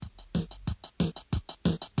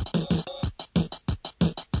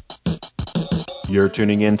You're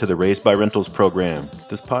tuning in to the Raised by Rentals program.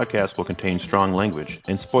 This podcast will contain strong language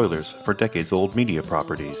and spoilers for decades-old media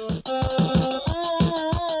properties.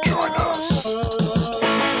 Join us.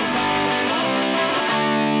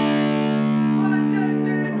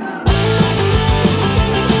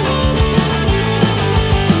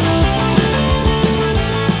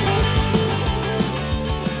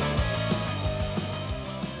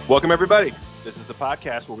 Welcome, everybody. This is the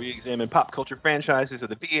podcast where we examine pop culture franchises of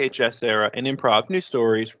the VHS era and improv new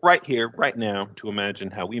stories right here, right now, to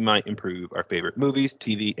imagine how we might improve our favorite movies,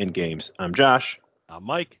 TV, and games. I'm Josh. I'm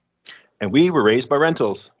Mike. And we were raised by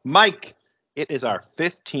rentals. Mike, it is our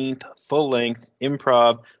 15th full-length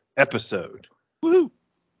improv episode. Woohoo!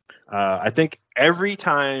 I think every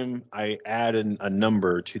time I add a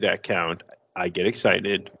number to that count, I get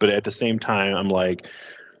excited. But at the same time, I'm like,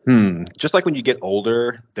 just like when you get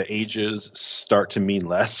older, the ages start to mean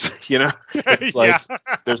less, you know? It's like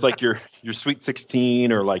there's like your sweet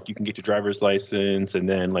 16, or like you can get your driver's license, and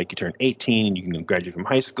then like you turn 18 and you can graduate from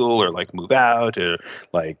high school, or like move out, or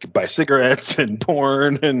like buy cigarettes and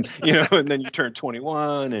porn, and and then you turn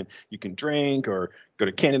 21 and you can drink or go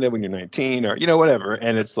to Canada when you're 19, or whatever.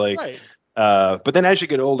 And it's like Right. But then as you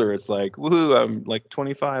get older, it's like, woohoo, I'm like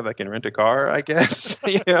 25, I can rent a car, I guess.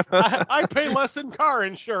 I pay less in car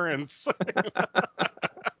insurance.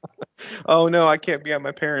 Oh no, I can't be on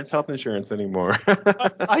my parents' health insurance anymore.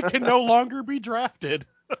 I can no longer be drafted.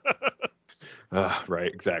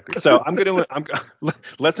 Right, exactly. So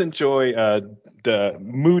let's enjoy the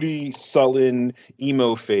moody, sullen,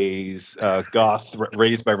 emo phase, goth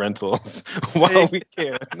raised by rentals while we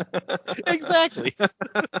can. Exactly.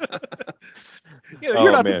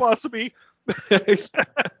 You're not man. the boss of me.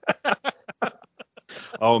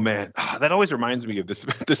 Oh man, that always reminds me of this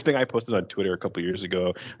thing I posted on Twitter a couple years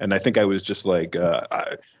ago, and I think I was just like,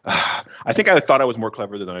 I think I thought I was more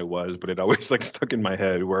clever than I was, but it always like stuck in my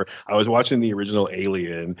head, where I was watching the original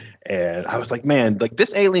Alien, and I was like, man, like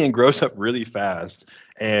this alien grows up really fast,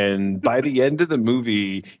 and by the end of the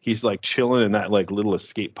movie, he's like chilling in that like little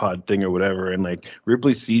escape pod thing or whatever, and like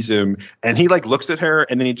Ripley sees him, and he like looks at her,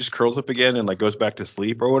 and then he just curls up again and like goes back to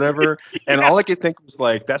sleep or whatever, and all I could think was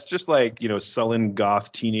like, that's just like sullen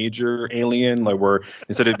goth teenager alien, like where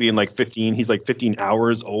instead of being like 15, he's like 15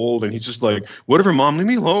 hours old, and he's just like, whatever, mom, leave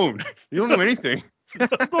me alone. You don't know anything.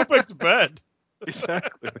 Go back to bed.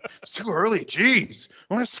 Exactly. It's too early. Jeez,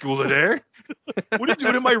 I want to school today. What are you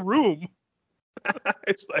doing in my room?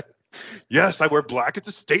 It's like, yes, I wear black. It's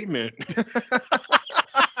a statement.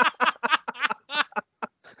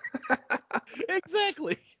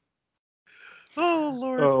 Exactly. Oh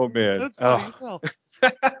Lord. Oh man. That's funny as hell.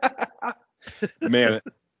 Man.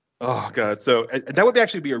 Oh god. So that would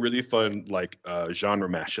actually be a really fun like genre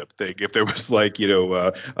mashup thing if there was like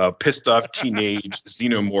a pissed off teenage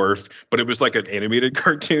xenomorph, but it was like an animated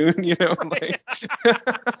cartoon, like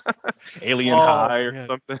Alien High or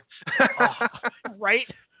something. Right.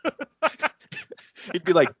 He'd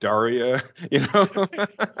be like Daria,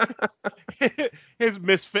 His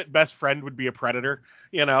misfit best friend would be a predator,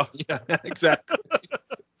 Yeah, exactly.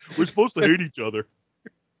 We're supposed to hate each other.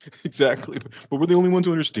 Exactly, but we're the only ones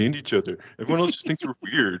who understand each other. Everyone else just thinks we're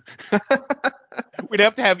weird. We'd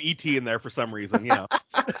have to have E.T. in there for some reason,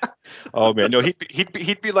 Oh man, no,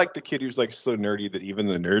 he'd be like the kid who's like so nerdy that even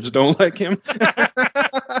the nerds don't like him.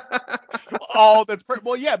 Oh,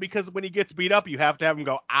 well, yeah, because when he gets beat up, you have to have him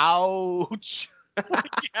go, ouch. You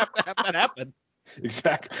have to have that happen.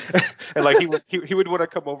 Exactly. And like he would want to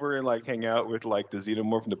come over and like hang out with like the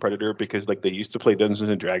xenomorph and the predator, because like they used to play Dungeons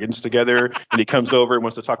and Dragons together, and he comes over and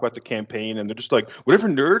wants to talk about the campaign, and they're just like, whatever,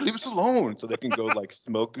 nerd, leave us alone, so they can go like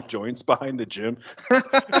smoke joints behind the gym.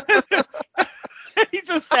 He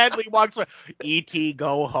just sadly walks away. E.T.,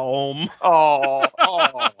 go home. Oh.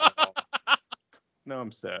 No,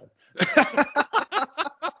 I'm sad.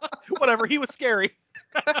 Whatever, he was scary.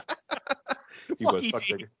 He was.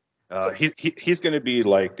 E.T. He's going to be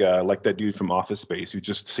like that dude from Office Space who's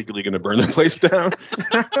just secretly going to burn the place down.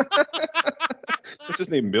 What's his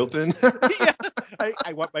name? Milton? Yeah.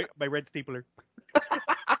 I want my red stapler.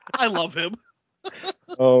 I love him.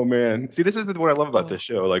 Oh man! See, this is what I love about this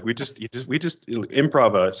show. Like we just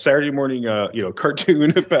improv a Saturday morning,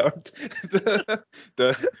 cartoon about the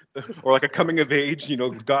or like a coming of age,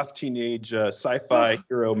 goth teenage sci-fi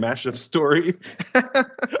hero mashup story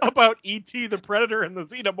about E.T. the Predator and the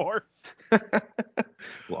Xenomorph.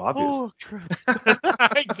 Well, obviously.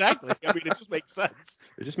 Exactly. I mean, it just makes sense.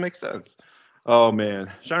 It just makes sense. Oh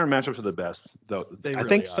man, genre mashups are the best. Though I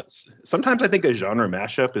think sometimes I think a genre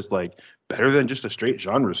mashup is like better than just a straight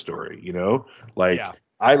genre story. Like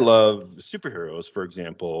I love superheroes, for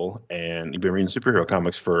example, and you've been reading superhero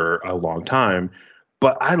comics for a long time,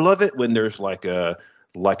 but I love it when there's like a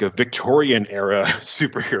Victorian era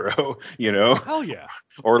superhero, Hell yeah.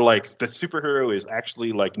 or like the superhero is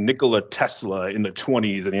actually like Nikola Tesla in the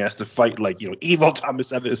 20s and he has to fight like, evil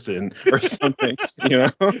Thomas Edison or something,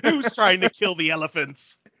 Who's trying to kill the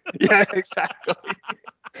elephants? Yeah, exactly.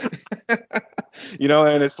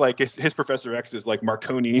 And it's like his Professor X is like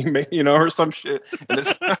Marconi, or some shit. And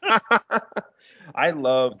it's I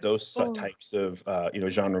love those types of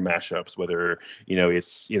genre mashups, whether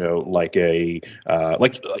it's like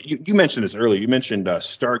you mentioned this earlier. You mentioned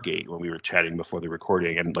Stargate when we were chatting before the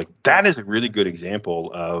recording, and like that is a really good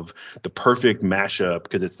example of the perfect mashup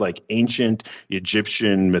because it's like ancient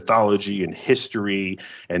Egyptian mythology and history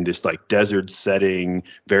and this like desert setting,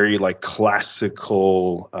 very like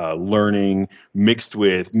classical learning mixed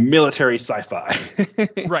with military sci-fi.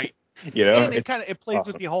 Right. And it plays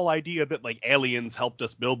awesome. with the whole idea that like aliens helped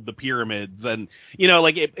us build the pyramids, and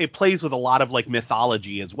like it plays with a lot of like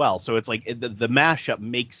mythology as well. So it's like the mashup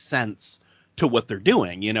makes sense to what they're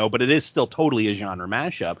doing, but it is still totally a genre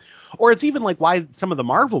mashup. Or it's even like why some of the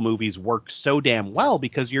Marvel movies work so damn well,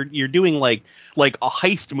 because you're doing like a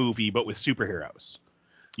heist movie but with superheroes.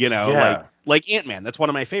 Yeah. Like Ant-Man. That's one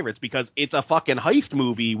of my favorites because it's a fucking heist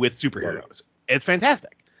movie with superheroes. It's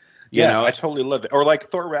fantastic. I totally love it. Or like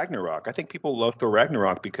Thor Ragnarok. I think people love Thor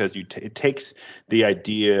Ragnarok because it takes the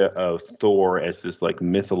idea of Thor as this like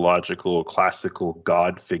mythological, classical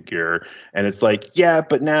god figure, and it's like, yeah,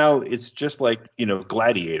 but now it's just like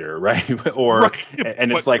Gladiator, right? Or right.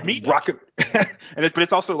 and it's like rock, but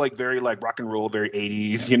it's also like very like rock and roll, very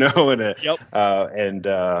 80s,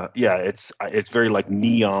 it's very like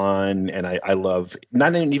neon, and I love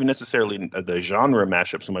not even necessarily the genre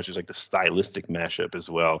mashup so much as like the stylistic mashup as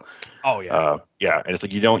well. Oh yeah. And it's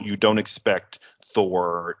like you don't expect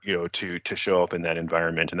Thor, to show up in that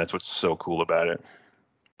environment, and that's what's so cool about it.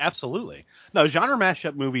 Absolutely. No, genre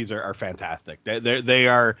mashup movies are fantastic. They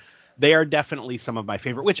are definitely some of my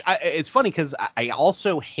favorite. Which it's funny because I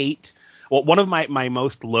also hate. Well, one of my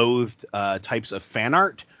most loathed types of fan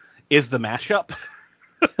art is the mashup.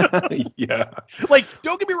 Yeah. Like,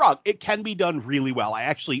 don't get me wrong, it can be done really well. I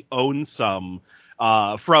actually own some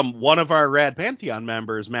from one of our Rad Pantheon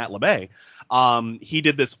members, Matt LeBay. He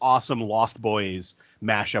did this awesome Lost Boys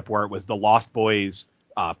mashup where it was the Lost Boys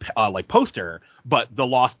like poster, but the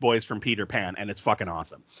Lost Boys from Peter Pan, and it's fucking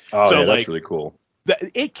awesome. Oh, so yeah, like, that's really cool.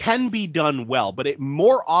 It can be done well, but it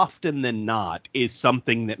more often than not is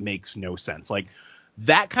something that makes no sense. Like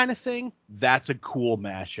that kind of thing, that's a cool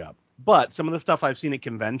mashup. But some of the stuff I've seen at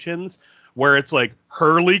conventions where it's like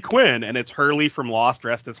Harley Quinn and it's Hurley from Lost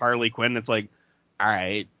dressed as Harley Quinn, it's like, all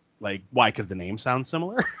right, like why? Because the name sounds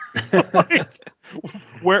similar. Like,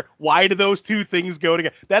 why do those two things go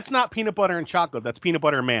together? That's not peanut butter and chocolate. That's peanut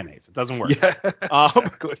butter and mayonnaise. It doesn't work. Yeah,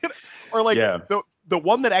 exactly. Or like the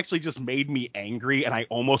one that actually just made me angry, and I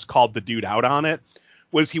almost called the dude out on it,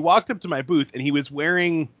 was he walked up to my booth and he was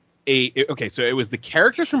wearing so it was the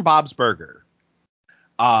characters from Bob's Burger,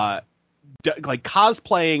 like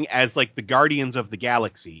cosplaying as like the Guardians of the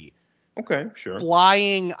Galaxy. Okay, sure.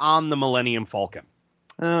 Flying on the Millennium Falcon.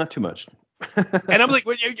 Too much. And I'm like,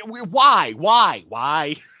 why?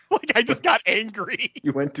 Like, I just got angry.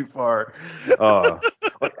 You went too far.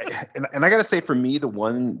 And I gotta say, for me, the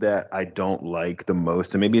one that I don't like the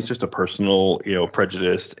most, and maybe it's just a personal,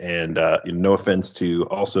 prejudice, and no offense to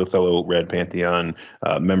also fellow Red Pantheon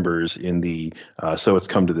members in the So It's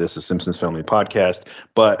Come to This, a Simpsons Family podcast,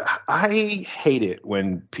 but I hate it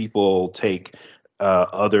when people take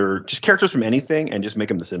other just characters from anything and just make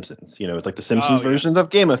them the Simpsons. It's like the Simpsons version of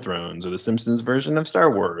Game of Thrones or the Simpsons version of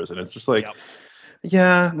Star Wars, and it's just like. Yep.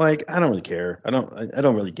 Yeah, like I don't really care. I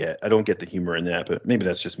don't get the humor in that, but maybe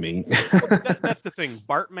that's just me. That's the thing.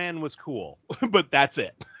 Bartman was cool, but that's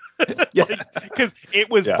it. Yeah. Because it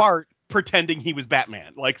was Bart pretending he was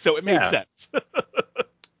Batman. Like, so it made sense.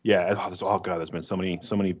 Yeah. Oh god, there's been so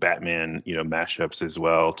many Batman, mashups as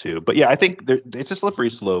well too. But yeah, I think it's a slippery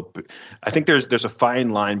slope. I think there's a fine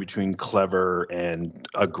line between clever and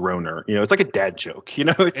a groaner. It's like a dad joke.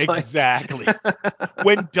 It's exactly.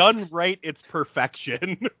 When done right, it's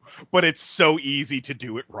perfection, but it's so easy to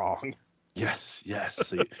do it wrong. Yes.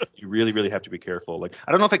 So you really, really have to be careful. Like,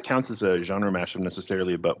 I don't know if it counts as a genre mashup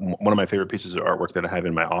necessarily, but one of my favorite pieces of artwork that I have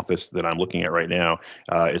in my office that I'm looking at right now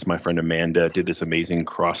is my friend Amanda did this amazing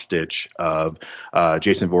cross stitch of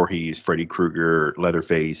Jason Voorhees, Freddy Krueger,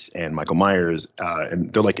 Leatherface, and Michael Myers,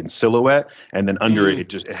 and they're like in silhouette, and then under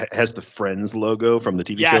it has the Friends logo from the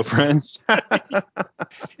TV show Friends.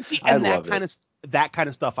 See, and that kind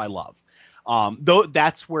of stuff I love. Though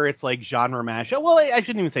that's where it's like genre mashup. Well, I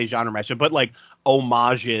shouldn't even say genre mashup, but like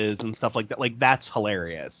homages and stuff like that. Like that's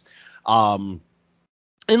hilarious. And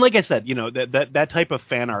like I said, that type of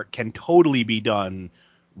fan art can totally be done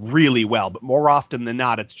really well, but more often than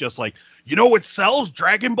not, it's just like, what sells?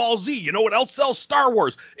 Dragon Ball Z. You know what else sells? Star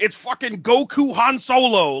Wars. It's fucking Goku Han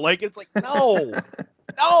Solo. Like, it's like, no,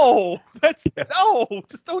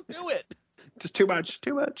 just don't do it. Just too much.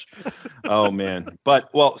 Oh man.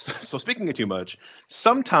 But well, so speaking of too much,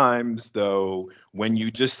 sometimes though, when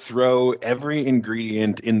you just throw every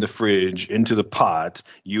ingredient in the fridge into the pot,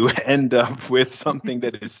 you end up with something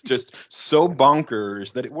that is just so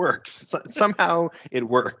bonkers that it works. Somehow it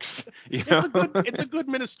works. It's a good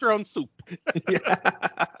minestrone soup.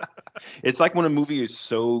 Yeah. It's like when a movie is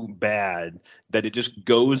so bad that it just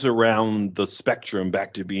goes around the spectrum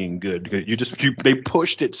back to being good. They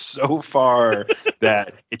pushed it so far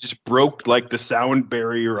that it just broke like the sound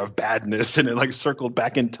barrier of badness, and it like circled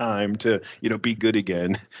back in time to be good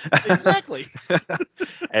again. Exactly.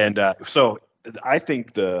 And so I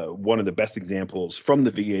think one of the best examples from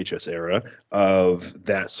the VHS era of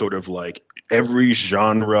that sort of like every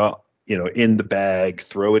genre in the bag,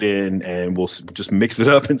 throw it in, and we'll just mix it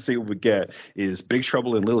up and see what we get, is Big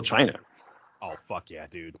Trouble in Little China. Oh, fuck yeah,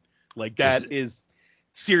 dude. Like, that is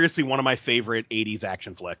seriously one of my favorite 80s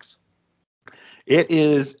action flicks. It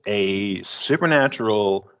is a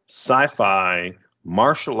supernatural, sci-fi,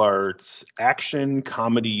 martial arts, action,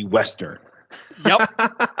 comedy, western. Yep,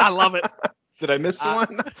 I love it. Did I miss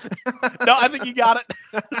one? No, I think you got it.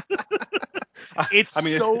 It's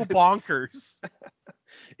so bonkers.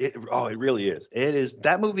 It really is. It is.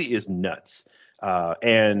 That movie is nuts.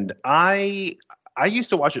 And I used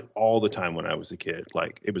to watch it all the time when I was a kid.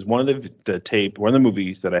 Like, it was one of the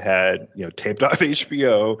movies that I had, taped off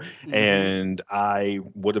HBO, and I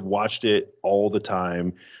would have watched it all the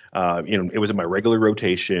time. It was in my regular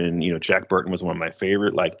rotation. Jack Burton was one of my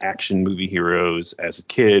favorite like action movie heroes as a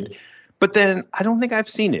kid. But then I don't think I've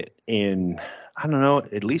seen it in, I don't know,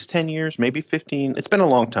 at least 10 years, maybe 15. It's been a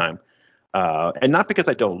long time. And not because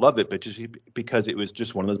I don't love it, but just because it was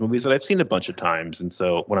just one of those movies that I've seen a bunch of times. And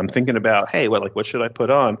so when I'm thinking about, hey, what should I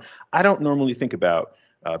put on? I don't normally think about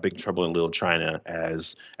Big Trouble in Little China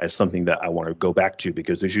as something that I want to go back to,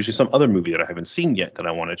 because there's usually some other movie that I haven't seen yet that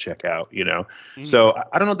I want to check out, So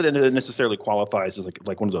I don't know that it necessarily qualifies as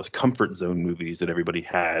like one of those comfort zone movies that everybody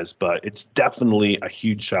has, but it's definitely a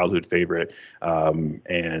huge childhood favorite.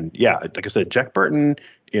 And yeah, like I said, Jack Burton,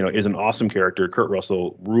 is an awesome character. Kurt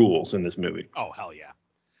Russell rules in this movie. Oh, hell yeah.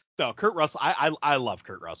 No, Kurt Russell, I love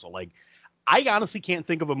Kurt Russell. Like, I honestly can't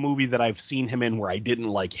think of a movie that I've seen him in where I didn't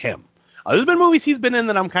like him. There's been movies he's been in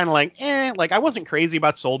that I'm kind of like, like I wasn't crazy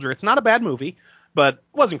about Soldier. It's not a bad movie, but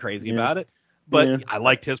wasn't crazy about it. But I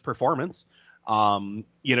liked his performance.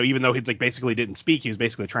 Even though he's like basically didn't speak, he was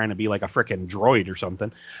basically trying to be like a frickin' droid or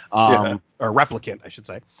something, or replicant, I should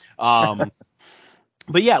say.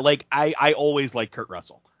 But yeah, like I always liked Kurt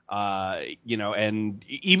Russell. And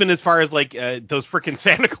even as far as like those frickin'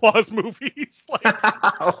 Santa Claus movies, like,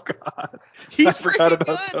 oh god, I forgot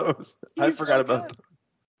about those. I forgot about those.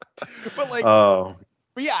 But like,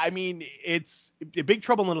 but yeah, I mean, it's Big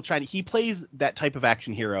Trouble in Little China. He plays that type of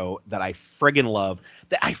action hero that I friggin' love,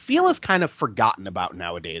 that I feel is kind of forgotten about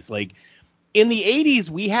nowadays. Like, in the 80s,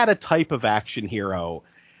 we had a type of action hero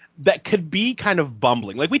that could be kind of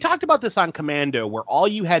bumbling. Like, we talked about this on Commando, where all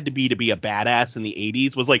you had to be a badass in the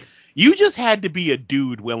 80s was like, you just had to be a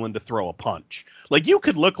dude willing to throw a punch. Like, you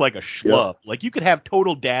could look like a schlub. Yep. Like, you could have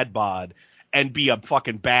total dad bod and be a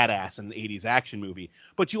fucking badass in the 80s action movie.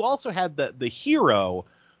 But you also had the hero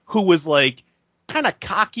who was like kind of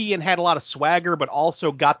cocky and had a lot of swagger, but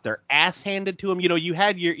also got their ass handed to him. You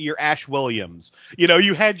had your Ash Williams,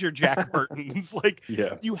 you had your Jack Burtons. Like,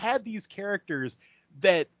 you had these characters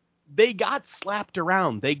that they got slapped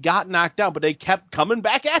around, they got knocked down, but they kept coming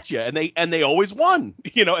back at you, and they always won,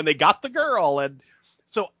 and they got the girl. And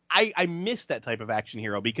so I miss that type of action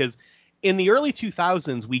hero, because in the early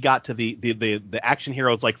 2000s, we got to the action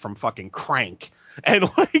heroes like from fucking Crank and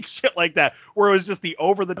like shit like that, where it was just the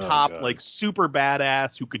over the top, like super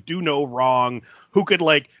badass who could do no wrong, who could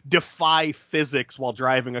like defy physics while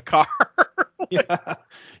driving a car.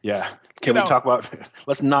 Yeah. Can we talk about?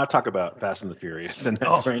 Let's not talk about Fast and the Furious and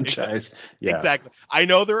that franchise. Exactly. I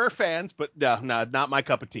know there are fans, but no, not my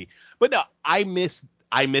cup of tea. But no, I miss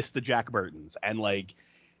the Jack Burtons, and like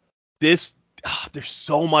this. There's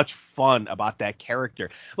so much fun about that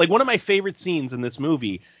character. Like, one of my favorite scenes in this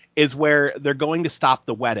movie is where they're going to stop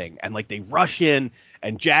the wedding, and like they rush in,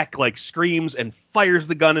 and Jack like screams and fires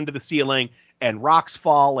the gun into the ceiling, and rocks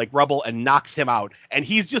fall like rubble and knocks him out, and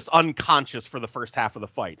he's just unconscious for the first half of the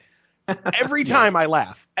fight. Every time I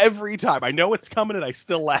laugh. Every time. I know it's coming and I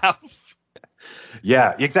still laugh.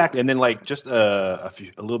 Yeah, exactly. And then like just a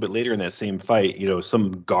little bit later in that same fight,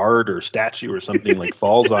 some guard or statue or something like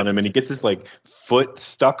falls on him, and he gets his like foot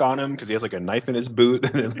stuck on him because he has like a knife in his boot,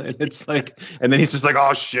 and it's like, and then he's just like,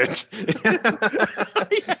 oh shit.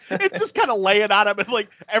 Yeah, it's just kind of laying on him, and like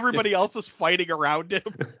everybody else is fighting around him.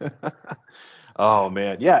 Oh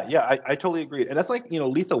man, yeah, I totally agree. And that's like,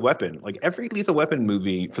 Lethal Weapon. Like every Lethal Weapon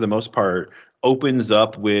movie, for the most part, opens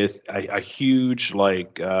up with a huge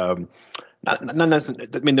like not necessarily.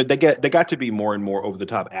 I mean, they got to be more and more over the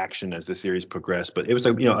top action as the series progressed, but it was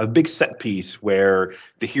a big set piece where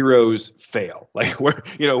the heroes fail, like where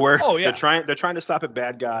Oh yeah. they're trying to stop a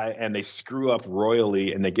bad guy and they screw up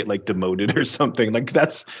royally and they get like demoted or something. Like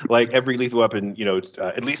that's like every Lethal Weapon,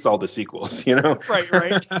 at least all the sequels,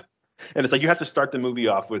 Right. And it's like you have to start the movie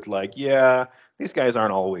off with like, yeah, these guys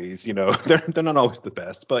aren't always, they're not always the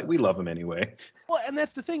best, but we love them anyway. Well, and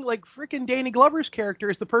that's the thing, like freaking Danny Glover's character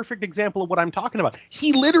is the perfect example of what I'm talking about.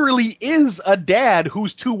 He literally is a dad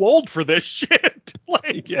who's too old for this shit.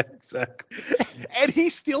 Like, Yeah, exactly. And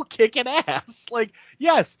he's still kicking ass. Like,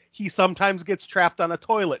 yes, he sometimes gets trapped on a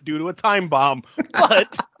toilet due to a time bomb,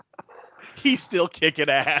 but he's still kicking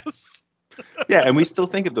ass. Yeah, and we still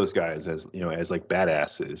think of those guys as as like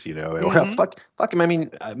badasses, or hell, Mm-hmm. fuck him. I mean,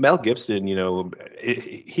 Mel Gibson,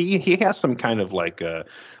 he has some kind of like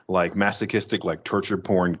masochistic like torture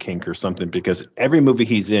porn kink or something, because every movie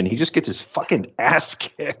he's in, he just gets his fucking ass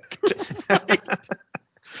kicked.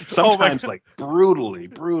 Sometimes like brutally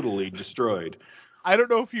destroyed. I don't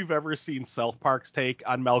know if you've ever seen South Park's take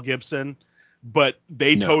on Mel Gibson, but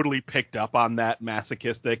they No. totally picked up on that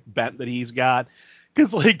masochistic bent that he's got.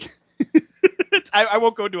 Because, like, I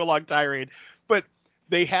won't go into a long tirade, but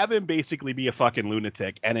they have him basically be a fucking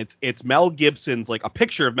lunatic, and it's Mel Gibson's, like, a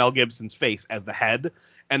picture of Mel Gibson's face as the head,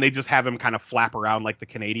 and they just have him kind of flap around like the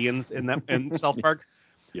Canadians in South Park.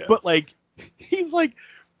 Yeah. But, like, he's like,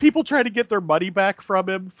 people try to get their money back from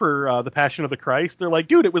him for the Passion of the Christ. They're like,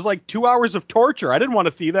 dude, it was like 2 hours of torture. I didn't want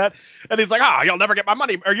to see that. And he's like, you'll never get my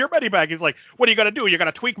money or your money back. He's like, what are you going to do? You're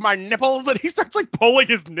going to tweak my nipples? And he starts like pulling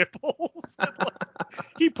his nipples. And, like,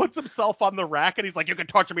 he puts himself on the rack and he's like, you can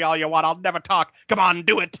torture me all you want. I'll never talk. Come on,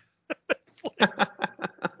 do it.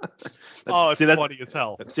 It's funny as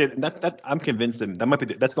hell. I'm convinced that might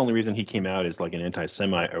be that's the only reason he came out as like an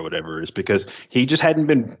anti-Semite or whatever, is because he just hadn't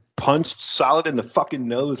been punched solid in the fucking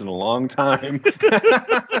nose in a long time.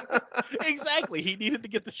 Exactly. He needed to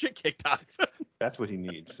get the shit kicked out of him. That's what he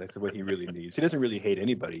needs. That's what he really needs. He doesn't really hate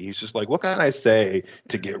anybody. He's just like, what can I say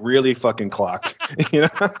to get really fucking clocked? Come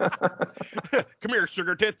here,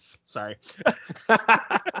 sugar tits. Sorry.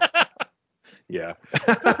 Yeah.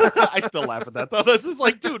 I still laugh at that though. This is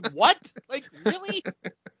like, dude, what? Like, really?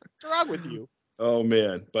 What's wrong with you? Oh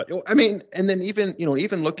man, but I mean, and then even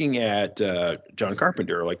looking at John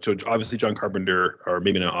Carpenter, like, so obviously John Carpenter, or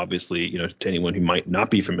maybe not obviously, to anyone who might not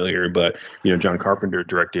be familiar, but John Carpenter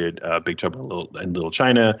directed Big Trouble in Little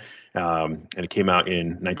China, and it came out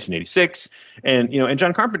in 1986, and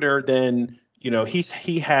John Carpenter then.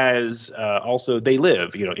 He has also They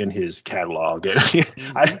Live, in his catalog.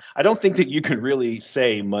 Mm-hmm. I don't think that you can really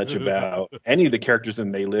say much about any of the characters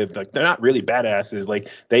in They Live. Like, they're not really badasses. Like,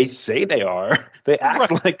 they say they are. They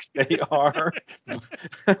act like they are.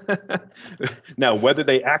 Now, whether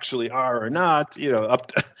they actually are or not,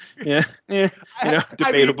 up to,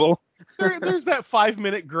 debatable. I mean, there's that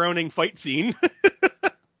 5-minute groaning fight scene.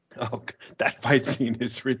 Oh, that fight scene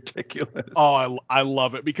is ridiculous. Oh, I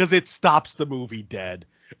love it because it stops the movie dead.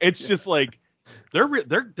 It's just like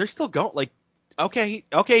they're still going. Like, okay,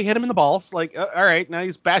 hit him in the balls. Like, all right, now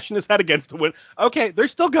he's bashing his head against the wind. Okay, they're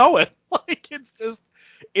still going. Like,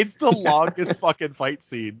 it's the longest fucking fight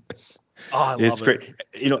scene. Oh, I love it's great.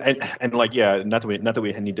 And like, yeah, not that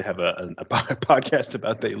we need to have a podcast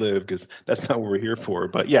about They Live, because that's not what we're here for.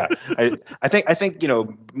 But yeah, I think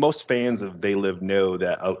most fans of They Live know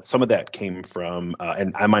that some of that came from,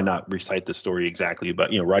 and I might not recite the story exactly,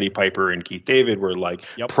 but Roddy Piper and Keith David were like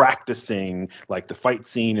practicing like the fight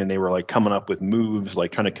scene, and they were like coming up with moves,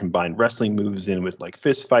 like trying to combine wrestling moves in with like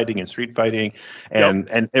fist fighting and street fighting,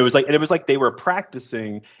 and it was like they were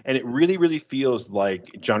practicing, and it really feels like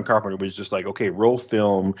John Carpenter was just like, okay, roll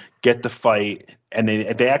film, get the fight, and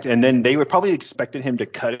then they would probably expected him to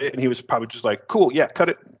cut it, and he was probably just like, cool, yeah, cut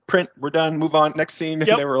it, print, we're done, move on, next scene.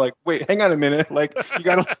 And they were like, wait, hang on a minute, like, you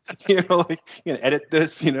gotta edit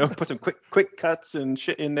this, put some quick cuts and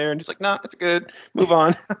shit in there, and he's like, nah, it's good, move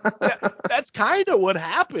on. That's kind of what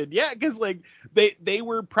happened, yeah, because like they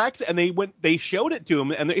were practicing, and they showed it to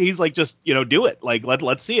him, and he's like, just do it, like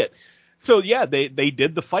let's see it. So yeah, they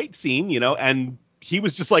did the fight scene, and he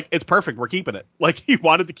was just like, it's perfect, we're keeping it. Like, he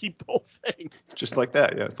wanted to keep the whole thing. Just like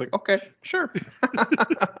that. Yeah. It's like, okay, sure.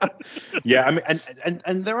 Yeah. I mean,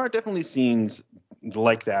 and there are definitely scenes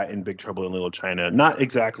like that in Big Trouble in Little China. Not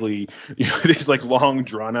exactly, these like long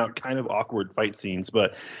drawn out kind of awkward fight scenes,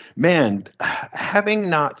 but man, having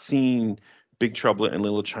not seen Big Trouble in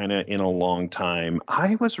Little China in a long time,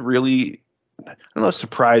 I was really, I don't know if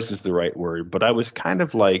surprised is the right word, but I was kind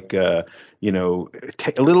of like, a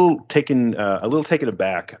little taken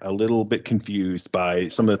aback, a little bit confused by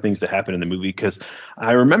some of the things that happened in the movie, because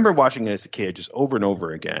I remember watching it as a kid just over and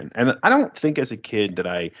over again. And I don't think as a kid that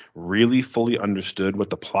I really fully understood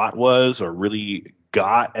what the plot was or really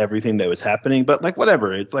got everything that was happening, but like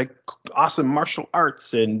whatever, it's like awesome martial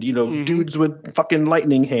arts and dudes with fucking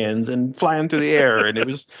lightning hands and flying through the air, and it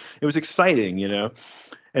was exciting.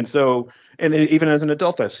 And so, and even as an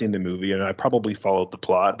adult, I've seen the movie and I probably followed the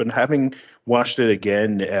plot, but having watched it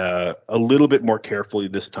again a little bit more carefully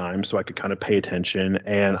this time so I could kind of pay attention,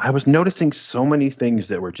 and I was noticing so many things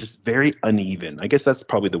that were just very uneven. I guess that's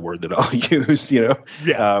probably the word that I'll use. Yeah.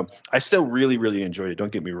 I still really, really enjoyed it.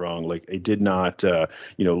 Don't get me wrong. Like, it did not,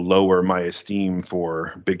 lower my esteem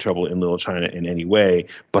for Big Trouble in Little China in any way,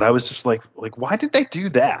 but I was just like, why did they do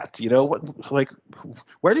that? What, like,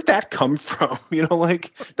 where did that come from?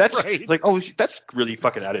 That's Right. like, oh, that's really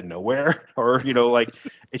fucking out of nowhere. Or, like,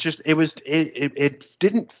 it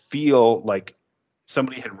didn't feel like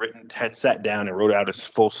somebody had sat down and wrote out a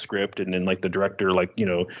full script, and then like the director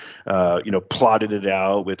plotted it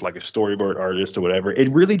out with like a storyboard artist or whatever. It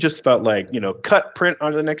really just felt like, cut, print,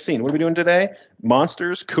 on to the next scene. What are we doing today?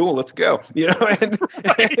 Monsters, cool, let's go. And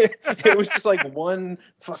Right. it was just like one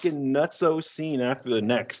fucking nutso scene after the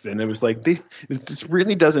next, and it was like it just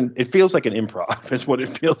really doesn't. It feels like an improv is what it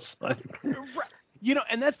feels like. Right.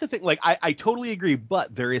 And that's the thing. Like, I totally agree,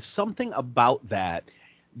 but there is something about that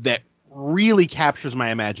really captures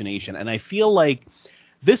my imagination. And I feel like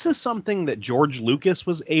this is something that George Lucas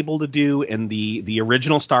was able to do in the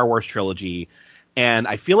original Star Wars trilogy. And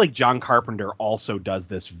I feel like John Carpenter also does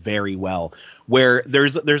this very well, where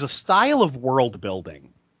there's a style of world building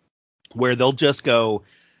where they'll just go,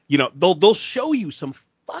 they'll show you some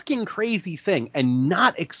fucking crazy thing and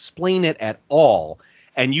not explain it at all.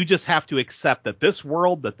 And you just have to accept that this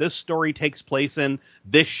world that this story takes place in,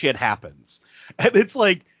 this shit happens. And it's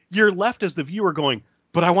like, you're left as the viewer going,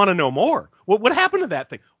 but I want to know more. What happened to that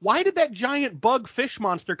thing? Why did that giant bug fish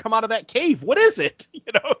monster come out of that cave? What is it?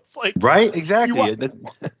 It's like, right, exactly.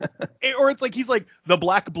 Or it's like, he's like, the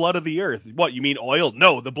black blood of the earth. What, you mean oil?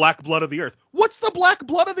 No, the black blood of the earth. What's the black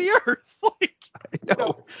blood of the earth? Like, I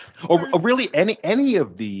know. Or really any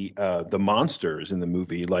of the monsters in the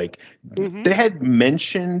movie, like they had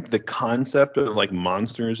mentioned the concept of like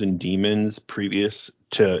monsters and demons previous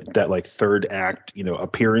to that like third act,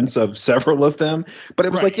 appearance of several of them. But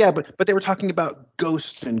it was like, yeah, but they were talking about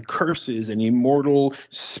ghosts and curses and immortal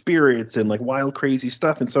spirits and like wild, crazy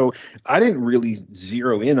stuff. And so I didn't really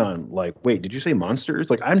zero in on like, wait, did you say monsters?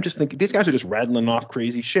 Like, I'm just thinking these guys are just rattling off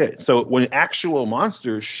crazy shit. So when actual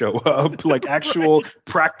monsters show up, like actual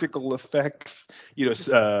practical effects,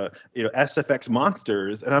 SFX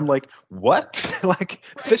monsters, and I'm like, what? Like,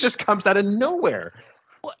 this just comes out of nowhere.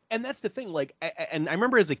 Well, and that's the thing, like, and I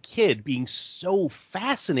remember as a kid being so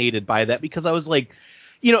fascinated by that, because I was like,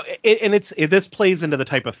 this plays into the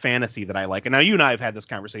type of fantasy that I like. And now you and I have had this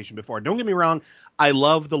conversation before. Don't get me wrong. I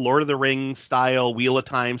love the Lord of the Rings style, Wheel of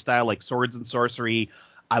Time style, like swords and sorcery.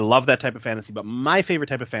 I love that type of fantasy. But my favorite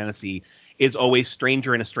type of fantasy is always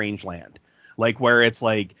Stranger in a Strange Land, like where it's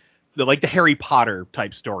like the Harry Potter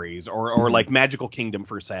type stories, or like Magical Kingdom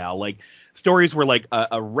for Sale, like stories where like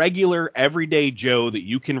a regular everyday Joe that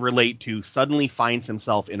you can relate to suddenly finds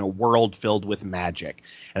himself in a world filled with magic.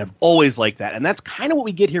 And I've always liked that. And that's kind of what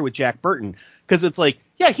we get here with Jack Burton, because it's like,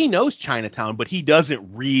 yeah, he knows Chinatown, but he doesn't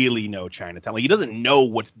really know Chinatown. Like, he doesn't know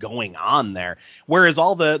what's going on there. Whereas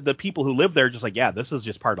all the people who live there are just like, yeah, this is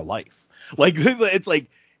just part of life. Like, it's like,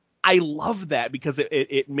 I love that because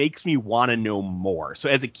it makes me want to know more. So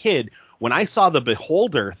as a kid, when I saw the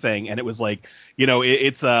Beholder thing and it was like,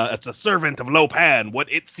 it's a servant of Lopan,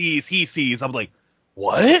 what it sees, he sees. I was like,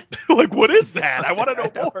 what? Like, what is that? I want to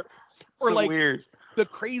know more. Or so like weird. The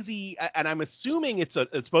crazy, and I'm assuming it's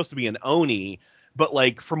supposed to be an Oni, but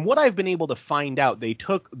like from what I've been able to find out, they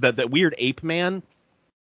took the weird ape man.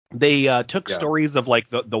 They took stories of like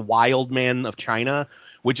the wild man of China,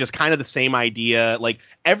 which is kind of the same idea. Like,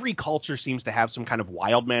 every culture seems to have some kind of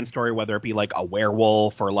wild man story, whether it be like a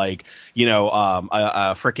werewolf or like, a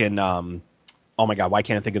freaking, oh my God, why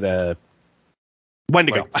can't I think of the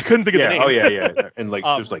Wendigo? I couldn't think of the name. Oh yeah. And like,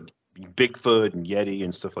 there's like Bigfoot and Yeti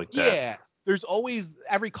and stuff like that. Yeah. there's always,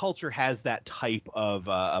 every culture has that type of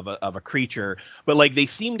a creature, but like they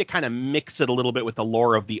seem to kind of mix it a little bit with the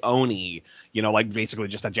lore of the Oni, like basically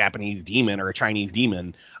just a Japanese demon or a Chinese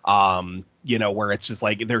demon, where it's just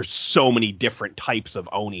like there's so many different types of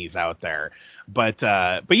Onis out there. But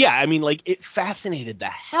yeah, I mean, like it fascinated the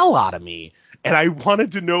hell out of me. And I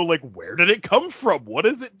wanted to know, like, where did it come from? What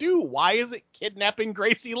does it do? Why is it kidnapping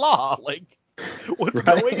Gracie Law? Like, what's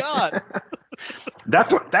going on?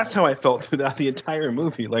 That's how I felt throughout the entire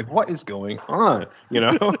movie. Like, what is going on?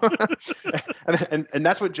 and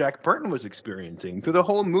that's what Jack Burton was experiencing through the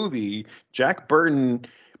whole movie. Jack Burton.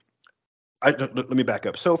 Let me back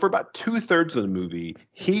up. So for about 2/3 of the movie,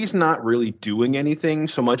 he's not really doing anything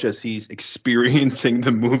so much as he's experiencing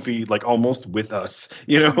the movie, like almost with us.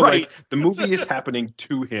 Right. Like the movie is happening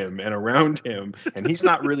to him and around him, and he's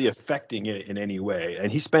not really affecting it in any way.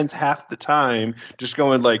 And he spends half the time just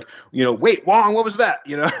going like, wait, Wong, what was that?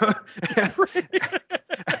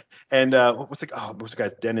 And what's the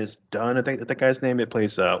guy's Dennis Dunn? I think the guy's name. It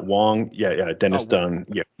plays Wong. Yeah, Dennis Dunn.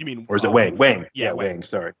 Yeah. You mean? Or is it Wang? Wang. Yeah, Wang.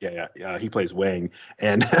 Sorry. Yeah. He plays Wang,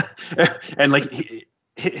 and and like he,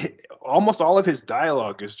 almost all of his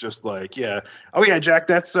dialogue is just like, yeah. Oh yeah, Jack,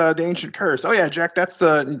 that's the ancient curse. Oh yeah, Jack, that's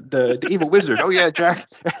the evil wizard. Oh yeah, Jack.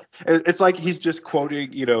 It's like he's just quoting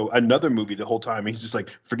another movie the whole time. He's just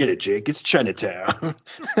like, forget it, Jake. It's Chinatown.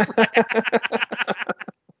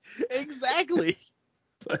 Exactly.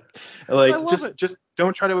 Like just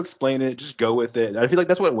don't try to explain it, just go with it. I feel like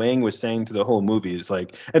that's what Wang was saying to the whole movie. Is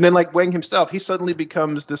like, and then like Wang himself, he suddenly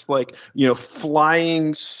becomes this like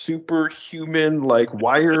flying superhuman like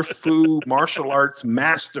wire fu martial arts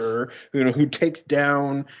master who takes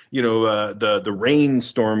down the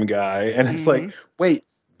rainstorm guy, and it's like, wait,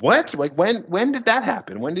 what? Like when did that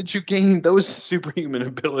happen? When did you gain those superhuman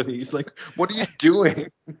abilities? Like, what are you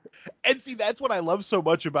doing? And see, that's what I love so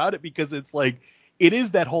much about it, because it's like, it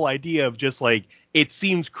is that whole idea of just like, it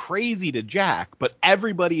seems crazy to Jack, but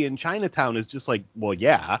everybody in Chinatown is just like, well,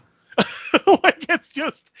 yeah. Like, that's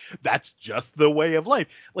just the way of life.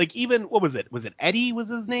 Like, even, what was it? Was it Eddie was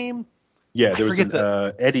his name? Yeah, there was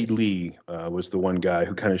Eddie Lee was the one guy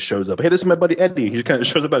who kind of shows up. Hey, this is my buddy Eddie. He just kind of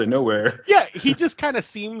shows up out of nowhere. Yeah, he just kind of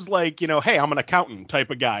seems like, hey, I'm an accountant type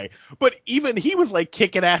of guy. But even he was like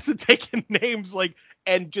kicking ass and taking names, like,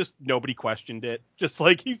 and just nobody questioned it. Just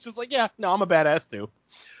like, he's just like, yeah, no, I'm a badass too.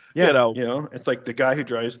 Yeah, it's like the guy who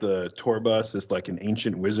drives the tour bus is like an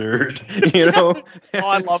ancient wizard. Oh,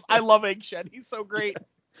 I love Egg Shen. He's so great. Yeah.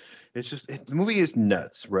 It's just the movie is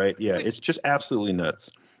nuts, right? Yeah, it's just absolutely nuts.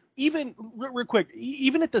 Even real quick,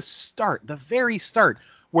 even at the start, the very start,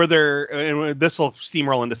 where and this will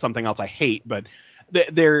steamroll into something else I hate, but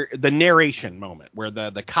the narration moment where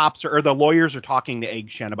the cops or the lawyers are talking to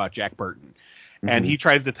Egg Shen about Jack Burton, and he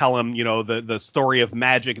tries to tell him, the story of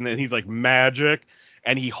magic, and then he's like, magic,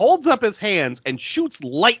 and he holds up his hands and shoots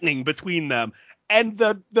lightning between them, and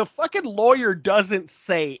the fucking lawyer doesn't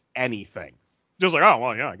say anything. Just like, oh,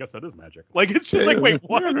 well, yeah, I guess that is magic. Like, it's just wait,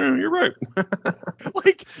 what? No, you're right.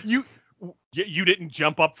 Like, you didn't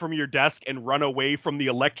jump up from your desk and run away from the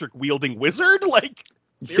electric wielding wizard? Like,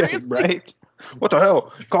 seriously? Yeah, right? What the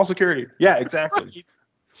hell? Call security. Yeah, exactly. Right.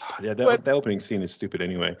 Yeah, that opening scene is stupid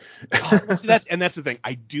anyway. See, that's the thing.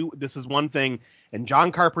 This is one thing, and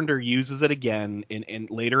John Carpenter uses it again in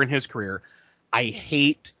later in his career. I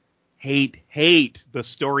hate the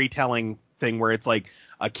storytelling thing where it's like,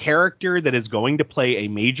 a character that is going to play a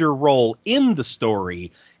major role in the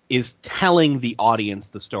story is telling the audience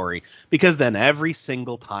the story, because then every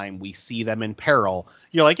single time we see them in peril,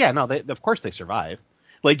 you're like, yeah, no, of course they survive.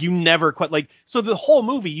 Like, you never so the whole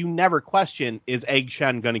movie, you never question, is Egg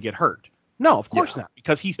Shen going to get hurt? No, of course not,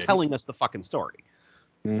 because he's telling us the fucking story.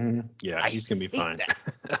 Mm-hmm. Yeah, he's going to be fine.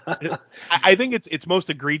 I think it's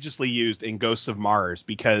most egregiously used in Ghosts of Mars,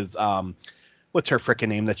 because what's her frickin'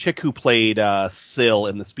 name? The chick who played Syl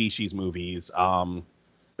in the Species movies.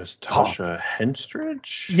 Natasha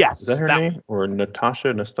Henstridge? Yes. Is that her name? Or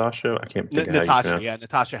Natasha? I can't think of Natasha, how you yeah,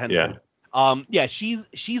 Natasha Henstridge. Yeah.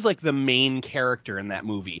 She's like the main character in that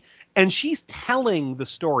movie. And she's telling the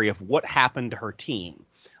story of what happened to her team.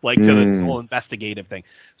 Like, to this whole investigative thing.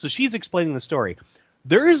 So she's explaining the story.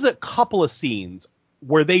 There is a couple of scenes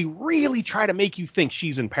where they really try to make you think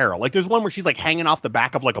she's in peril. Like, there's one where she's like hanging off the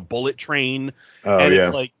back of like a bullet train,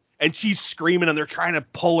 it's like, and she's screaming and they're trying to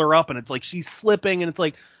pull her up, and it's like she's slipping, and it's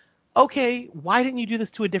like, okay, why didn't you do this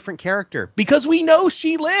to a different character? Because we know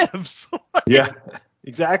she lives. Yeah,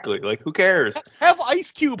 exactly. Like, who cares? Have Ice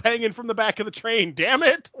Cube hanging from the back of the train, damn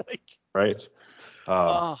it. Like, right.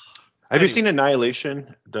 Have you seen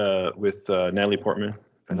Annihilation with Natalie Portman?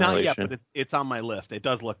 Not yet, but it's on my list. It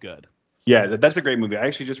does look good. Yeah, that's a great movie. I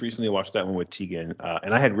actually just recently watched that one with Tegan,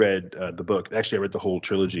 and I had read the book. Actually, I read the whole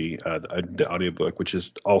trilogy, the audiobook, which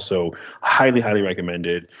is also highly, highly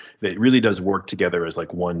recommended. It really does work together as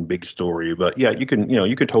like one big story. But yeah, you can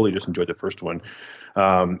totally just enjoy the first one.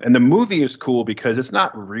 And the movie is cool because it's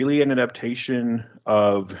not really an adaptation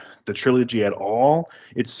of the trilogy at all.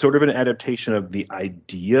 It's sort of an adaptation of the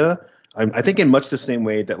idea. I think in much the same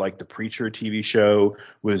way that like the Preacher TV show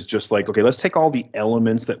was just like, okay, let's take all the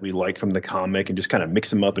elements that we like from the comic and just kind of mix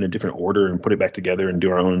them up in a different order and put it back together and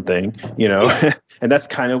do our own thing, you know? Yeah. And that's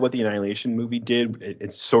kind of what the Annihilation movie did.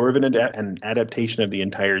 It's sort of an adaptation of the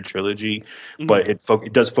entire trilogy, Mhm. but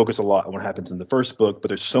it does focus a lot on what happens in the first book. But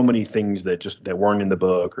there's so many things that weren't in the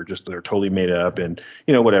book or just they're totally made up and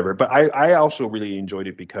whatever. But I also really enjoyed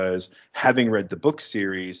it because having read the book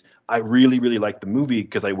series, I really, really liked the movie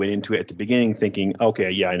because I went into it at the beginning thinking, okay,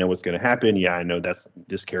 yeah, I know what's going to happen. Yeah, I know that's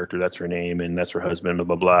this character, that's her name, and that's her husband, blah,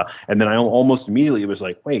 blah, blah. And then I almost immediately was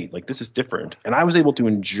like, wait, like this is different. And I was able to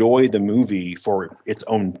enjoy the movie for its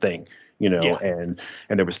own thing, Yeah. and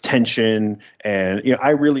there was tension. And, I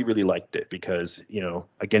really, really liked it because,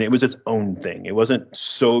 again, it was its own thing. It wasn't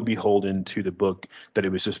so beholden to the book that it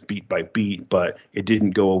was just beat by beat, but it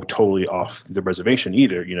didn't go totally off the reservation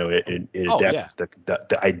either. It Oh adapted yeah.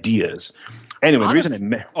 the ideas. Anyway, the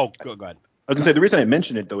reason Honest. Oh, go ahead. I was gonna say the reason I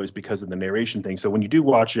mentioned it though is because of the narration thing. So when you do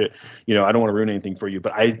watch it, I don't want to ruin anything for you,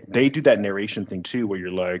 but they do that narration thing too, where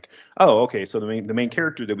you're like, oh, okay, so the main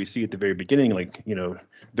character that we see at the very beginning, like,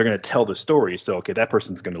 they're gonna tell the story. So okay, that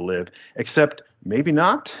person's gonna live, except maybe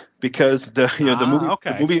not, because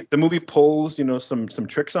Okay. the movie pulls some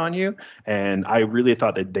tricks on you, and I really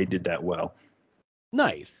thought that they did that well.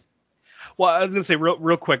 Nice. Well, I was gonna say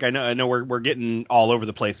real quick. I know we're getting all over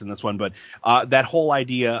the place in this one, but that whole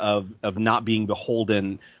idea of not being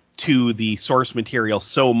beholden to the source material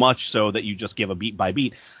so much so that you just give a beat by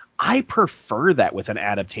beat. I prefer that with an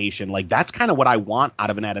adaptation. Like that's kind of what I want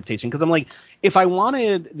out of an adaptation, because I'm like, if I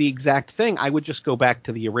wanted the exact thing, I would just go back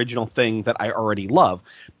to the original thing that I already love.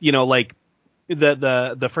 Like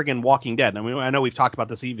the friggin' Walking Dead. I mean, I know we've talked about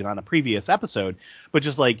this even on a previous episode, but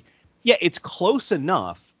just like, yeah, it's close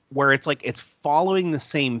enough where it's like it's following the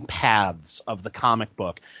same paths of the comic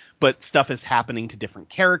book, but stuff is happening to different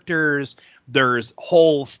characters. There's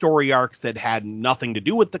whole story arcs that had nothing to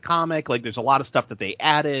do with the comic. Like there's a lot of stuff that they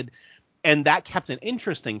added, and that kept it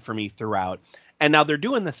interesting for me throughout. And now they're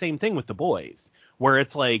doing the same thing with The Boys, where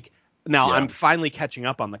it's like, now Yeah. I'm finally catching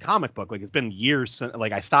up on the comic book. Like it's been years since,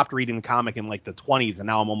 like, I stopped reading the comic in like the 20s, and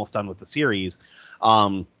now I'm almost done with the series.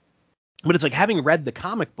 But it's like, having read the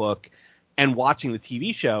comic book and watching the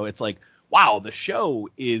TV show, it's like, wow, the show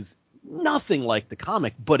is nothing like the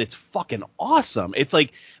comic, but it's fucking awesome. It's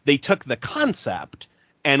like they took the concept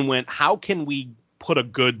and went, how can we put a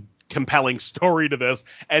good, compelling story to this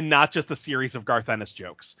and not just a series of Garth Ennis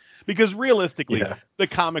jokes? Because realistically, Yeah. the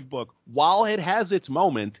comic book, while it has its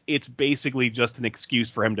moments, it's basically just an excuse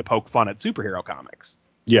for him to poke fun at superhero comics.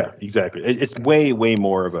 Yeah, exactly. It's way, way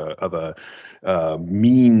more of a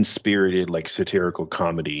mean-spirited, like satirical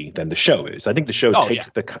comedy than the show is. I think the show Oh yeah.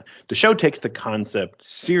 takes the concept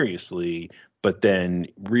seriously, but then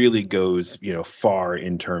really goes, far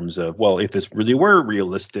in terms of, well, if this really were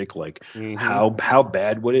realistic, like Mm-hmm. how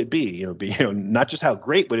bad would it be? Not just how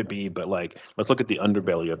great would it be, but like let's look at the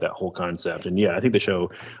underbelly of that whole concept. And yeah, I think the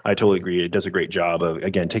show, I totally agree, it does a great job of,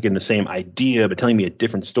 again, taking the same idea but telling me a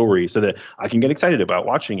different story so that I can get excited about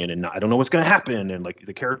watching it, and I don't know what's going to happen, and like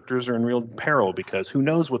the characters are in real peril because who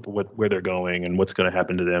knows where they're going and what's going to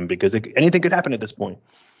happen to them, because anything could happen at this point.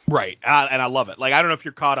 Right. And I love it. Like, I don't know if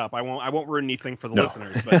you're caught up. I won't ruin anything for the No.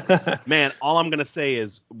 listeners, but man, all I'm going to say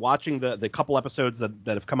is watching the couple episodes that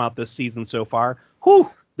have come out this season so far, whew,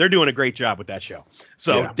 they're doing a great job with that show.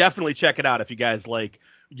 So Yeah. definitely check it out if you guys like,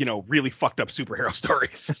 really fucked up superhero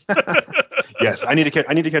stories. Yes, I need to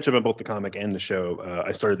catch up on both the comic and the show.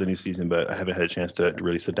 I started the new season, but I haven't had a chance to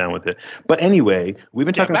really sit down with it. But anyway, we've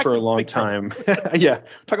been Yeah, talking back for a to long Big Trouble. time. Yeah,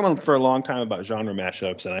 talking for a long time about genre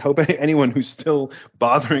mashups, and I hope anyone who's still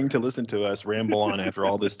bothering to listen to us ramble on after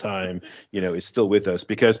all this time, is still with us,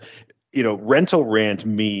 because rental rant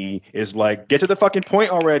me is like, get to the fucking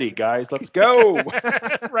point already, guys. Let's go.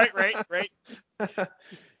 Right.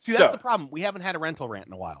 See, that's So the problem. We haven't had a rental rant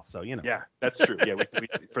in a while, so yeah, that's true. Yeah,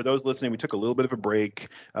 for those listening, we took a little bit of a break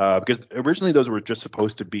because originally those were just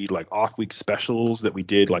supposed to be like off-week specials that we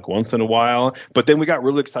did like once in a while. But then we got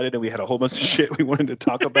really excited and we had a whole bunch of shit we wanted to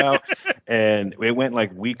talk about, and it went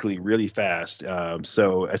like weekly really fast.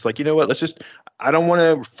 So it's like, you know what? I don't want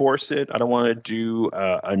to force it. I don't want to do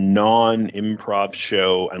a non-improv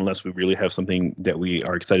show unless we really have something that we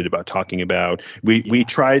are excited about talking about. We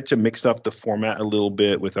tried to mix up the format a little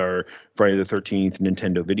bit with with our Friday the 13th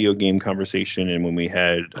Nintendo video game conversation, and when we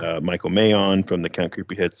had Michael May on from the Count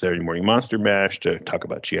Creepyhead Saturday Morning Monster Mash to talk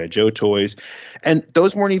about G.I. Joe toys. And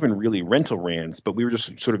those weren't even really rental rants, but we were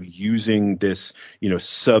just sort of using this,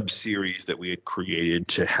 sub-series that we had created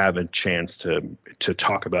to have a chance to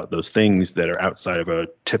talk about those things that are outside of a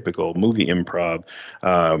typical movie improv.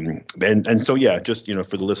 And so, yeah, just,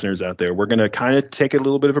 for the listeners out there, we're going to kind of take a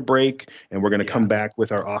little bit of a break, and we're going to come back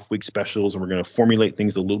with our off-week specials, and we're going to formulate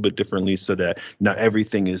things a little bit differently so that not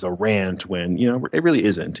everything is a rant when, it really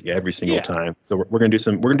isn't every single time. So we're going to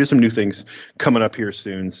do some new things coming up here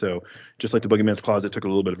soon. So just like the Boogeyman's Closet took a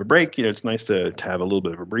little bit of a break, it's nice to have a little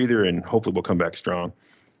bit of a breather, and hopefully we'll come back strong.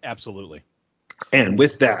 Absolutely. And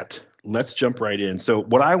with that, let's jump right in. So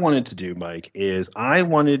what I wanted to do, Mike, is I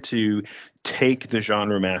wanted to take the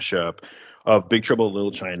genre mashup of Big Trouble in Little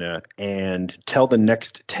China and tell the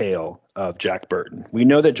next tale of Jack Burton. We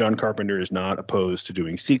know that John Carpenter is not opposed to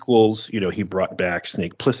doing sequels. He brought back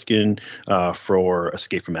Snake Plissken for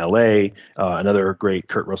Escape from L.A., another great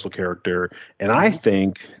Kurt Russell character. And I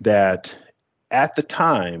think that at the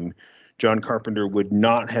time, John Carpenter would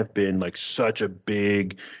not have been like such a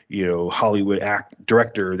big, Hollywood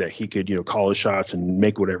director that he could, call his shots and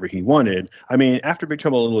make whatever he wanted. I mean, after Big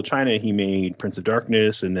Trouble in Little China, he made Prince of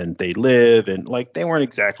Darkness and then They Live, and like they weren't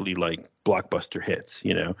exactly like blockbuster hits,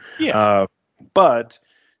 but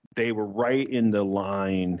they were right in the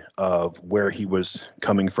line of where he was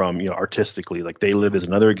coming from, artistically. Like They Live is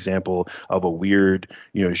another example of a weird,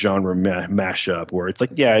 genre mashup where it's like,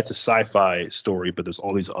 yeah, it's a sci-fi story, but there's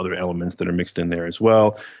all these other elements that are mixed in there as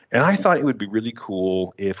well. And I thought it would be really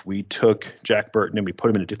cool if we took Jack Burton and we put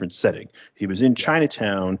him in a different setting. He was in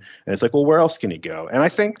Chinatown, and it's like, well, where else can he go? And I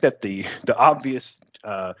think that the obvious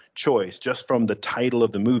choice, just from the title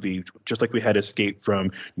of the movie, just like we had Escape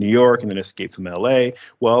from New York and then Escape from LA,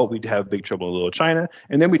 well, we'd have Big Trouble in Little China,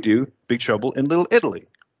 and then we do Big Trouble in Little Italy.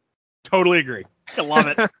 Totally agree. I love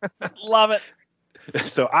it. Love it.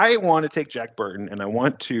 So I want to take Jack Burton and I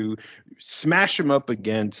want to smash him up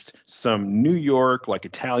against some New York, like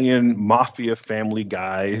Italian mafia family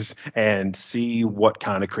guys and see what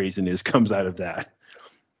kind of craziness comes out of that.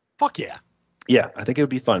 Fuck yeah. Yeah, I think it would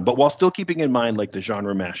be fun, but while still keeping in mind like the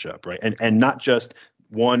genre mashup, right? And not just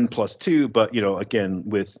 1+2, but again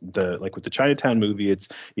with the Chinatown movie, it's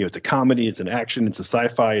it's a comedy, it's an action, it's a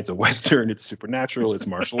sci-fi, it's a western, it's supernatural, it's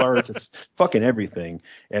martial arts, it's fucking everything.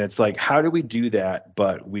 And it's like, how do we do that?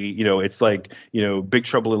 But we, it's like Big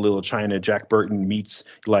Trouble in Little China, Jack Burton meets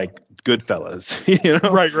like Goodfellas,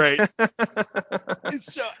 Right.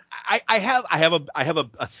 So I have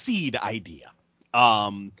a seed idea.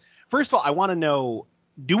 First of all, I want to know,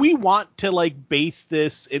 do we want to like base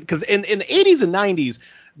this because in the 80s and 90s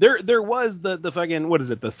there was the fucking, what is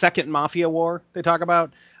it, the second mafia war they talk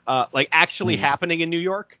about like actually happening in New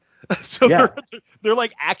York. So there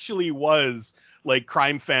like actually was like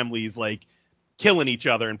crime families like killing each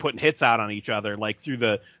other and putting hits out on each other like through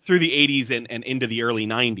the 80s and into the early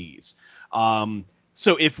 90s.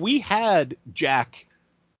 So if we had Jack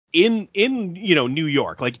in New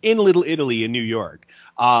York, like in Little Italy in New York,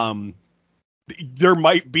 there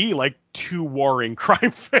might be like two warring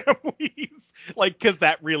crime families, like, because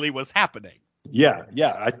that really was happening. Yeah,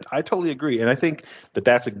 I totally agree, and I think that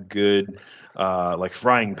that's a good like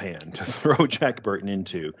frying pan to throw Jack Burton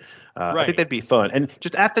into. I think that'd be fun. And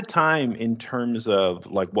just at the time, in terms of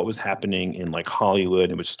like what was happening in like Hollywood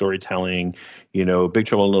and with storytelling, Big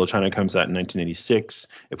Trouble in Little China comes out in 1986.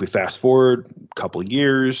 If we fast forward a couple of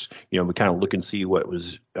years, we kind of look and see what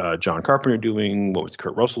was John Carpenter doing, what was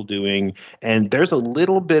Kurt Russell doing, and there's a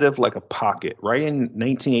little bit of like a pocket right in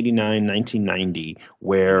 1989, 1990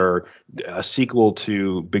 where a sequel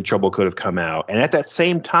to Big Trouble could have come out. And at that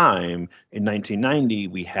same time, in 1990,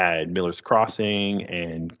 we had Miller's Crossing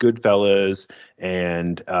and Goodfellas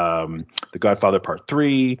and The Godfather Part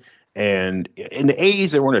 3. And in the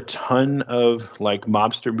 80s, there weren't a ton of like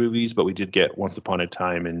mobster movies, but we did get Once Upon a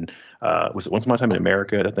Time in was it Once Upon a Time in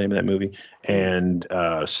America? That's the name of that movie. And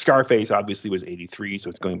Scarface obviously was 83, so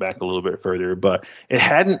it's going back a little bit further, but it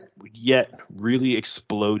hadn't yet really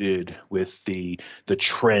exploded with the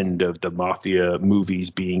trend of the mafia movies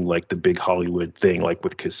being like the big Hollywood thing, like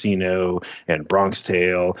with Casino and Bronx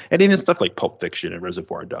Tale, and even stuff like Pulp Fiction and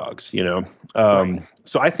Reservoir Dogs.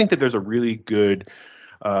 So I think that there's a really good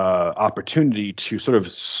opportunity to sort of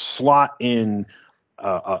slot in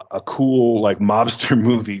a cool like mobster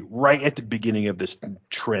movie right at the beginning of this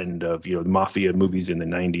trend of mafia movies in the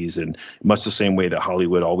 90s, and much the same way that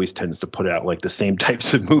Hollywood always tends to put out like the same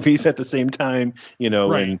types of movies at the same time,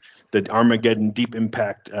 and the Armageddon Deep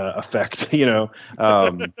Impact effect,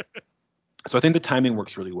 So I think the timing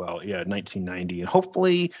works really well. Yeah, 1990, and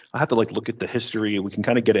hopefully I'll have to like look at the history. We can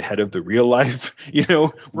kind of get ahead of the real life,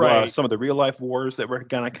 Right. some of the real life wars that were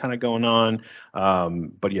kind of going on.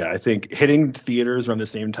 But yeah, I think hitting theaters around the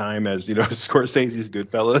same time as Scorsese's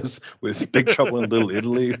Goodfellas with Big Trouble in Little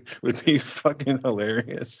Italy would be fucking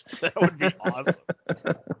hilarious. That would be awesome.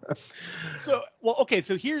 So, well, okay.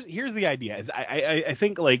 So here's the idea. Is I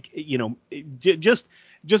think like just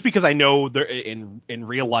because I know there in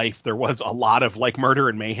real life there was a lot of like murder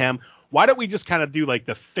and mayhem. Why don't we just kind of do like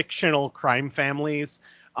the fictional crime families?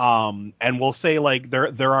 And we'll say like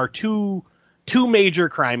there are two major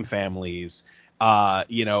crime families,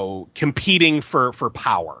 competing for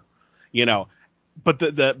power, you know. But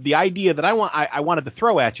the idea that I wanted to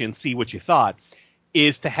throw at you and see what you thought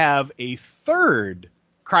is to have a third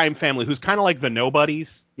crime family who's kind of like the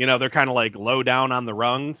nobodies. They're kind of like low down on the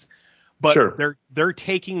rungs, but Sure. they're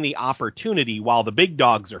taking the opportunity while the big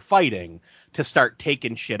dogs are fighting to start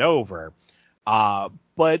taking shit over.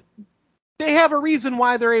 But they have a reason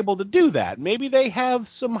why they're able to do that. Maybe they have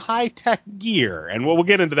some high tech gear, and we'll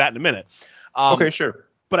get into that in a minute. Okay, sure.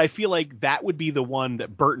 But I feel like that would be the one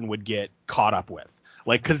that Burton would get caught up with,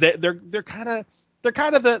 like because they're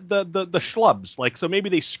kind of the schlubs. Like, so maybe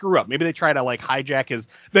they screw up. Maybe they try to like hijack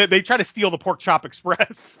they try to steal the Pork Chop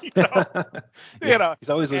Express. Yeah, he's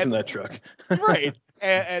always losing that truck. Right.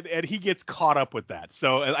 And he gets caught up with that.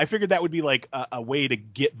 So I figured that would be like a way to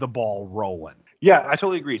get the ball rolling. Yeah, I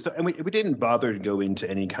totally agree. So, and we didn't bother to go into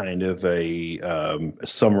any kind of a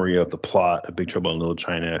summary of the plot of Big Trouble in Little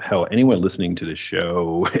China. Hell, anyone listening to the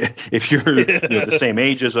show, if you're the same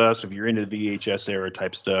age as us, if you're into the VHS era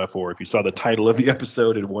type stuff, or if you saw the title of the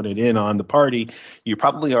episode and wanted in on the party, you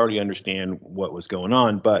probably already understand what was going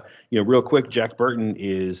on. But real quick, Jack Burton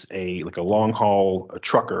is a long haul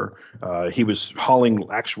trucker. He was hauling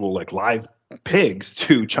actual like live pigs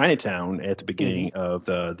to Chinatown at the beginning of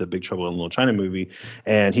the Big Trouble in Little China movie,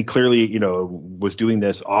 and he clearly was doing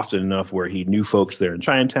this often enough where he knew folks there in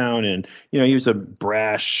Chinatown, and he was a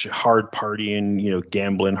brash, hard partying,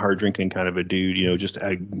 gambling, hard drinking kind of a dude, just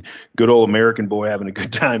a good old American boy having a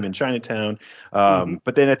good time in Chinatown.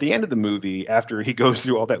 But then at the end of the movie, after he goes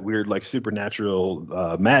through all that weird like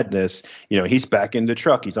supernatural madness, he's back in the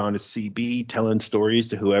truck, he's on his CB telling stories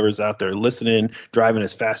to whoever's out there listening, driving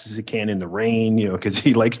as fast as he can in the rain, because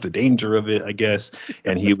he likes the danger of it, I guess.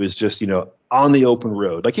 And he was just, on the open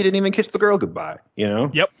road. Like he didn't even kiss the girl goodbye,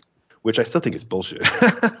 Yep. Which I still think is bullshit.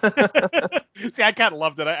 See, I kind of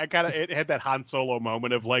loved it. It had that Han Solo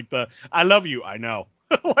moment of like I love you. I know.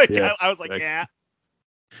 Like, yeah, I was like, yeah.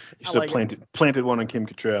 You should have planted one on Kim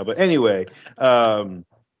Cattrall. But anyway,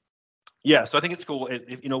 yeah, so I think it's cool.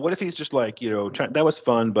 What if he's just like, that was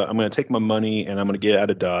fun, but I'm going to take my money and I'm going to get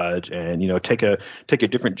out of Dodge and, take a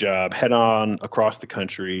different job, head on across the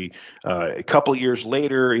country. A couple years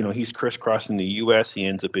later, he's crisscrossing the U.S. He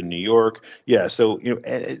ends up in New York. Yeah, so,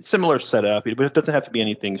 similar setup, but it doesn't have to be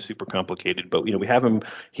anything super complicated. But, we have him,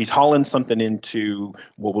 he's hauling something into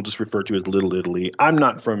what we'll just refer to as Little Italy. I'm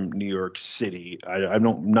not from New York City. I'm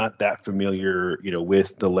not that familiar,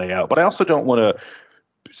 with the layout, but I also don't want to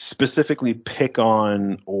specifically pick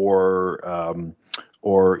on or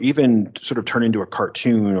even sort of turn into a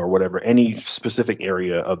cartoon or whatever any specific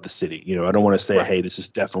area of the city. I don't want to say, right, hey, this is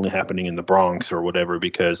definitely happening in the Bronx or whatever,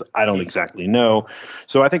 because I don't exactly know.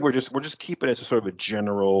 So I think we're just keep it as a sort of a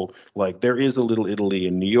general, like, there is a Little Italy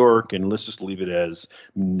in New York, and let's just leave it as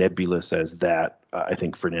nebulous as that. I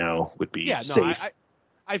think for now would be safe.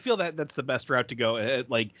 I feel that that's the best route to go.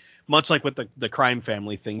 Like, much like with the crime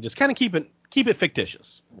family thing, just kind of keep it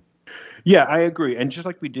fictitious. Yeah, I agree. And just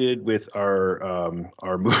like we did with our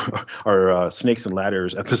Snakes and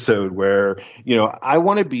Ladders episode, where I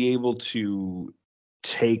want to be able to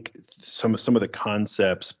take some of the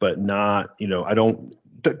concepts, but not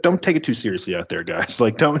don't take it too seriously out there, guys.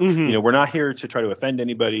 Like, don't we're not here to try to offend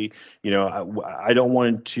anybody. I don't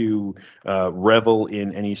want to revel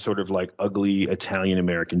in any sort of like ugly Italian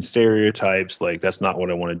American stereotypes. Like, that's not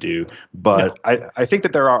what I want to do. But no. I think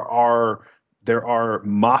that there are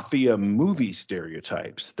mafia movie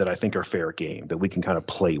stereotypes that I think are fair game that we can kind of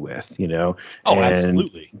play with, Oh, and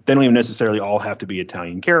absolutely. They don't even necessarily all have to be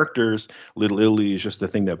Italian characters. Little Italy is just the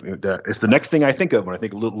thing that it's the next thing I think of when I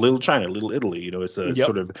think of Little China, Little Italy. It's a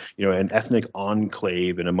sort of, an ethnic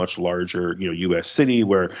enclave in a much larger, U.S. city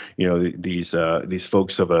where, these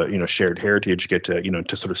folks of a, shared heritage get to,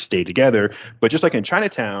 to sort of stay together. But just like in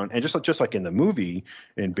Chinatown and just like in the movie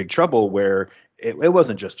in Big Trouble, where it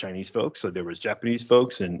wasn't just Chinese folks. So there was Japanese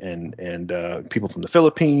folks and people from the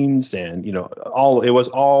Philippines, and it was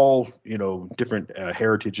all different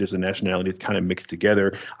heritages and nationalities kind of mixed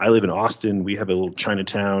together. I live in Austin. We have a little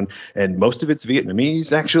Chinatown, and most of it's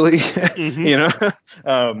Vietnamese actually.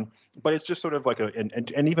 Mm-hmm. But it's just sort of like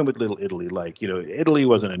and even with Little Italy, like Italy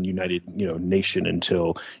wasn't a united nation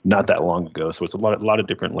until not that long ago. So it's a lot of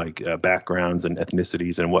different like backgrounds and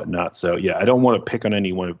ethnicities and whatnot. So yeah, I don't want to pick on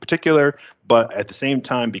anyone in particular, but at the same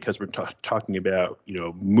time, because we're talking about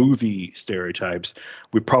movie stereotypes,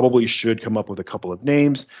 we probably should come up with a couple of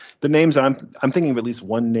names. The names I'm thinking of at least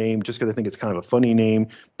one name, just because I think it's kind of a funny name.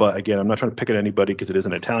 But again, I'm not trying to pick at anybody because it is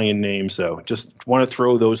an Italian name. So just want to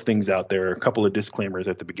throw those things out there. A couple of disclaimers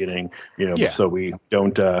at the beginning, so we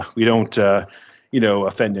don't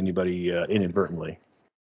offend anybody inadvertently.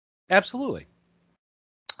 Absolutely.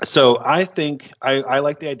 So I think I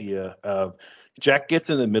like the idea of Jack gets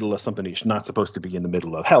in the middle of something he's not supposed to be in the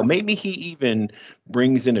middle of. Hell, maybe he even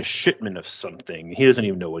brings in a shipment of something. He doesn't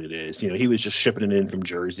even know what it is. He was just shipping it in from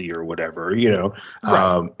Jersey or whatever,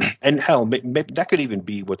 Right. And hell, that could even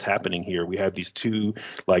be what's happening here. We have these two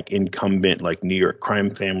like incumbent like New York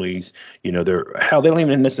crime families. They don't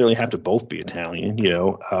even necessarily have to both be Italian,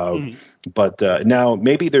 Mm-hmm. But now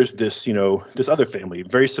maybe there's this, this other family,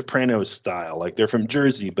 very Sopranos style, like they're from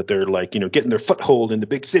Jersey, but they're like, getting their foothold in the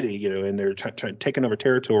big city, and they're taking over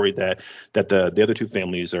territory that the other two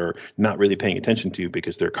families are not really paying attention to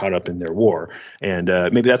because they're caught up in their war. And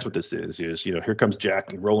maybe that's what this is, here comes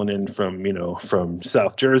Jack rolling in from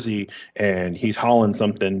South Jersey, and he's hauling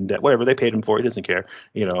something that whatever they paid him for, he doesn't care,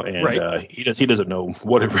 and Right. he doesn't know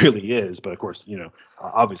what it really is, but of course,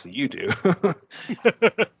 obviously you do.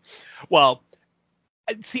 Well,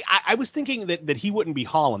 see, I was thinking that he wouldn't be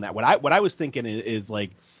hauling that. What I was thinking is like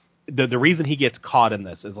the reason he gets caught in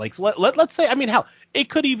this is like, so let's say, I mean, hell, it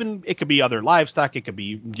could be other livestock, it could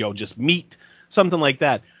be just meat, something like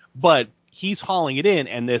that. But he's hauling it in,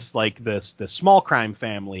 and this small crime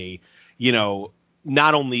family,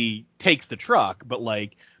 not only takes the truck, but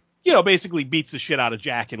like, basically beats the shit out of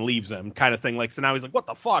Jack and leaves him, kind of thing. Like, so now he's like, what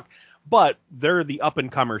the fuck? But they're the up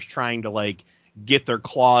and comers trying to like get their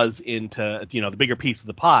claws into the bigger piece of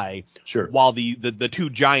the pie. Sure. While the two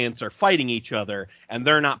giants are fighting each other, and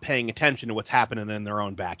they're not paying attention to what's happening in their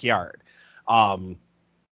own backyard. But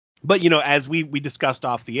as we discussed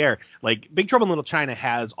off the air, like Big Trouble in Little China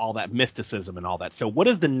has all that mysticism and all that. So what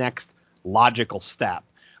is the next logical step?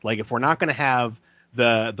 Like, if we're not going to have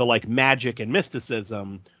the like magic and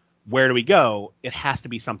mysticism, where do we go? It has to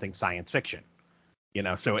be something science fiction.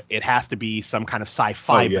 So it has to be some kind of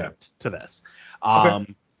sci-fi bent to this.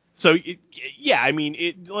 Okay. So yeah, I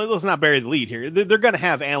mean, let's not bury the lead here. They're going to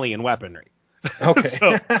have alien weaponry. Okay.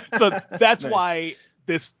 so that's Nice. why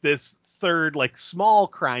this third like small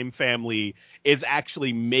crime family is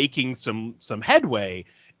actually making some headway,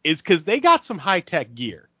 is because they got some high tech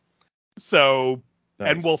gear. So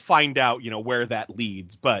Nice. And we'll find out where that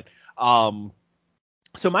leads. But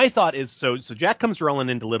so my thought is, so Jack comes rolling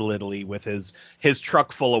into Little Italy with his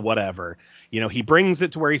truck full of whatever. He brings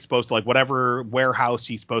it to where he's supposed to, like whatever warehouse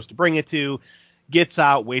he's supposed to bring it to, gets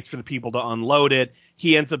out, waits for the people to unload it.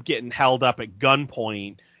 He ends up getting held up at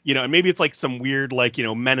gunpoint, and maybe it's like some weird, like,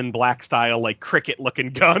 Men in Black style, like cricket looking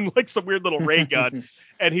gun, like some weird little ray gun.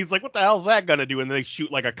 And he's like, what the hell's that gonna do? And they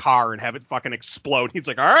shoot like a car and have it fucking explode. He's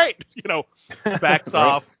like, all right, backs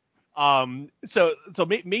Right. off. So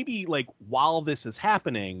maybe like while this is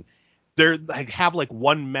happening, they're like have like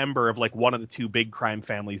one member of like one of the two big crime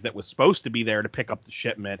families that was supposed to be there to pick up the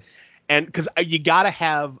shipment. And because you got to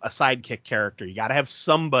have a sidekick character, you got to have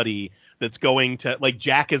somebody that's going to, like,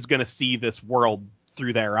 Jack is going to see this world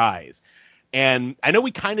through their eyes. And I know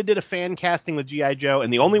we kind of did a fan casting with G.I. Joe,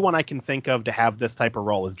 and the only one I can think of to have this type of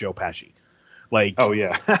role is Joe Pesci. Like, oh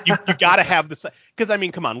yeah, you got to have this, because I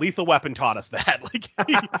mean, come on, Lethal Weapon taught us that. Like,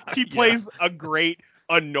 he plays a great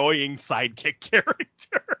annoying sidekick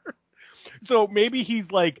character. So maybe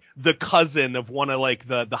he's like the cousin of one of like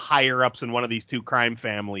the higher ups in one of these two crime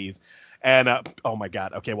families. And oh my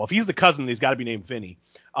god, okay, well, if he's the cousin, he's got to be named Vinny.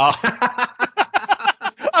 I'm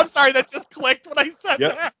sorry, that just clicked when I said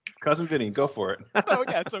that. Cousin Vinny, go for it.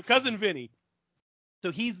 So cousin Vinny.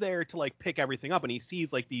 So he's there to like pick everything up, and he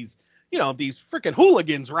sees like these freaking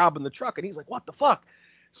hooligans robbing the truck, and he's like, what the fuck?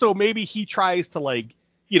 So maybe he tries to like,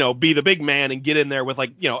 be the big man and get in there with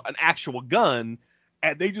like, an actual gun,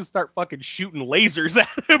 and they just start fucking shooting lasers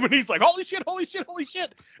at him, and he's like, holy shit,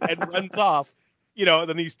 and runs off.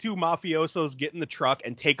 Then these two mafiosos get in the truck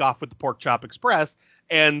and take off with the Pork Chop Express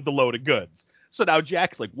and the load of goods. So now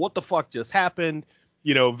Jack's like, what the fuck just happened?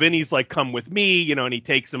 Vinny's like, come with me, and he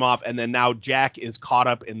takes him off. And then now Jack is caught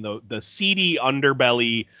up in the seedy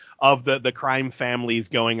underbelly of the crime families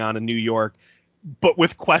going on in New York, but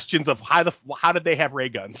with questions of how did they have ray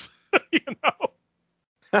guns?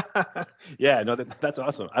 Yeah, no, that's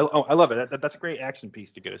awesome. I love it. That's a great action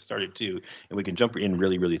piece to get us started too, and we can jump in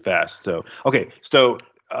really, really fast. So, okay, so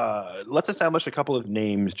let's establish a couple of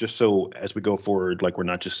names just so as we go forward, like we're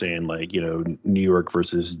not just saying like New York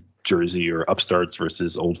versus Jersey or upstarts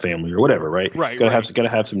versus old family or whatever, right? Right, Gotta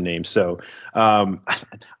have some names. So,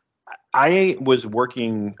 I was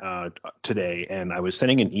working today, and I was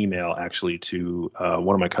sending an email actually to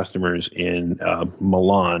one of my customers in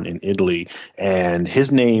Milan in Italy, and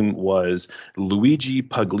his name was Luigi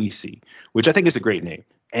Puglisi, which I think is a great name.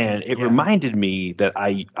 And it reminded me that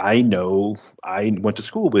I went to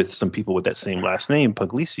school with some people with that same last name,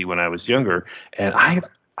 Puglisi, when I was younger, and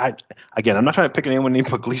again, I'm not trying to pick anyone named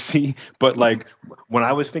Puglisi, but like when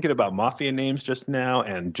I was thinking about mafia names just now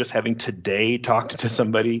and just having today talked to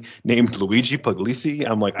somebody named Luigi Puglisi,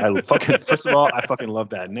 I'm like, first of all, I fucking love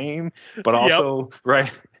that name, but also,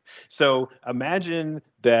 right. So imagine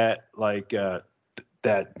that like,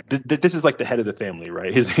 this is like the head of the family,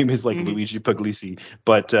 right? His name is like Luigi Puglisi,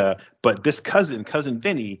 but this cousin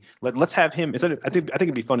Vinny, let's have him instead of, I think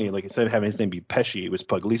it'd be funny, like instead of having his name be Pesci, it was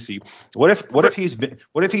Puglisi. What if he's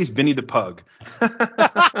Vinny the Pug?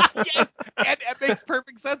 Yes, and it makes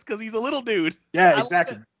perfect sense because he's a little dude. Yeah,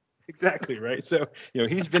 exactly, right. So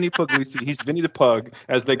he's Vinny Puglisi, he's Vinny the Pug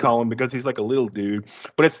as they call him because he's like a little dude.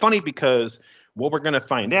 But it's funny because what we're going to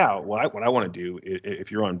find out, what I want to do, if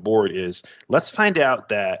you're on board, is let's find out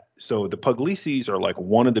that so the Puglisis are like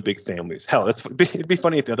one of the big families. Hell, it'd be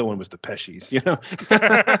funny if the other one was the Pescis,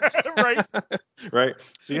 Right. Right.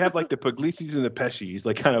 So you have like the Puglisis and the Pescis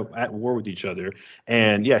like kind of at war with each other.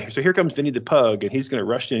 And yeah, so here comes Vinny the Pug, and he's going to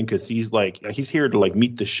rush in because he's here to like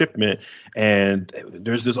meet the shipment. And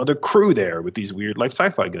there's this other crew there with these weird like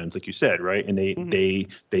sci-fi guns, like you said, right? And they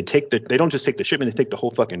don't just take the shipment, they take the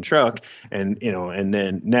whole fucking truck. And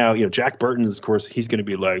then now, Jack Burton, of course, he's going to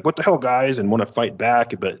be like, what the hell, guys, and want to fight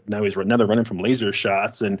back. But now they're running from laser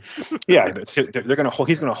shots. And yeah, he's going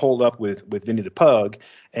to hold up with Vinny the Pug.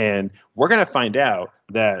 And we're going to find out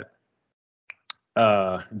that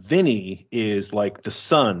Vinny is like the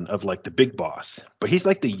son of like the big boss, but he's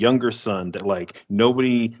like the younger son that like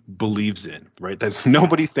nobody believes in, right? That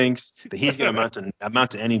nobody thinks that he's gonna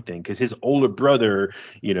amount to anything because his older brother,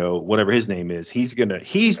 whatever his name is, he's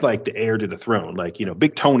like the heir to the throne, like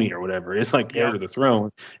Big Tony or whatever is like heir to the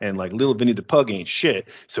throne, and like little Vinny the Pug ain't shit.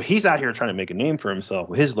 So he's out here trying to make a name for himself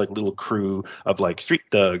with his like little crew of like street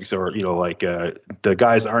thugs or the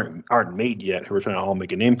guys aren't made yet who are trying to all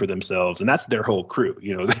make a name for themselves, and that's their whole crew.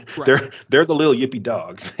 Right. They're the little yippy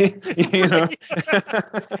dogs. And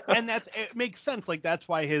it makes sense. Like that's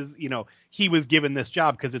why he was given this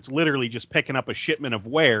job because it's literally just picking up a shipment of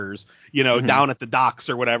wares, down at the docks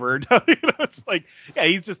or whatever. It's like,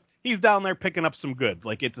 yeah, he's down there picking up some goods.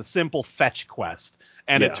 Like it's a simple fetch quest,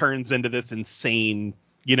 and it turns into this insane,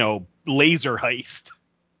 laser heist.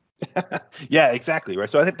 Yeah, exactly. Right.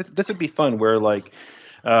 So I think this would be fun where like,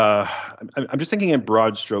 I'm just thinking in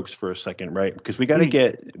broad strokes for a second, right? Because we got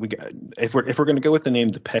to if we're going to go with the name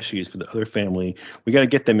the Pescis for the other family, we got to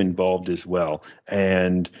get them involved as well.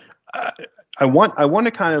 And I want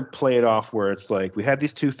to kind of play it off where it's like we have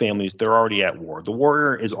these two families, they're already at war. The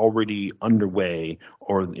war is already underway,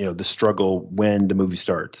 or the struggle when the movie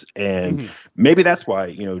starts. And maybe that's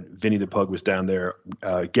why Vinny the Pug was down there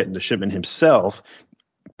getting the shipment himself.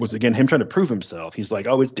 Was again him trying to prove himself. He's like,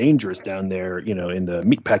 oh, it's dangerous down there, in the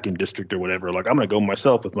meatpacking district or whatever. Like I'm gonna go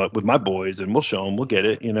myself with my boys, and we'll show them, we'll get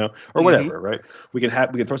it, or whatever, right? We can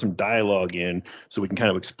throw some dialogue in so we can kind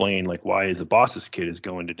of explain like why is the boss's kid is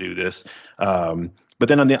going to do this. But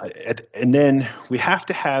then and then we have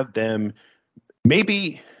to have them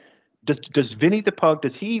maybe. Does Vinny the Pug,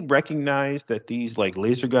 does he recognize that these like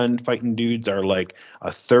laser gun fighting dudes are like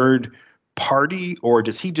a third party, or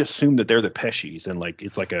does he just assume that they're the Pescis and like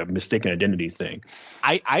it's like a mistaken identity thing?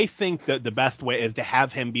 I think that the best way is to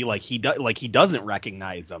have him be like he doesn't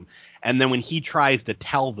recognize them, and then when he tries to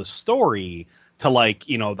tell the story to like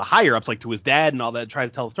the higher ups, like to his dad and all that, tries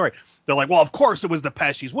to tell the story, they're like, well, of course it was the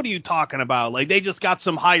Pescis. What are you talking about? Like they just got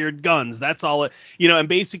some hired guns. That's all it, and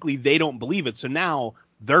basically they don't believe it. So now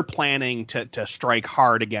they're planning to strike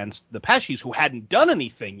hard against the Pescis who hadn't done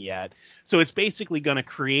anything yet. So it's basically going to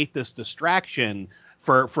create this distraction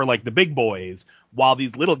for like the big boys while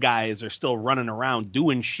these little guys are still running around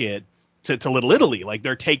doing shit to Little Italy. Like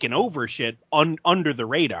they're taking over shit under the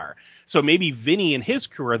radar. So maybe Vinny and his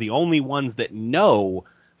crew are the only ones that know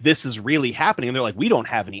this is really happening. And they're like, we don't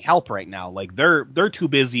have any help right now. Like they're too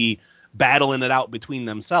busy battling it out between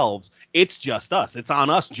themselves. It's just us. It's on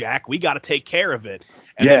us, Jack. We got to take care of it.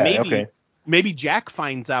 And then maybe Jack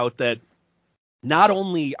finds out that not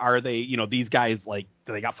only are they, you know, these guys, like,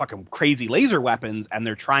 they got fucking crazy laser weapons and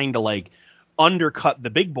they're trying to like undercut the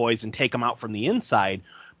big boys and take them out from the inside,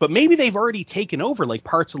 but maybe they've already taken over like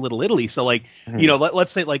parts of Little Italy. So like, you know,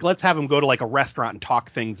 let's say like, let's have them go to like a restaurant and talk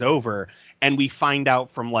things over. And we find out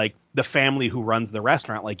from like the family who runs the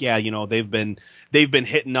restaurant, like, yeah, you know, they've been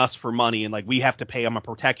hitting us for money and like we have to pay them a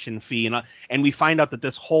protection fee. And we find out that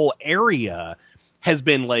this whole area has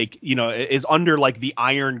been like, you know, is under like the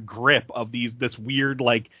iron grip of this weird,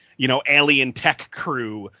 like, you know, alien tech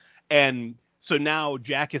crew. And so now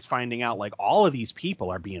Jack is finding out like all of these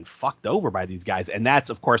people are being fucked over by these guys. And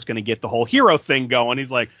that's, of course, going to get the whole hero thing going.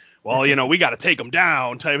 He's like, well, you know, we got to take them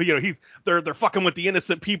down. You know, they're fucking with the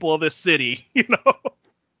innocent people of this city, you know?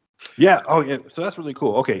 Yeah. Oh, yeah. So that's really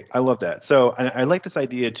cool. Okay, I love that. So I like this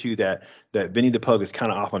idea too that Vinny the Pug is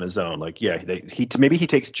kind of off on his own. Like, yeah, maybe he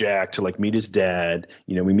takes Jack to like meet his dad.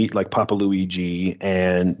 You know, we meet like Papa Luigi,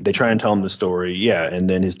 and they try and tell him the story. Yeah, and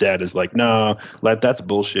then his dad is like, no, that's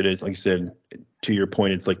bullshit. It's like you said. To your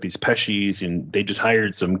point, it's like these Pesci's, and they just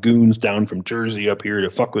hired some goons down from Jersey up here to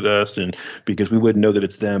fuck with us, and because we wouldn't know that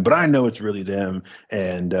it's them, but I know it's really them.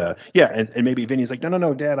 And and maybe Vinny's like,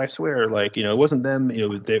 no, Dad, I swear, like, you know, it wasn't them. You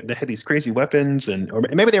know, they had these crazy weapons, or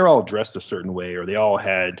maybe they were all dressed a certain way, or they all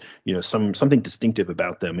had, you know, something distinctive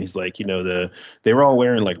about them. He's like, you know, they were all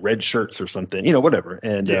wearing like red shirts or something, you know, whatever.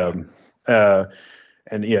 And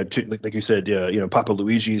and yeah, like you said, you know, Papa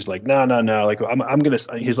Luigi's like, no. Like,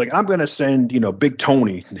 he's like, I'm gonna send, you know, Big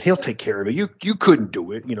Tony. He'll take care of it. You couldn't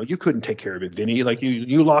do it. You know, you couldn't take care of it, Vinny. Like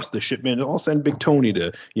you lost the shipment. I'll send Big Tony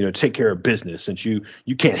to, you know, take care of business since you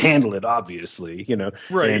can't handle it, obviously, you know.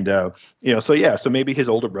 Right. And you know, so maybe his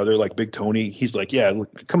older brother, like Big Tony, he's like, yeah,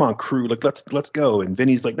 look, come on, crew, like let's go. And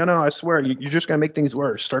Vinny's like, no, I swear, you're just gonna make things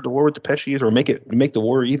worse. Start the war with the Pesci's, or make the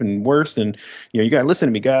war even worse. And you know, you gotta listen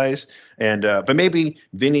to me, guys. And but maybe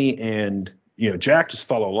Vinny and, you know, Jack just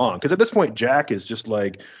follow along, because at this point Jack is just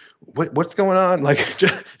like, what's going on? Like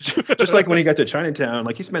just like when he got to Chinatown,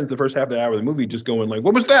 like he spends the first half of the hour of the movie just going like,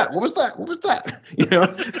 what was that? You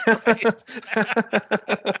know?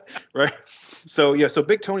 Right. So yeah, so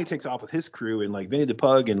Big Tony takes off with his crew, and like Vinny the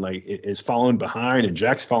Pug and like is following behind, and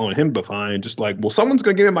Jack's following him behind, just like, well, someone's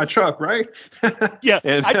gonna give me my truck, right? Yeah.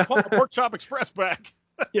 And I just want the Pork Chop Express back.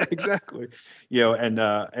 Yeah, exactly. You know,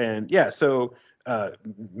 and yeah, so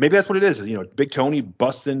maybe that's what it is. You know, Big Tony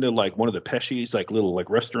busts into like one of the Pesci's like little like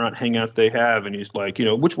restaurant hangouts they have, and he's like, you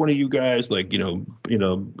know, which one of you guys like,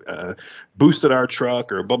 boosted our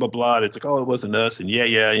truck or blah blah blah. And it's like, oh, it wasn't us, and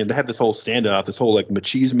yeah, and they have this whole standoff, this whole like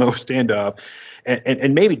machismo standoff,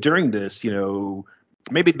 and maybe during this, you know.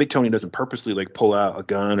 Maybe Big Tony doesn't purposely like pull out a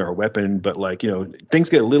gun or a weapon, but like, you know, things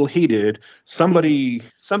get a little heated. Somebody,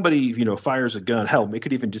 you know, fires a gun. Hell, it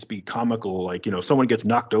could even just be comical. Like, you know, someone gets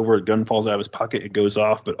knocked over, a gun falls out of his pocket, it goes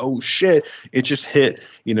off, but oh shit, it just hit,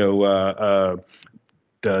 you know,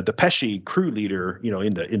 the Pesci crew leader, you know,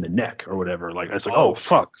 in the neck or whatever. Like, it's like, oh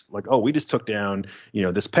fuck, like, oh, we just took down, you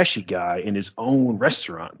know, this Pesci guy in his own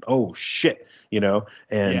restaurant. Oh shit, you know,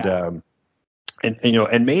 and And you know,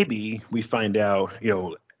 and maybe we find out, you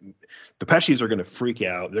know, the Pesci's are going to freak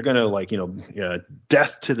out. They're going to like, you know,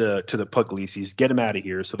 death to the Pugliese, get him out of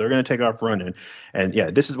here. So they're going to take off running. And yeah,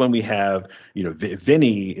 this is when we have, you know,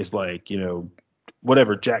 Vinny is like, you know,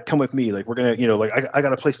 whatever, Jack, come with me. Like, we're gonna, you know, like I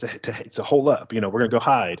got a place to hole up. You know, we're gonna go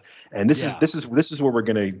hide. And this is where we're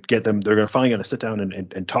gonna get them. They're finally gonna sit down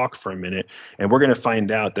and talk for a minute. And we're gonna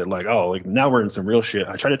find out that like, oh, like now we're in some real shit.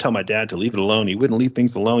 I tried to tell my dad to leave it alone. He wouldn't leave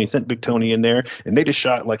things alone. He sent Big Tony in there, and they just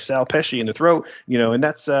shot like Sal Pesci in the throat. You know, and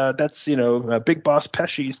that's you know, Big Boss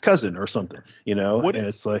Pesci's cousin or something. You know, and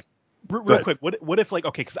it's like. Real quick, what if like,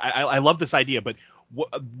 okay, because I love this idea, but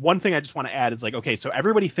one thing I just want to add is like, okay, so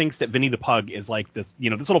everybody thinks that Vinny the Pug is like this, you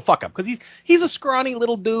know, this little fuck up because he's a scrawny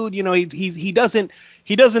little dude, you know, he doesn't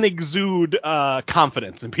exude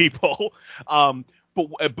confidence in people,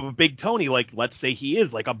 but Big Tony, like, let's say he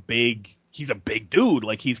is like he's a big dude,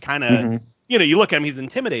 like he's kind of. You know, you look at him, he's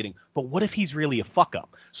intimidating, but what if he's really a fuck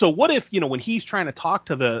up? So what if, you know, when he's trying to talk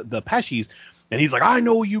to the Pesci's, and he's like, I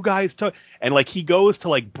know you guys took, and like he goes to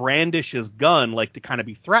like brandish his gun, like to kind of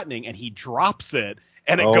be threatening, and he drops it,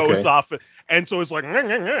 and it goes off, and so it's like, you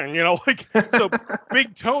know, like, so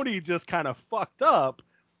Big Tony just kind of fucked up,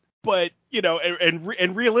 but you know,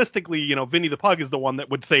 and realistically, you know, Vinny the Pug is the one that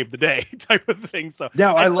would save the day, type of thing. So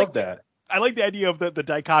yeah, I love that. I like the idea of the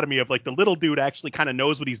dichotomy of like the little dude actually kind of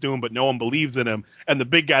knows what he's doing, but no one believes in him, and the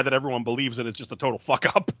big guy that everyone believes in is just a total fuck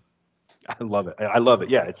up. I love it. I love it.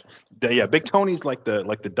 Yeah, Big Tony's like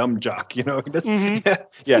the dumb jock, you know. That's, Mm-hmm.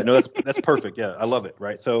 yeah. No, that's perfect. Yeah, I love it.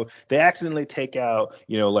 Right. So they accidentally take out,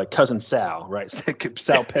 like cousin Sal, right?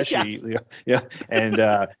 Sal Pesci. Yes.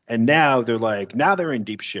 Yeah. And now they're in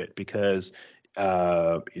deep shit because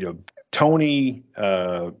Tony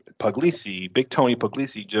Puglisi, Big Tony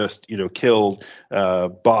Puglisi, just killed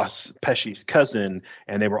Boss Pesci's cousin,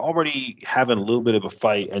 and they were already having a little bit of a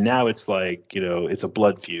fight, and now it's like it's a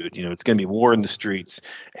blood feud. It's going to be war in the streets,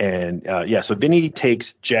 and so Vinny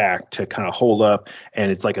takes Jack to kind of hold up,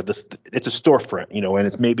 and it's like it's a storefront,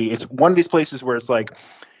 and it's one of these places where it's like,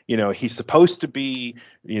 he's supposed to be,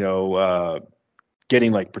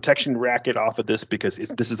 getting like protection racket off of this because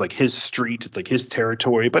this is like his street, it's like his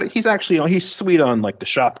territory, but he's actually he's sweet on like the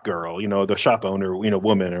shop girl, the shop owner,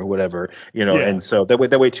 woman or whatever, Yeah. and so that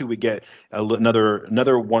way too we get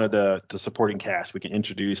another one of the supporting cast. We can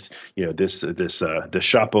introduce this the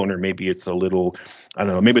shop owner. Maybe it's a little, I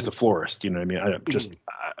don't know, maybe it's a florist, what I mean. I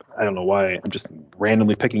don't know why I'm just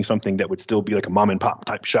randomly picking something that would still be like a mom and pop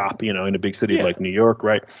type shop, in a big city Yeah. like New York,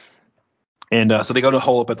 right? And so they go to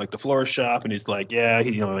hole up at like the florist shop, and he's like, yeah,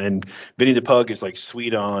 and Vinny the Pug is like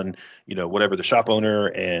sweet on, whatever the shop owner,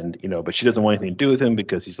 and but she doesn't want anything to do with him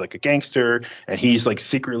because he's like a gangster, and he's like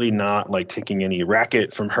secretly not like taking any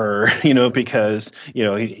racket from her, because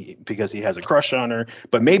because he has a crush on her.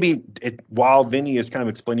 But maybe while Vinny is kind of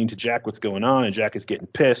explaining to Jack what's going on, and Jack is getting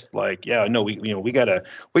pissed, like, yeah, no, we gotta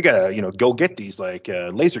go get these like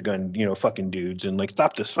laser gun fucking dudes and like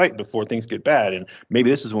stop this fight before things get bad. And maybe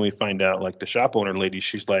this is when we find out like the shop owner lady,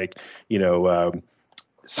 she's like,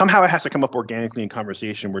 somehow it has to come up organically in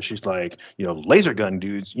conversation where she's like, laser gun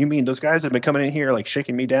dudes, you mean those guys that have been coming in here like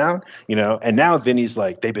shaking me down, and now Vinny's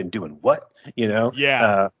like, they've been doing what,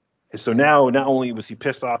 Yeah. So now not only was he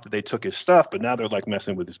pissed off that they took his stuff, but now they're like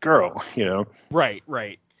messing with his girl,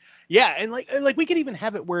 Right. Yeah, and like we could even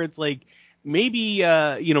have it where it's like maybe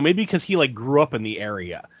maybe because he like grew up in the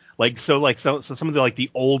area, like so some of the like the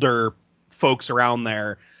older folks around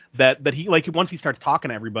there that he like once he starts talking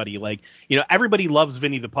to everybody, like everybody loves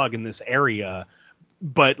Vinny the Pug in this area,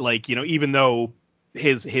 but like even though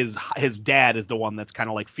his dad is the one that's kind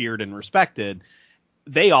of like feared and respected,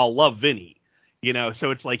 they all love Vinny.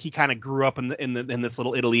 So it's like he kind of grew up in this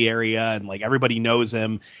little Italy area, and like everybody knows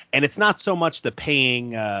him, and it's not so much the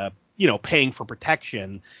paying for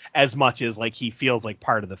protection as much as like he feels like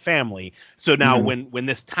part of the family. So now when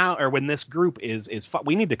this town or when this group is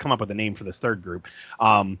we need to come up with a name for this third group.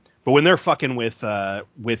 But when they're fucking with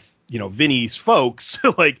Vinny's folks,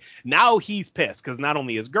 like now he's pissed because not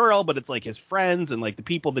only his girl, but it's like his friends and like the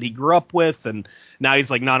people that he grew up with, and now he's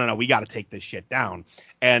like, no, we got to take this shit down.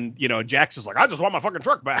 And Jack's just like, I just want my fucking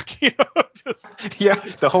truck back. Yeah,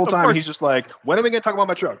 the whole time course. He's just like, when are we gonna talk about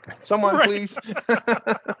my truck? Someone please.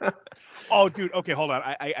 Oh, dude. Okay, hold on.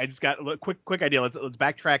 I just got a quick idea. Let's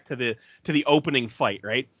backtrack to the opening fight,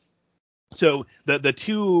 right? So the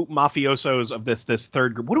two mafiosos of this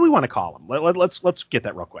third group, what do we want to call them? Let's get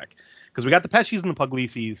that real quick, because we got the Pescis and the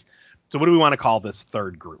Puglisis. So what do we want to call this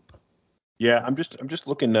third group? Yeah, I'm just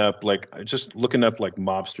looking up like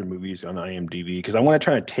mobster movies on IMDb because I want to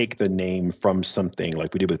try to take the name from something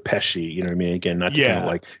like we did with Pesci. You know what I mean? Again, not to kind of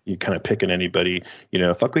like you kind of picking anybody.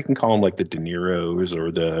 Fuck, we can call them like the De Niros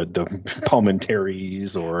or the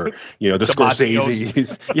Palmentaries or the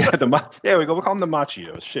Scorseses. There we go. We'll call them the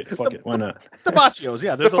Machios. Shit, fuck it. Why not? The Machios.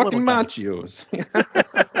 Yeah, they're the fucking Machios.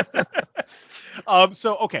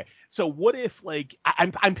 So okay. So what if like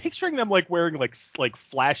I'm picturing them like wearing like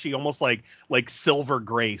flashy, almost like silver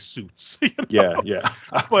gray suits. Yeah.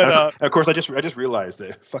 But of course I just realized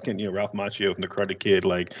that fucking Ralph Macchio from the Karate Kid,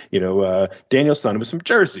 like Daniel's son was from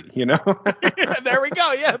Jersey. There we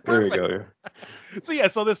go. Yeah, perfect. There we go. Yeah.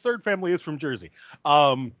 So this third family is from Jersey.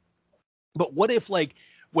 But what if like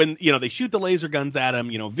when they shoot the laser guns at him,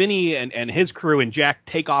 Vinny and his crew and Jack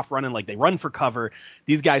take off running, like they run for cover.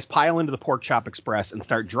 These guys pile into the Pork Chop Express and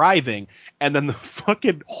start driving, and then the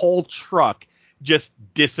fucking whole truck just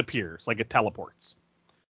disappears, like it teleports.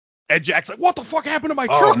 And Jack's like, "What the fuck happened to my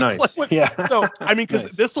truck?" Oh, nice. Yeah. So I mean,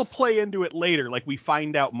 because this will play into it later. Like we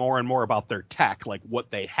find out more and more about their tech, like what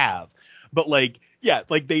they have. But like, yeah,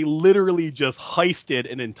 like they literally just heisted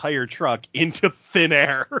an entire truck into thin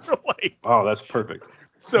air. Like, oh, that's perfect.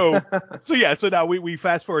 So now we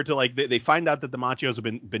fast forward to like they find out that the Machios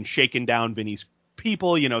have been shaking down Vinny's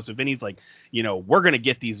people, so Vinny's like, we're gonna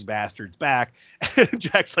get these bastards back. And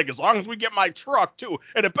Jack's like, as long as we get my truck too,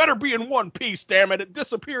 and it better be in one piece, damn it,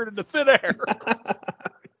 disappeared into thin air.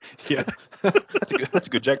 Yeah, that's a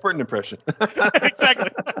good Jack Burton impression.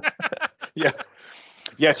 Exactly.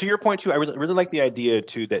 Yeah, to your point too, I really like the idea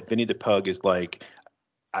too that Vinny the Pug is like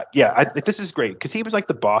This is great because he was like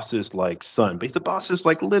the boss's like son, but he's the boss's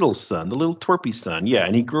like little son, the little twerpy son. Yeah,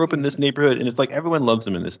 and he grew up in this neighborhood, and it's like everyone loves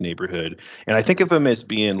him in this neighborhood. And I think of him as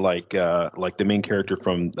being like the main character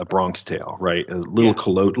from A Bronx Tale, right? A little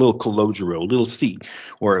Yeah. little Colodro, little C,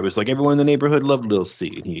 where it was like everyone in the neighborhood loved little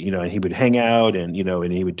C, and and he would hang out, and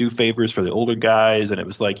and he would do favors for the older guys, and it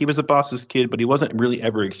was like he was a boss's kid, but he wasn't really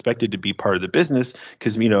ever expected to be part of the business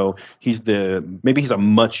because maybe he's a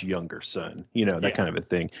much younger son, that Yeah. kind of a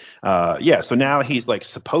thing. So now he's like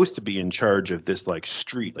supposed to be in charge of this like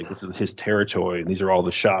street, like this is his territory, and these are all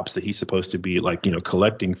the shops that he's supposed to be like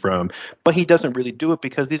collecting from, but he doesn't really do it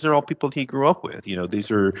because these are all people he grew up with.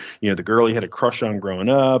 These are the girl he had a crush on growing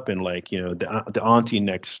up, and like the auntie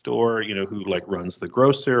next door, who like runs the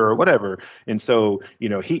grocer or whatever. And so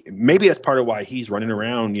he maybe that's part of why he's running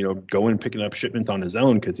around going picking up shipments on his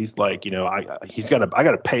own, because he's like I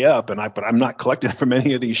gotta pay up, but I'm not collecting from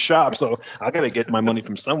any of these shops, so I gotta get my money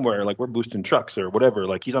from somewhere. Like we're boosting trucks or whatever.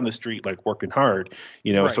 Like he's on the street like working hard,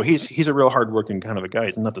 So Right. he's a real hardworking kind of a guy.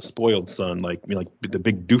 He's not the spoiled son like like the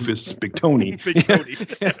big doofus, Big Tony. Big Tony.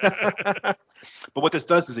 But what this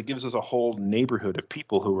does is it gives us a whole neighborhood of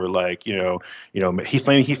people who are like,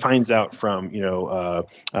 he finds out from, I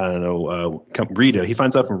don't know, Rita. He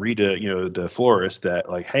finds out from Rita, the florist,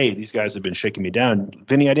 that like, hey, these guys have been shaking me down.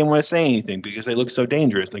 Vinny, I didn't want to say anything because they look so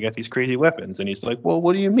dangerous. They got these crazy weapons. And he's like, well,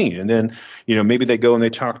 what do you mean? And then, maybe they go and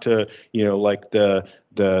they talk to, like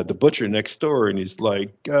the butcher next door, and he's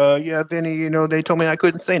like, yeah, Vinny, they told me I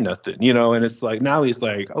couldn't say nothing, and it's like now he's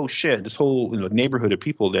like, oh shit, this whole neighborhood of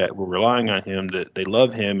people that were relying on him, that they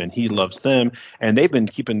love him and he loves them, and they've been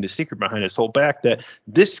keeping the secret behind his whole back that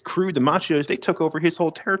this crew, the Machos, they took over his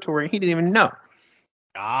whole territory and he didn't even know.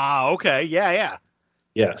 Ah, okay. Yeah, yeah.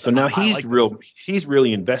 Yeah, so now I like this. he's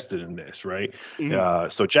really invested in this, right?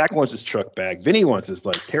 Mhm. So Jack wants his truck back. Vinny wants his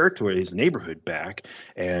like territory, his neighborhood back,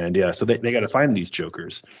 and yeah, so they got to find these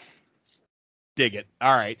jokers. Dig it.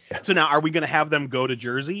 All right. So now, are we going to have them go to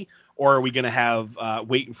Jersey, or are we going to have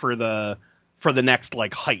waiting for the next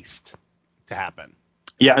like heist to happen?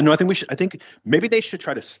 Yeah, no, I think maybe they should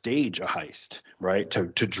try to stage a heist, right?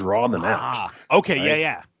 To draw them out, Ah, okay. Yeah, right?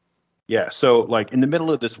 yeah. Yeah, so like in the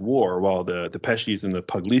middle of this war, while the Pescis and the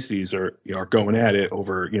Pugliesis are going at it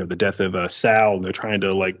over the death of Sal, and they're trying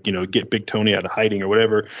to like get Big Tony out of hiding or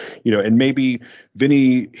whatever, and maybe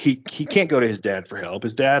Vinny he can't go to his dad for help.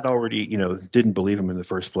 His dad already didn't believe him in the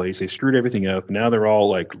first place. They screwed everything up. Now they're all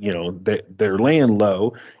like they're laying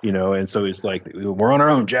low, and so it's like we're on our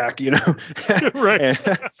own, Jack, Right.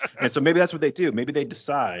 and so maybe that's what they do. Maybe they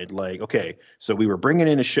decide like, okay, so we were bringing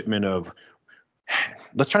in a shipment of.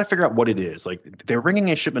 Let's try to figure out what it is. Like they're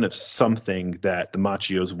bringing a shipment of something that the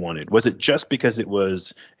Machios wanted. Was it just because it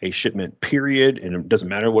was a shipment period and it doesn't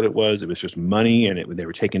matter what it was? It was just money and they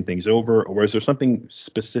were taking things over, or was there something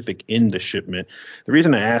specific in the shipment? The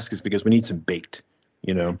reason I ask is because we need some bait,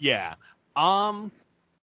 Yeah. Honestly,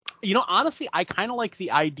 I kind of like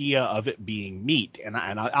the idea of it being meat, and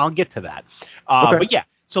I'll get to that. Okay. But yeah,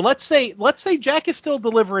 so let's say Jack is still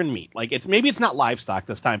delivering meat. Like maybe it's not livestock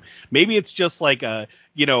this time. Maybe it's just like a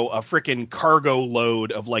freaking cargo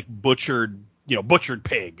load of like butchered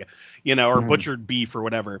pig, or butchered beef or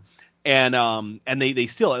whatever. And they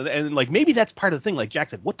still, and like maybe that's part of the thing. Like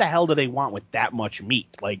Jack said, what the hell do they want with that much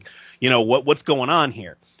meat? Like, what's going on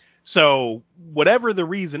here? So whatever the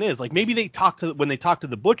reason is, like maybe when they talk to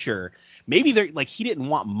the butcher, maybe they're like, he didn't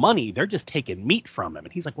want money. They're just taking meat from him.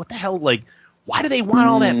 And he's like, what the hell? Like, why do they want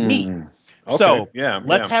all that meat? Okay. So Yeah.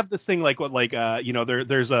 let's have this thing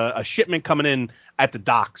there's a shipment coming in at the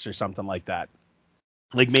docks or something like that.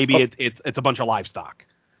 Like maybe it's a bunch of livestock.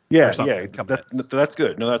 Yeah, that's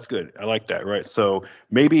good. No, that's good. I like that. Right. So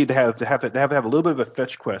maybe they have a little bit of a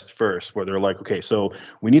fetch quest first, where they're like, okay, so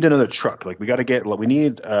we need another truck. Like we got to get, like, we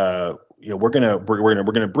need, we're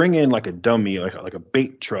gonna bring in like a dummy, like a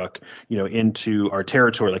bait truck, into our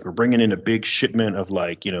territory. Like we're bringing in a big shipment of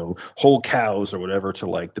like, whole cows or whatever to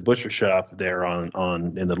like the butcher shop there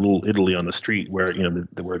on in the little Italy on the street where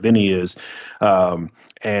where Vinny is,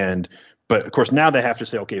 and. But of course, now they have to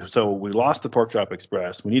say, okay, so we lost the Pork Chop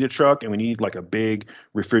Express. We need a truck, and we need like a big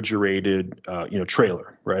refrigerated,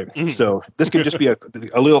 trailer, right? Mm-hmm. So this could just be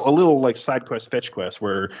a little like side quest, fetch quest,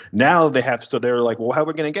 where now they have. So they're like, well, how are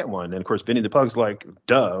we going to get one? And of course, Vinny the Pug's like,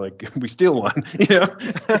 duh, like we steal one, Yeah,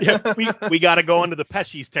 we got to go into the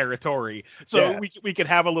Pesci's territory, so Yeah. we could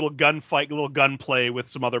have a little gunfight, a little gunplay with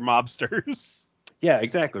some other mobsters. Yeah,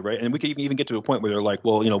 exactly, right. And we could even get to a point where they're like,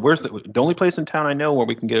 well, where's the only place in town I know where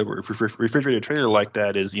we can get a refrigerated trailer like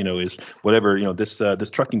that is whatever, this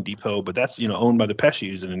trucking depot, but that's owned by the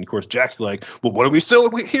Pesci's, and then, of course Jack's like, well, what are we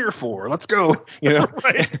still here for? Let's go,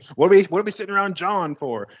 Right. what are we sitting around John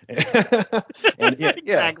for? And yeah.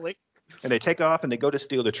 Exactly. And they take off and they go to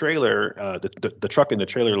steal the trailer, the truck and the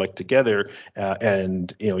trailer like together.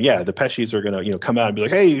 And the Pesci's are gonna come out and be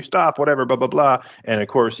like, hey, stop, whatever, blah blah blah. And of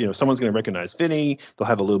course, someone's gonna recognize Vinny. They'll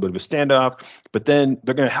have a little bit of a standoff, but then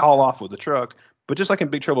they're gonna haul off with the truck. But just like in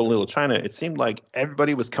Big Trouble in Little China, it seemed like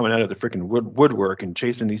everybody was coming out of the freaking woodwork and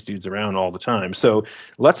chasing these dudes around all the time. So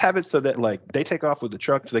let's have it so that like they take off with the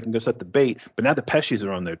truck so they can go set the bait. But now the Pesci's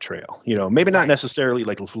are on their trail. Maybe not necessarily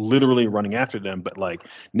like literally running after them, but like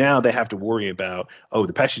now they have to worry about, oh,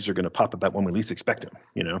 the Pesci's are going to pop up when we least expect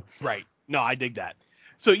them. Right. No, I dig that.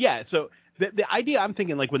 So yeah, so the idea I'm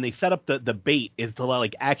thinking, like, when they set up the bait is to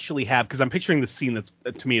like actually have, because I'm picturing the scene that's,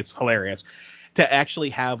 to me, it's hilarious, to actually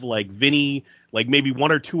have like Vinny, like maybe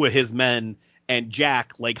one or two of his men, and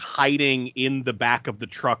Jack like hiding in the back of the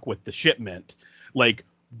truck with the shipment, like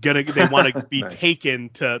they want to be Nice. taken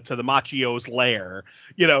to the Machio's lair,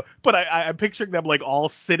 but I'm picturing them like all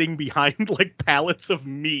sitting behind like pallets of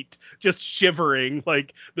meat, just shivering,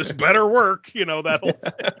 like, this better work, that whole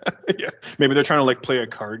thing. Yeah. Maybe they're trying to like play a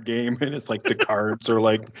card game and it's like the cards are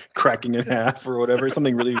like cracking in half or whatever,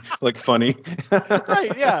 something really like funny.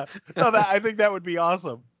 Right. Yeah. No, I think that would be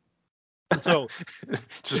awesome. So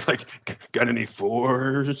just like, got any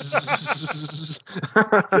fours?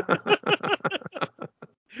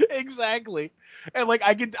 exactly. And like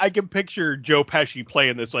I can picture Joe Pesci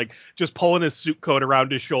playing this, like just pulling his suit coat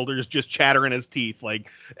around his shoulders, just chattering his teeth. Like,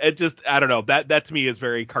 it just, I don't know, that to me is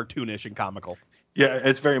very cartoonish and comical. Yeah,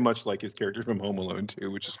 it's very much like his character from Home Alone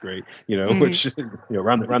too, which is great. Mhm. Which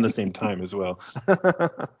around the same time as well.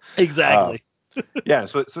 Exactly.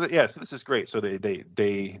 So this is great. So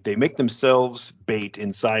they make themselves bait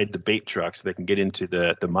inside the bait truck so they can get into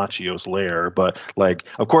the Machio's lair. But like,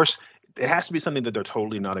 of course, it has to be something that they're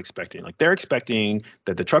totally not expecting. Like, they're expecting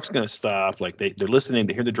that the truck's going to stop. Like, they're listening.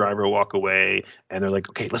 They hear the driver walk away, and they're like,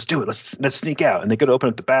 okay, let's do it. Let's sneak out. And they go to open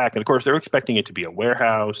up the back, and of course, they're expecting it to be a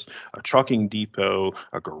warehouse, a trucking depot,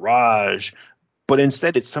 a garage, but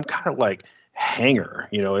instead it's some kind of like hangar,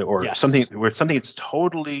 or Yes. something it's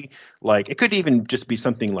totally like, it could even just be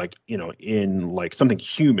something like, in like something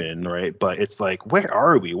human, right? But it's like, where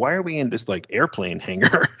are we? Why are we in this like airplane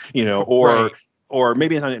hangar? Or Right. or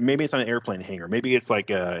maybe it's on an airplane hangar. Maybe it's like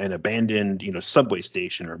an abandoned, subway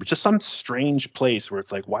station, or just some strange place where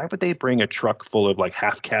it's like, why would they bring a truck full of like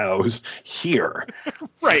half cows here?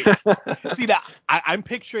 Right. See, that I'm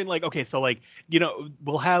picturing like, okay, so like,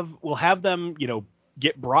 we'll have them,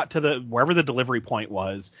 get brought to the wherever the delivery point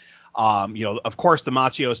was. Of course the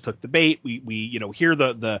Machios took the bait. We hear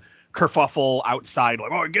the kerfuffle outside,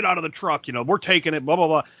 like, oh, get out of the truck, we're taking it, blah blah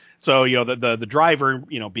blah. So the driver,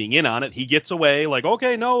 being in on it, he gets away, like,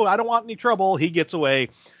 okay, no, I don't want any trouble. He gets away.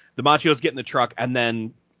 The Machios get in the truck, and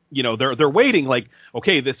then they're waiting, like,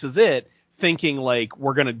 okay, this is it, thinking like,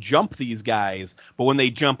 we're gonna jump these guys. But when they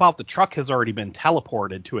jump out, the truck has already been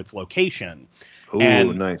teleported to its location. Oh,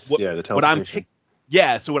 And nice. what, The what I'm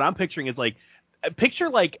teleportation. so what I'm picturing is like, picture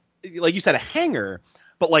like you said, a hangar,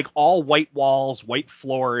 but like all white walls, white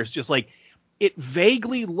floors, just like, it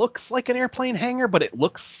vaguely looks like an airplane hangar, but it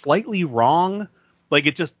looks slightly wrong. Like,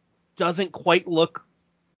 it just doesn't quite look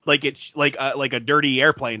like it's like a dirty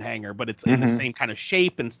airplane hangar, but it's in the same kind of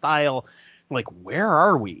shape and style. Like, where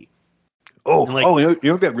are we? And like, What'd be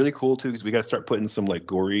really cool too, because we got to start putting some like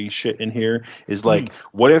gory shit in here. Is mm, like,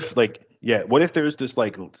 what if there's this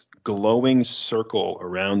like glowing circle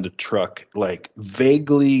around the truck, like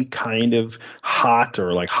vaguely kind of hot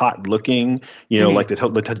or like hot looking, mm, like the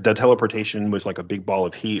teleportation was like a big ball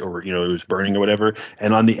of heat, or it was burning or whatever,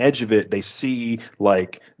 and on the edge of it they see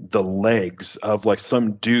like the legs of like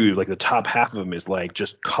some dude, like the top half of him is like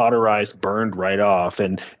just cauterized, burned right off,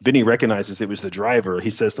 and Vinny recognizes it was the driver. He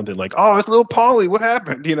says something like, "Oh, it's little Polly. What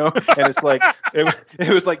happened?" And it's like it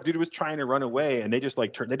was like dude was trying to run away, and they just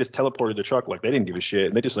like they just teleported the truck like they didn't give a shit,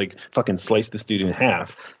 and they just like fucking sliced this dude in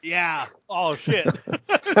half. yeah. Oh shit.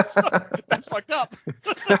 That's fucked up.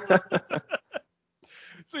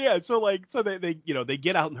 So yeah, so they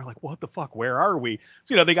get out and they're like, what the fuck, where are we?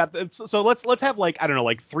 So they got so let's have like, I don't know,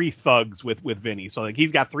 like 3 thugs with Vinny. So like,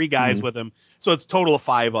 he's got 3 guys with him, so it's a total of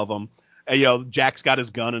 5 of them. And Jack's got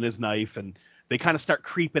his gun and his knife, and they kind of start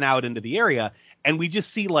creeping out into the area, and we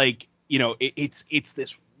just see like, it's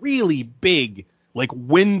this really big like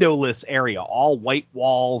windowless area, all white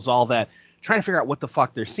walls, all that, trying to figure out what the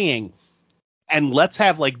fuck they're seeing. And let's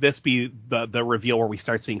have like this be the reveal where we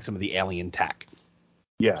start seeing some of the alien tech.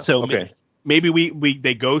 Yeah. So Okay. maybe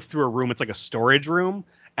they go through a room. It's like a storage room,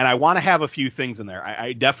 and I want to have a few things in there.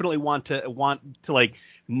 I definitely want to like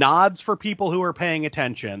nods for people who are paying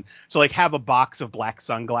attention. So like have a box of black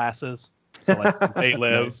sunglasses. So like they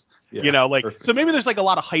live. Nice. Yeah. Like Perfect. so maybe there's like a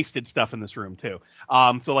lot of heisted stuff in this room too.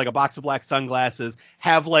 So like a box of black sunglasses,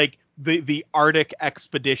 have like the Arctic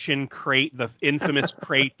expedition crate, the infamous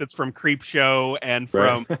crate that's from Creepshow and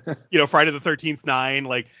from Right. Friday the 13th 9,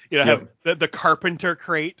 like have Yep. the Carpenter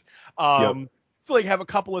crate. Yep. So like have a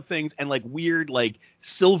couple of things and like weird like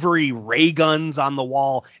silvery ray guns on the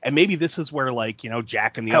wall, and maybe this is where like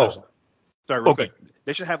Jack and the others. Hell. Sorry, real Okay. quick.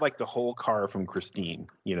 They should have like the whole car from Christine,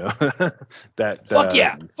 that Fuck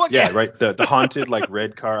yeah. right, the haunted like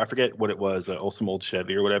red car. I forget what it was, some old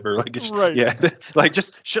Chevy or whatever. Like Right. yeah, like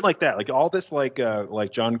just shit like that. Like all this like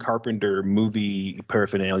John Carpenter movie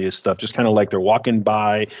paraphernalia stuff. Just kind of like they're walking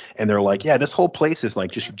by and they're like, yeah, this whole place is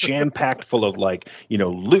like just jam packed full of like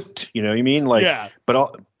loot. You know what I mean? Like, Yeah.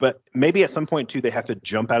 But maybe at some point too, they have to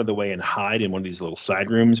jump out of the way and hide in one of these little side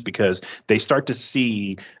rooms because they start to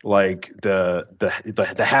see like the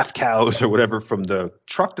half cows or whatever from the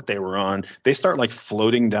truck that they were on. They start like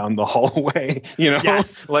floating down the hallway,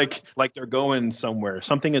 Yes. like they're going somewhere.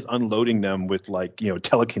 Something is unloading them with like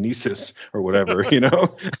telekinesis or whatever,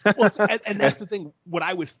 Well, and that's the thing. What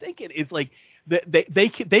I was thinking is like they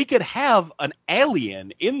could have an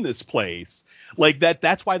alien in this place like that.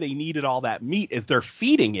 That's why they needed all that meat, is they're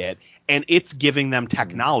feeding it and it's giving them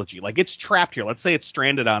technology. Like it's trapped here. Let's say it's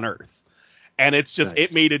stranded on Earth. And it's just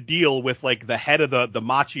Nice. It made a deal with like the head of the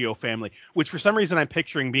Machio family, which for some reason I'm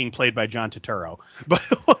picturing being played by John Turturro. But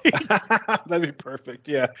like, that'd be perfect.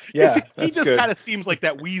 Yeah. he just kind of seems like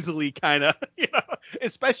that weaselly kind of,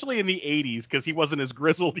 especially in the 80s because he wasn't as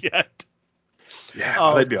grizzled yet.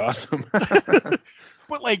 Yeah, that'd be awesome.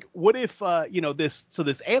 But like, what if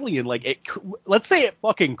this alien, like let's say it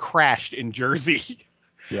fucking crashed in Jersey.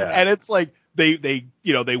 Yeah. And it's like they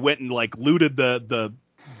went and like looted the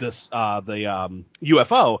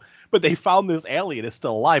UFO, but they found this alien is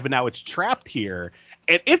still alive and now it's trapped here,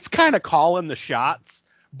 and it's kind of calling the shots,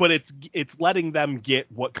 but it's letting them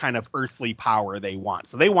get what kind of earthly power they want.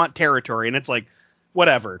 So they want territory, and it's like,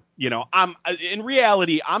 whatever, I'm in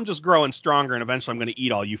reality, I'm just growing stronger and eventually I'm going to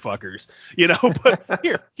eat all you fuckers, but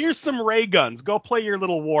here's some ray guns, go play your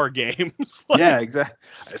little war games. Like, yeah, exactly.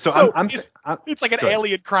 So I'm it's like an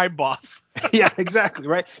alien crime boss. Yeah, exactly.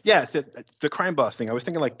 Right. Yeah. So the crime boss thing, I was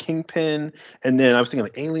thinking like Kingpin, and then I was thinking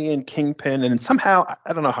like Alien, Kingpin, and then somehow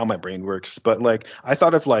I don't know how my brain works, but like I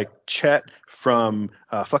thought of like Chet from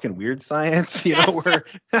fucking Weird Science, Yes, where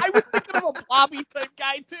I was thinking of a Blobby type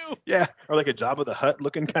guy too. yeah, or like a Jabba the Hutt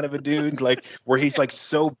looking kind of a dude, like where he's like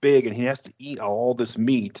so big and he has to eat all this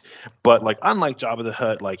meat, but like unlike Jabba the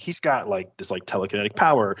Hutt, like he's got like this like telekinetic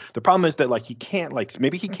power. The problem is that like he can't like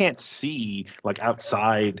maybe he can't see like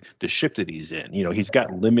outside the ship that he's in. He's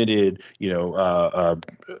got limited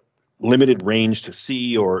limited range to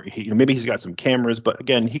see, or maybe he's got some cameras, but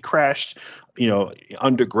again, he crashed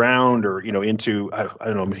underground or into I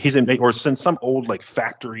don't know, he's in or some old like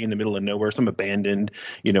factory in the middle of nowhere, some abandoned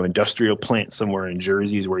industrial plant somewhere in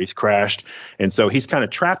Jersey is where he's crashed, and so he's kind of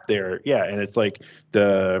trapped there. Yeah, and it's like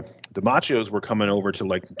the Machos were coming over to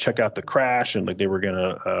like check out the crash, and like they were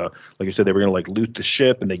gonna like I said, they were gonna like loot the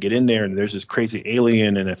ship, and they get in there and there's this crazy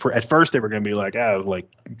alien, and at first they were gonna be like, like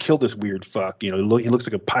kill this weird fuck, he looks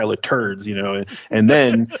like a pile of turds, and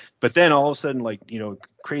then but then all of a sudden like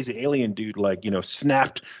crazy alien dude like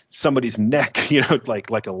snapped somebody's neck,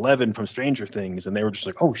 like 11 from Stranger Things, and they were just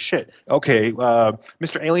like, oh shit, okay,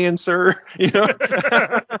 Mr. Alien, sir,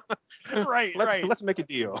 right. let's make a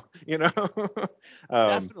deal,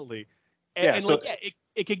 Definitely. And so like, yeah,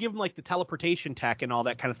 it could give them like the teleportation tech and all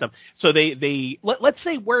that kind of stuff. So let's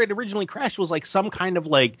say where it originally crashed was like some kind of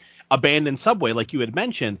like abandoned subway, like you had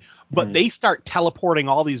mentioned, but they start teleporting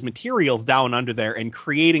all these materials down under there and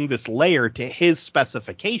creating this layer to his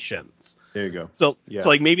specifications. There you go. So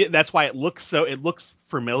like maybe that's why it looks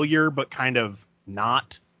familiar, but kind of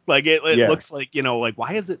not. Like it looks like, like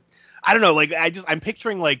why is it? I don't know. Like I'm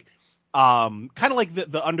picturing like kind of like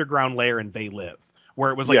the underground layer in They Live, where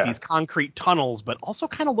it was like these concrete tunnels, but also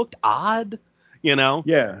kind of looked odd,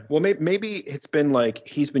 Yeah. Well, maybe it's been like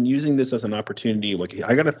he's been using this as an opportunity. Like,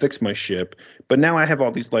 I got to fix my ship, but now I have all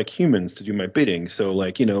these like humans to do my bidding. So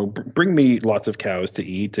like, bring me lots of cows to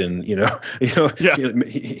eat, and he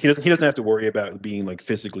doesn't have to worry about being like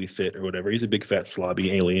physically fit or whatever. He's a big fat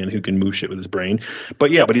slobby alien who can move shit with his brain.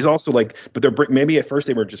 But yeah, but he's also like, but maybe at first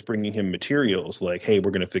they were just bringing him materials like, hey,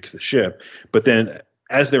 we're gonna fix the ship, but then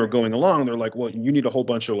as they were going along, they're like, well, you need a whole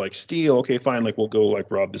bunch of like steel. Okay, fine. Like we'll go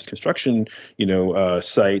like rob this construction,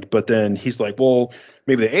 site. But then he's like, well,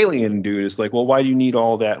 maybe the alien dude is like, well, why do you need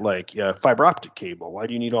all that like fiber optic cable? Why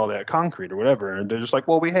do you need all that concrete or whatever? And they're just like,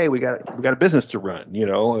 well, we got a business to run,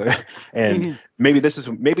 and maybe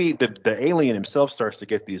the alien himself starts to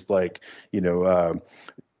get these like,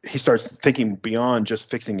 he starts thinking beyond just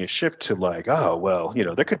fixing his ship to like, oh, well,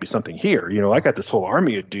 there could be something here. I got this whole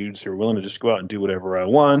army of dudes who are willing to just go out and do whatever I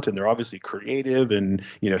want. And they're obviously creative. And,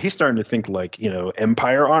 he's starting to think like,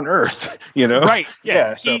 empire on Earth, Right.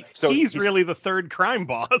 Yeah. So he's really the third crime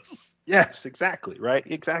boss. Yes, exactly. Right.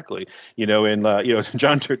 Exactly. And,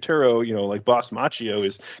 John Turturro, like Boss Machio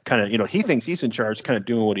is kind of, he thinks he's in charge, kind of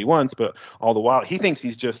doing what he wants. But all the while, he thinks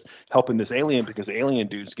he's just helping this alien because the alien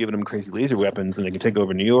dude's giving him crazy laser weapons and they can take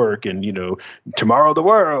over New York and, tomorrow the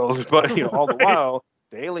world. But, all the while,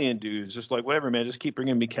 the alien dude's just like, whatever, man, just keep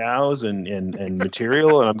bringing me cows and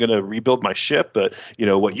material and I'm going to rebuild my ship. But,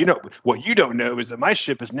 what you don't know is that my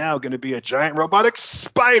ship is now going to be a giant robotic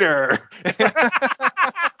spider.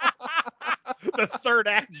 The third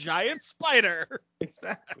act giant spider.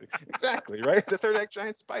 Exactly, right? The third act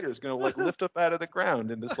giant spider is going to like lift up out of the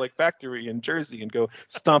ground in this like factory in Jersey and go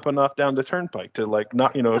stomping off down the turnpike to like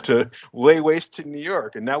not, to lay waste to New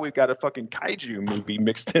York. And now we've got a fucking kaiju movie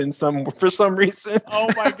mixed in for some reason. Oh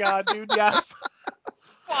my God, dude. Yes.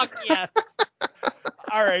 Fuck yes.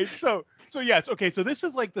 All right. So yes, okay, so this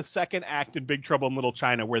is like the second act in Big Trouble in Little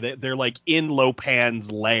China where they're like in Lopan's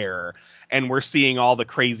lair and we're seeing all the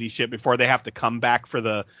crazy shit before they have to come back for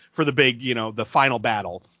the big, the final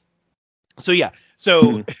battle. So yeah,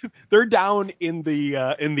 they're down in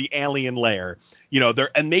the alien lair,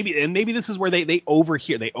 and maybe this is where they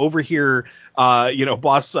overhear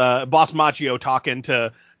Boss Machio talking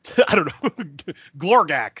to I don't know,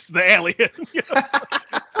 Glorgax, the alien.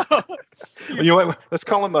 What? Let's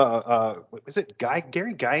call him is it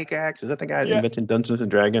Gary Gygax? Is that the guy that invented Dungeons and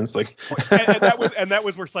Dragons? Like, and that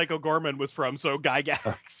was where Psycho Gorman was from. So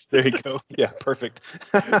Gygax. There you go. Yeah, perfect.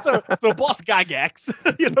 so Boss Gygax,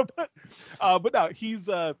 but no, he's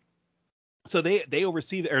so they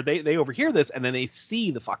oversee or they overhear this and then they see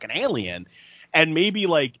the fucking alien, and maybe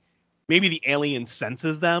the alien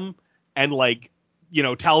senses them and like,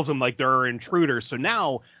 tells them like they're intruders. So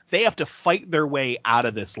now they have to fight their way out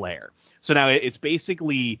of this lair. So now it's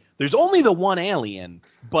basically there's only the one alien,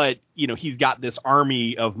 but he's got this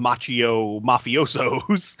army of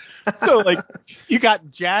mafiosos. So like you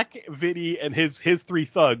got Jack, Vinny, and his three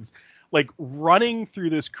thugs like running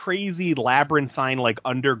through this crazy labyrinthine like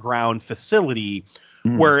underground facility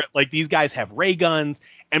where like these guys have ray guns,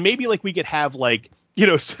 and maybe like we could have like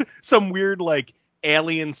some weird like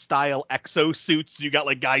alien style exosuits. You got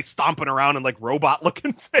like guys stomping around in like robot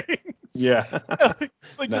looking things. Yeah.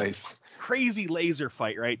 like nice. Just crazy laser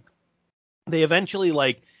fight, right? They eventually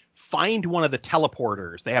like find one of the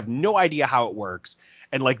teleporters. They have no idea how it works,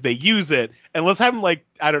 and like they use it, and let's have them like,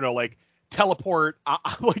 I don't know, like teleport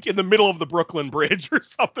like in the middle of the Brooklyn Bridge or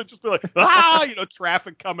something. Just be like,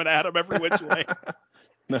 traffic coming at them every which way.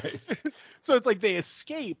 Nice. So it's like they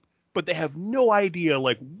escape, but they have no idea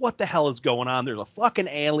like what the hell is going on. There's a fucking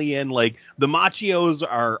alien. Like the Machios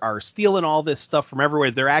are stealing all this stuff from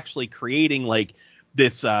everywhere. They're actually creating like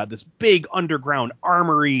this big underground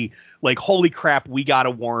armory. Like, holy crap, we gotta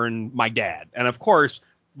warn my dad. And of course,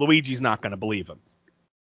 Luigi's not gonna believe him.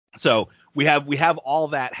 So we have all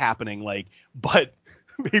that happening. Like, but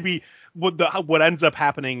maybe what ends up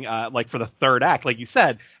happening like for the third act, like you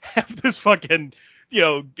said, have this fucking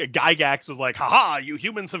Gygax was like, haha, you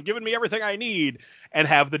humans have given me everything I need, and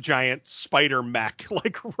have the giant spider mech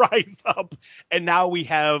like rise up, and now we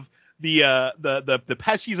have the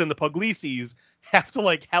Pescis and the Puglisi have to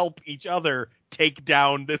like help each other take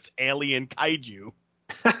down this alien kaiju.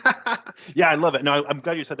 Yeah, I love it. No, I'm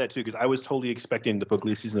glad you said that too, because I was totally expecting the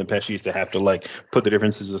Puglisi and the Pescis to have to like put the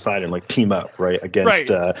differences aside and like team up against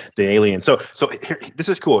the alien. So here, this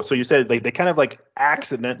is cool. So you said they kind of like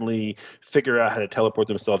accidentally figure out how to teleport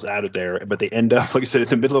themselves out of there, but they end up, like you said, in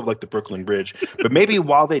the middle of like the Brooklyn Bridge. But maybe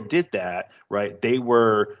while they did that, right, they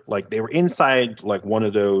were inside like one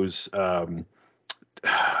of those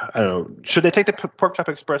I don't know. Should they take the Pork Chop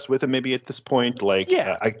Express with them maybe at this point? Like,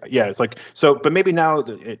 it's like so. But maybe now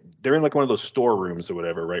they're in like one of those storerooms or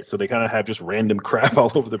whatever, right? So they kind of have just random crap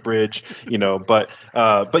all over the bridge, But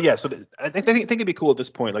yeah. So I think it'd be cool at this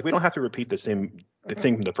point. Like, we don't have to repeat the thing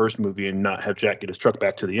from the first movie and not have Jack get his truck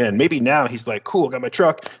back to the end. Maybe now he's like, cool, I got my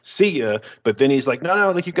truck, see ya. But then he's like,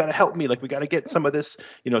 no, like you got to help me. Like we got to get some of this,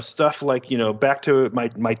 stuff like back to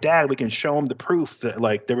my dad. We can show him the proof that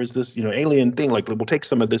like there was this alien thing. Like we'll take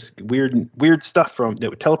some of this weird stuff from that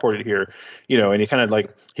teleported here, and he kind of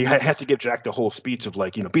like he has to give Jack the whole speech of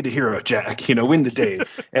like, be the hero, Jack, win the day.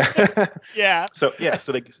 Yeah. So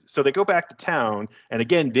they go back to town, and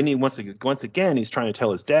again, Vinny once again he's trying to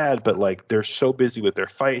tell his dad, but like they're so busy with their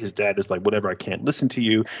fight, his dad is like, whatever, I can't listen to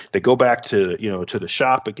you. They go back to to the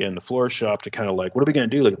shop again, the florist shop, to kind of like, what are we gonna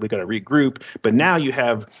do? Like, we got to regroup. But now you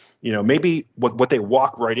have, maybe what they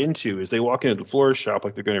walk right into is they walk into the florist shop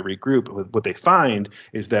like they're going to regroup. What they find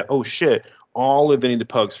is that, oh shit, all of Vinny the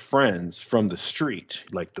Pug's friends from the street,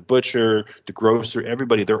 like the butcher, the grocer,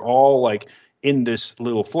 everybody, they're all like in this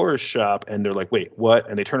little florist shop, and they're like, wait, what?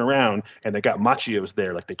 And they turn around and they got machios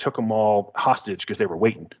there. Like they took them all hostage because they were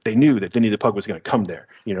waiting. They knew that Vinny the Pug was going to come there.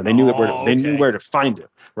 They knew they knew where to find him,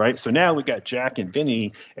 right? So now we got Jack and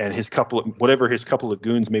Vinny and his couple of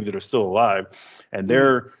goons maybe that are still alive, and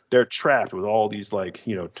they're trapped with all these like,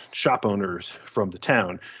 shop owners from the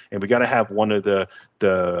town, and we got to have one of the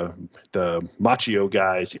machio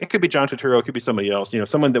guys. It could be John Turturro, it could be somebody else,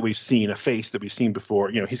 someone that we've seen, a face that we've seen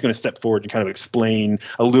before. He's going to step forward and kind of explain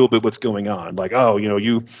a little bit what's going on. Like, oh,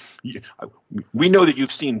 you we know that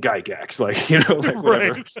you've seen Gygax, like, like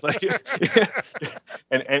whatever, like,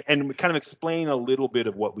 and kind of explain a little bit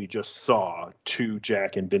of what we just saw to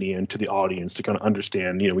Jack and Vinny and to the audience to kind of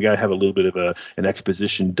understand. We got to have a little bit of an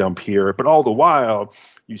exposition dump here, but all the while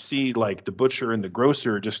you see like the butcher and the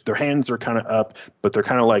grocer, just their hands are kind of up, but they're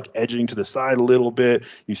kind of like edging to the side a little bit.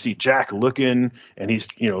 You see Jack looking, and he's,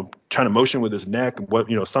 trying to motion with his neck,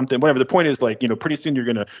 something, whatever. The point is, like, pretty soon you're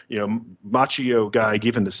going to, machio guy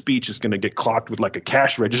giving the speech is going to get clocked with like a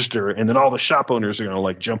cash register, and then all the shop owners are going to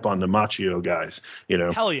like jump on the machio guys,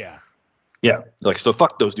 Hell yeah. Yeah, like, so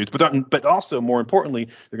fuck those dudes. But also, more importantly,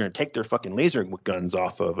 they're going to take their fucking laser guns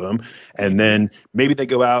off of them, and then maybe they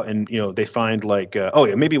go out and they find like,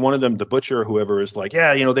 maybe one of them, the butcher or whoever, is like,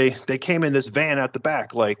 they came in this van out the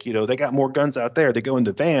back, like, they got more guns out there. They go in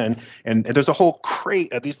the van, and there's a whole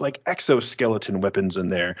crate of these like exoskeleton weapons in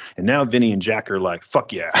there, and now Vinny and Jack are like,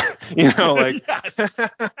 fuck yeah, like. Yes.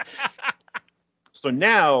 So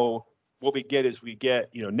now what we get is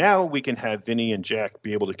now we can have Vinny and Jack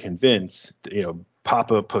be able to convince,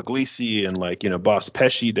 Papa Puglisi and like, Boss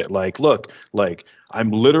Pesci that like, look, like,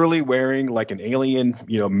 I'm literally wearing like an alien,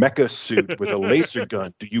 mecha suit with a laser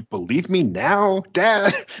gun. Do you believe me now,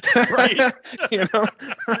 Dad? Right.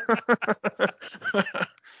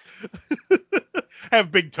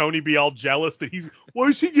 Have Big Tony be all jealous that why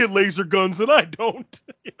does he get laser guns and I don't?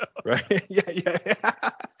 Right? Yeah.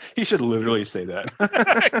 He should literally say that.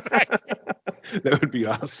 Exactly. That would be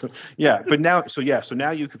awesome. Yeah, but now, so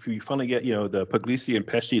now you finally get, the Puglisi and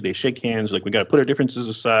Pesci, they shake hands, like, we got to put our differences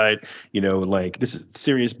aside, like, this is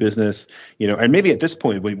serious business, and maybe at this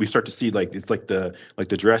point when we start to see, like, it's like the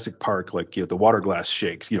Jurassic Park, like, the water glass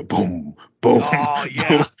shakes, boom, boom. Oh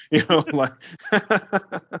yeah. Boom, like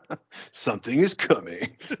something is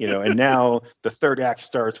coming, and now the third act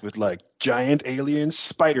starts with like giant alien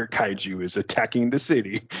spider kaiju is attacking the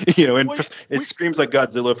city, and it screams like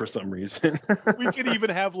Godzilla for some reason. We could even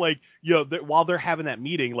have like, while they're having that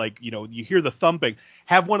meeting, like, you hear the thumping,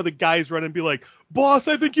 have one of the guys run and be like, boss,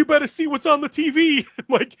 I think you better see what's on the TV.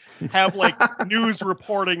 Like, have like news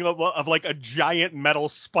reporting of like a giant metal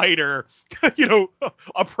spider,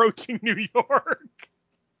 approaching New York.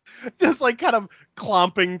 Just like kind of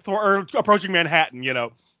clomping or approaching Manhattan,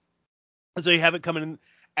 So you have it coming in,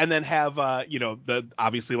 and then have,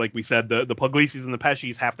 obviously, like we said, the Puglisis and the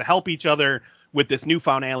Pescis have to help each other with this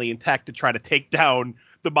newfound alien tech to try to take down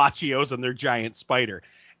the Machios and their giant spider.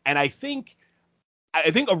 And I think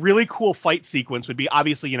a really cool fight sequence would be,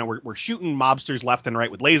 obviously, we're shooting mobsters left and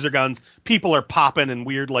right with laser guns. People are popping in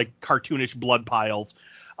weird, like, cartoonish blood piles.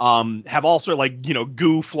 Have also like,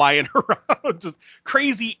 goo flying around, just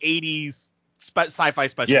crazy 80s sci-fi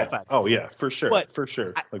special effects. Oh yeah, for sure. Like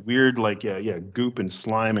weird, like, goop and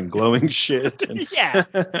slime and glowing shit. And yeah.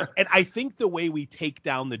 And I think the way we take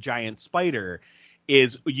down the giant spider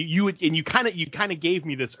is you kind of gave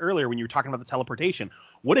me this earlier when you were talking about the teleportation.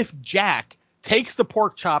 What if Jack takes the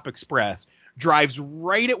Pork Chop Express, drives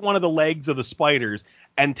right at one of the legs of the spiders,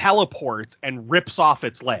 and teleports and rips off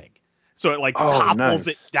its leg? So it like topples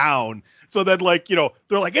it down. So then, like, they're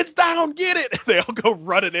like, it's down, get it. They all go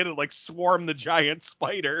running in and like swarm the giant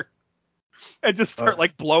spider and just start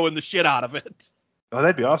like blowing the shit out of it. Oh,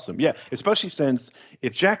 that'd be awesome. Yeah, especially since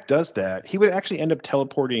if Jack does that, he would actually end up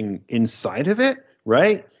teleporting inside of it,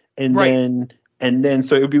 right? And then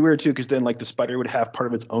so it would be weird too, because then like the spider would have part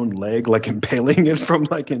of its own leg like impaling it from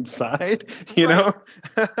like inside, know?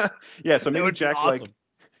 Yeah, so maybe Jack awesome.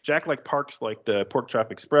 Jack like parks like the Pork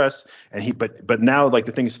Chop Express, and but now like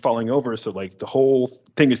the thing is falling over, so like the whole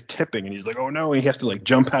thing is tipping, and he's like, oh no, and he has to like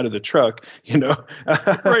jump out of the truck,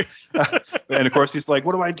 Right. And of course he's like,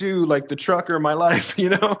 what do I do, like the truck or my life,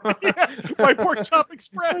 Yeah, my Pork Chop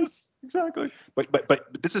Express. Exactly.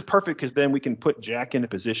 But this is perfect because then we can put Jack in a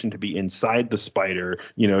position to be inside the spider,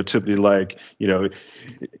 to be like,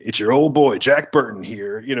 it's your old boy Jack Burton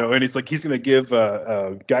here, and he's like he's gonna give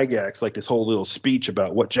Gygax like this whole little speech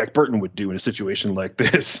about what Jack Burton would do in a situation like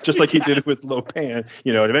this, just like he did it with Lopan,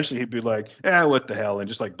 and eventually he'd be like, what the hell, and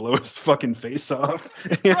just like blow his fucking face off.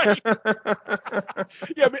 Right.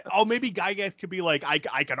 Yeah. Maybe Gygax could be like,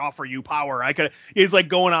 I could offer you power. He's like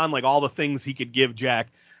going on like all the things he could give Jack.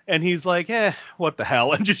 And he's like, what the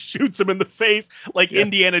hell? And just shoots him in the face, like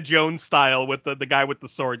Indiana Jones style with the guy with the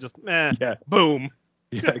sword. Just, boom.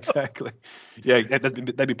 Yeah, exactly. Yeah,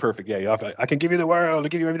 that'd be perfect. Yeah, I can give you the world. I'll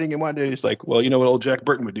give you everything you want. And he's like, well, you know what old Jack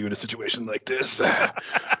Burton would do in a situation like this?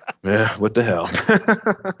 What the hell?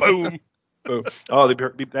 Boom. Oh,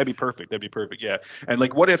 that'd be perfect. That'd be perfect. Yeah. And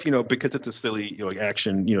like, what if, because it's a silly, like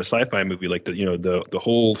action, sci-fi movie, like the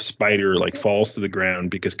whole spider like falls to the ground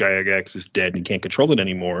because Gygax is dead and he can't control it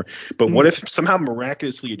anymore. But what if somehow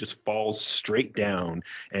miraculously it just falls straight down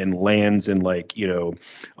and lands in like,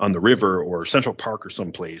 on the river or Central Park or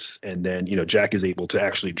someplace. And then, Jack is able to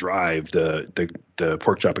actually drive the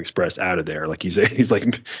Pork Chop Express out of there. Like he's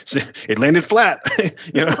like, it landed flat,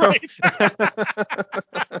 Right.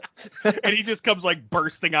 And he just comes like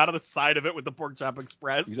bursting out of the side of it with the Pork Chop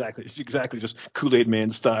Express. Exactly. Just Kool-Aid Man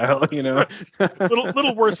style,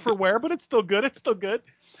 little worse for wear, but it's still good. Exactly,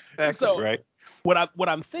 so right. What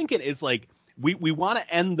I'm thinking is like we want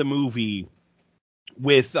to end the movie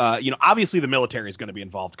with obviously the military is going to be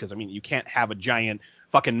involved because you can't have a giant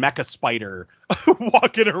fucking mecha spider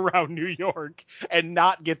walking around New York and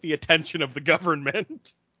not get the attention of the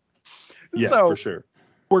government. Yeah, so, for sure.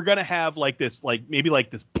 We're going to have like this, like maybe like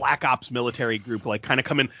this Black Ops military group, like kind of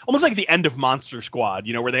come in almost like the end of Monster Squad,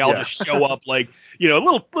 where they all just show up like, a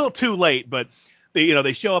little too late, but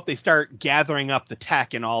they show up, they start gathering up the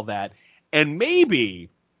tech and all that. And maybe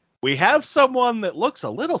we have someone that looks a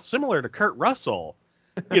little similar to Kurt Russell,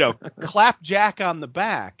 clap Jack on the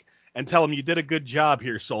back and tell him you did a good job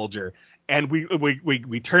here, soldier. And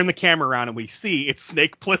we turn the camera around and we see it's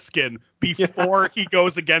Snake Plissken before he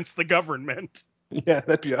goes against the government. Yeah,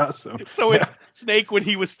 that'd be awesome. So it's Snake when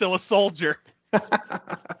he was still a soldier.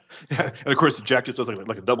 And of course, Jack just does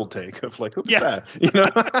like a double take of like, who's that?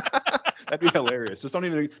 That'd be hilarious. Just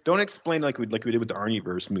don't explain like we did with the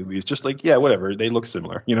Arnieverse movies. Just like, whatever. They look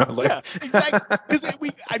similar, like. Yeah, exactly.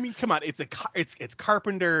 Because come on, it's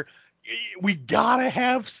Carpenter. We gotta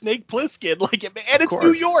have Snake Plissken, and it's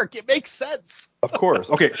New York. It makes sense. Of course.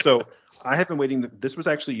 Okay, so I have been waiting. This was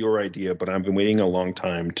actually your idea, but I've been waiting a long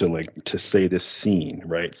time to say this scene,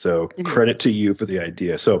 right? So credit to you for the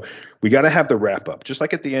idea. So we got to have the wrap up, just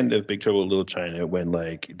like at the end of Big Trouble in Little China, when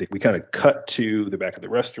we kind of cut to the back of the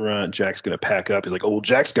restaurant. Jack's gonna pack up. He's like, "Oh,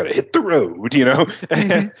 Jack's got to hit the road,"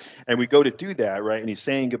 and we go to do that, right? And he's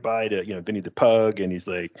saying goodbye to Vinny the Pug, and he's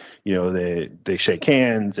like, they shake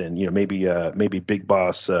hands, and maybe Big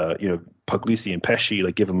Boss, Puglisi and Pesci,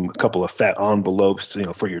 like give him a couple of fat envelopes,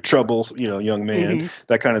 for your troubles, young man,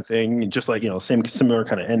 that kind of thing. And just like, similar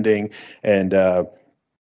kind of ending. And,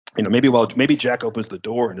 maybe Jack opens the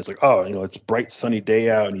door and it's like, oh, it's a bright sunny day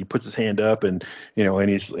out, and he puts his hand up and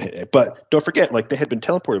but don't forget, like they had been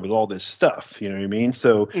teleported with all this stuff, you know what I mean?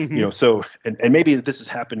 So, and maybe this is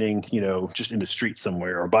happening, just in the street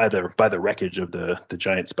somewhere or by the wreckage of the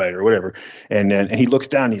giant spider or whatever. And then he looks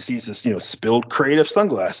down and he sees this, spilled crate of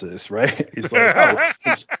sunglasses, right? He's like,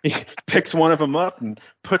 he picks one of them up and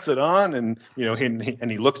puts it on, and,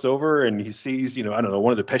 he looks over and he sees, I don't know,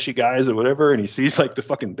 one of the Pesci guys or whatever, and he sees like the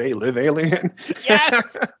fucking They Live alien.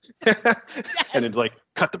 Yes. And it's like,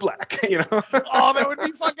 cut to black, Oh, that would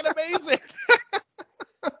be fucking amazing.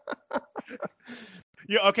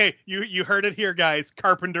 Okay, you heard it here, guys.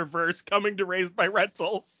 Carpenter verse coming to Raised by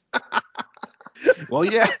Rentals. Well,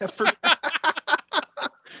 yeah.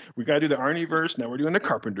 We got to do the Arnie verse. Now we're doing the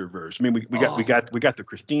Carpenter verse. I mean, we got the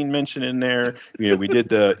Christine mention in there. We did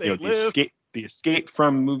the escape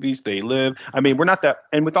from movies. They Live. I mean, we're not that,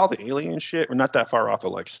 and with all the alien shit, we're not that far off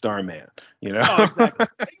of like Starman. Oh,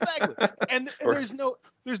 exactly. And there's no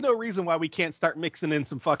reason why we can't start mixing in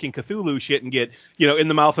some fucking Cthulhu shit and get, In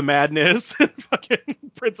the Mouth of Madness and fucking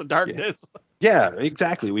Prince of Darkness. Yeah,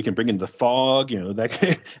 exactly. We can bring in the Fog,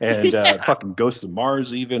 fucking Ghosts of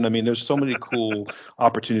Mars even. I mean, there's so many cool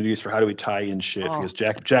opportunities for how do we tie in shit, because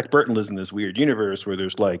Jack Burton lives in this weird universe where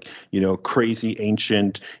there's like, crazy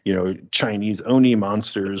ancient, Chinese Chinese Oni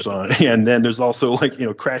monsters on, and then there's also like,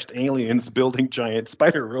 crashed aliens building giant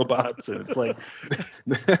spider robots, and it's like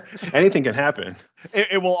anything can happen.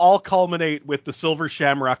 It will all culminate with the Silver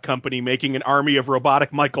Shamrock Company making an army of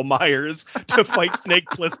robotic Michael Myers to fight Snake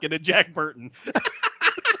Plissken and Jack Burton.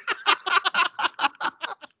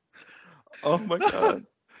 Oh my god.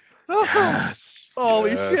 Yes.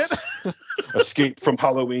 Holy shit. Escape from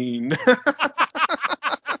Halloween.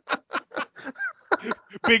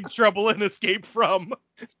 Big Trouble in Escape From.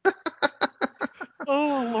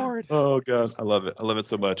 Oh Lord. Oh god, I love it. I love it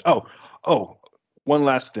so much. Oh, one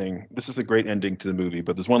last thing. This is a great ending to the movie,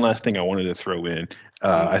 but there's one last thing I wanted to throw in.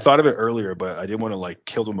 I thought of it earlier, but I didn't want to like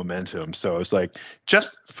kill the momentum. So I was like,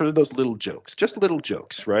 just for those little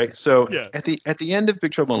jokes, right? So Yeah. at the end of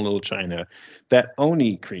Big Trouble in Little China, that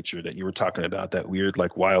Oni creature that you were talking about, that weird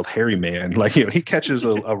like wild hairy man, like he catches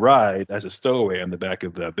a ride as a stowaway on the back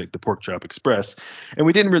of the Pork Chop Express, and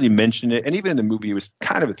we didn't really mention it. And even in the movie, it was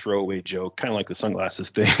kind of a throwaway joke, kind of like the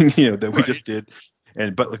sunglasses thing, that we just did.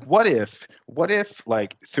 But like, what if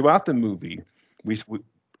like throughout the movie, we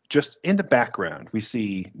just in the background, we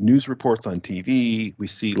see news reports on TV, we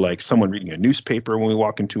see like someone reading a newspaper when we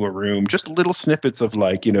walk into a room, just little snippets of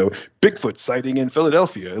like, Bigfoot sighting in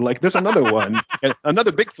Philadelphia. Like there's another one, and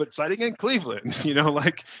another Bigfoot sighting in Cleveland,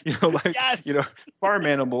 Yes. farm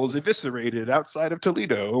animals eviscerated outside of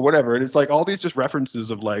Toledo or whatever. And it's like all these just references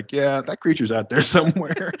of like, yeah, that creature's out there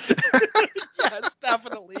somewhere. Yes,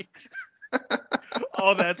 definitely.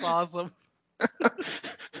 Oh, that's awesome.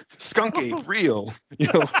 Skunk ape, real,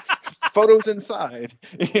 photos inside,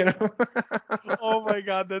 Oh my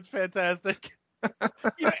god, that's fantastic.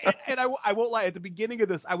 And I won't lie, at the beginning of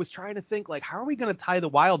this, I was trying to think like, how are we going to tie the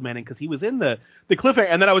wild man in, because he was in the cliffhanger,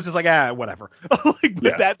 and then I was just like, whatever.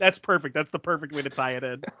 That's perfect. That's the perfect way to tie it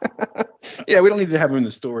in. Yeah, we don't need to have him in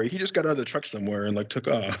the story. He just got out of the truck somewhere and like took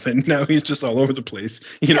off, and now he's just all over the place.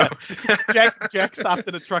 Jack stopped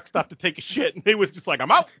at a truck stop to take a shit, and he was just like,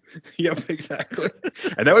 I'm out. Yep, exactly.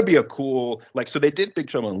 And that would be a cool, like, so they did Big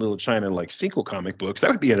Trouble in Little China like sequel comic books.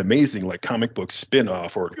 That would be an amazing like comic book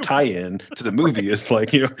spin-off or tie-in to the movie. It's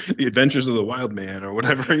like, The Adventures of the Wild Man or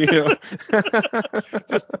whatever,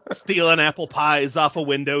 Just stealing apple pies off of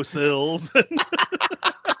windowsills.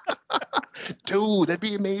 Dude, that'd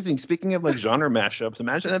be amazing. Speaking of like genre mashups,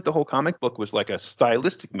 imagine that the whole comic book was like a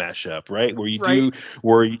stylistic mashup, right? Where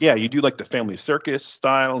you do like the Family Circus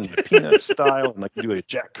style and the Peanuts style, and like you do a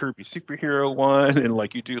Jack Kirby superhero one, and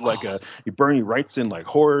like you do like you Bernie Wrightson like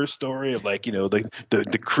horror story of like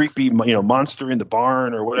the creepy monster in the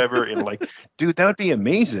barn or whatever, and like, dude, that would be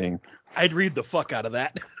amazing. I'd read the fuck out of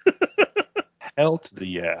that. Hell to the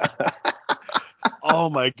yeah. Oh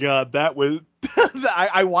my god, that was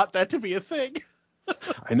I want that to be a thing.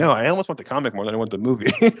 I know. I almost want the comic more than I want the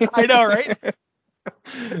movie. I know, right? The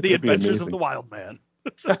That'd be Adventures amazing. of the Wild Man.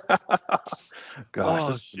 Gosh,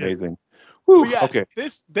 this is amazing. Whew, yeah, okay.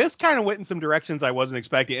 This kind of went in some directions I wasn't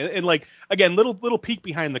expecting, and like again, little peek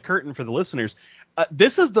behind the curtain for the listeners.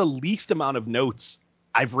 This is the least amount of notes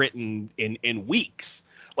I've written in weeks.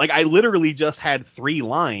 Like, I literally just had 3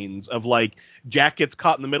 lines of like, Jack gets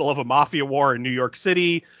caught in the middle of a mafia war in New York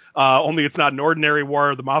City. Only it's not an ordinary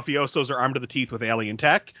war. The mafiosos are armed to the teeth with alien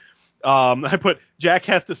tech. I put Jack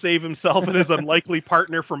has to save himself and his unlikely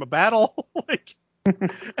partner from a battle.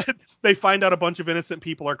 And they find out a bunch of innocent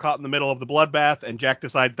people are caught in the middle of the bloodbath, and Jack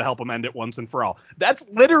decides to help them end it once and for all. That's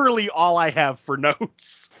literally all I have for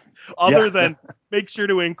notes. Other than make sure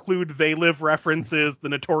to include They Live references, the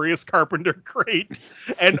Notorious Carpenter crate,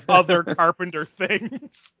 and other Carpenter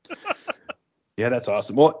things. Yeah, that's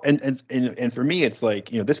awesome. Well, and for me, it's like,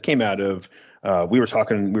 this came out of, we were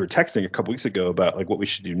texting a couple weeks ago about like what we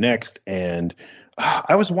should do next. And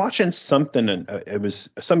I was watching something, and it was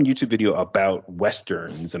some YouTube video about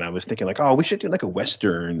Westerns. And I was thinking like, oh, we should do like a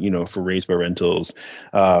Western, for Raised by Rentals.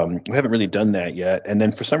 We haven't really done that yet. And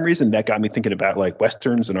then for some reason that got me thinking about like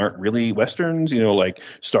Westerns and aren't really Westerns, like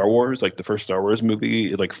Star Wars, like the first Star Wars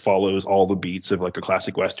movie, it like follows all the beats of like a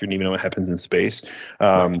classic Western, even though it happens in space.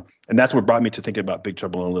 Right. And that's what brought me to thinking about Big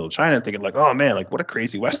Trouble in Little China, thinking like, oh man, like what a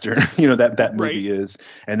crazy Western, that movie is.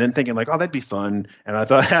 And then thinking like, oh, that'd be fun. And I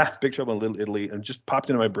thought, Big Trouble in Little Italy, and just popped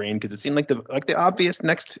into my brain because it seemed like the obvious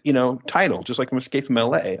next, title, just like from Escape from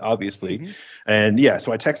LA, obviously. Mm-hmm. And yeah,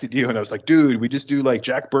 so I texted you and I was like, dude, we just do like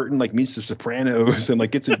Jack Burton like meets the Sopranos and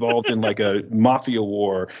like gets involved in like a mafia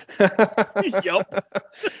war. Yep.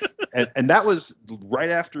 And that was right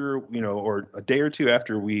after, or a day or two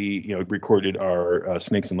after we, recorded our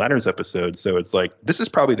Snakes and Ladders episode. So it's like, this is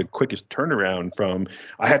probably the quickest turnaround from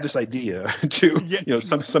I had this idea to,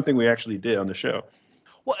 something we actually did on the show.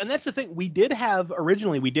 Well, and that's the thing.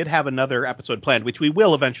 Originally we did have another episode planned, which we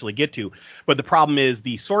will eventually get to. But the problem is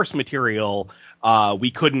the source material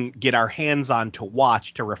we couldn't get our hands on to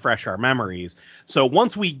watch to refresh our memories. So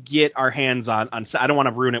once we get our hands on I don't want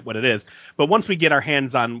to ruin it what it is, but once we get our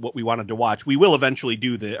hands on what we wanted to watch, we will eventually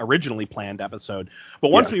do the originally planned episode.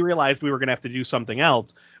 But once we realized we were going to have to do something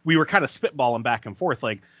else, we were kind of spitballing back and forth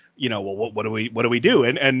like, well, what do we do?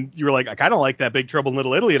 And you were like, I kind of like that Big Trouble in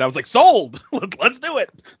Little Italy. And I was like, sold. Let's do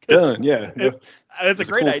it. Done. Yeah. It's a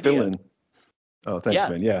great idea. Fill-in. Oh, thanks,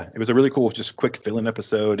 man. Yeah, it was a really cool, just quick fill-in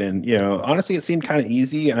episode. And, honestly, it seemed kind of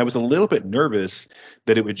easy. And I was a little bit nervous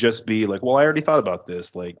that it would just be like, well, I already thought about this,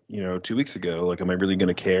 2 weeks ago. Like, am I really going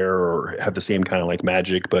to care or have the same kind of like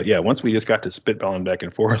magic? But yeah, once we just got to spitballing back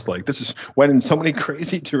and forth, like this went in so many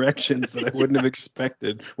crazy directions that I wouldn't have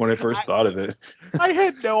expected when I first thought of it. I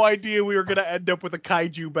had no idea we were going to end up with a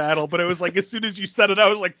kaiju battle, but it was like, as soon as you said it, I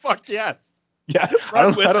was like, fuck yes. Yeah, I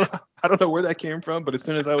don't know where that came from, but as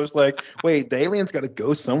soon as I was like, wait, the alien's got to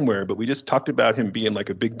go somewhere, but we just talked about him being like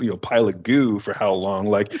a big pile of goo for how long?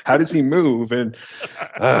 Like, how does he move? And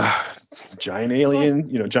giant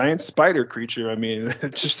alien, giant spider creature. I mean,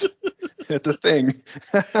 it's a thing.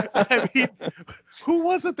 I mean, who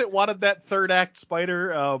was it that wanted that third act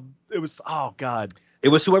spider? It was, oh God. It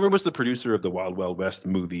was whoever was the producer of the Wild Wild West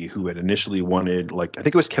movie who had initially wanted, I think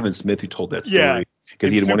it was Kevin Smith who told that story because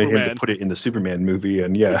he had wanted him to put it in the Superman movie.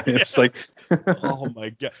 And it's like, oh my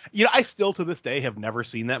God. I still to this day have never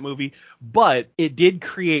seen that movie, but it did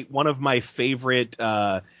create one of my favorite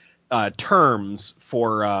terms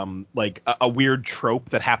for a weird trope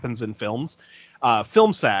that happens in films.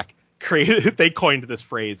 Film Sack they coined this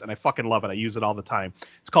phrase and I fucking love it. I use it all the time.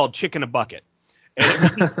 It's called chicken a bucket.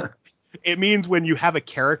 And it means when you have a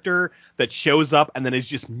character that shows up and then is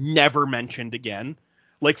just never mentioned again.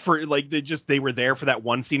 They were there for that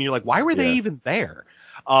one scene. You're like, why were they even there?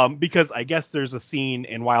 Because I guess there's a scene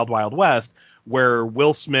in Wild Wild West where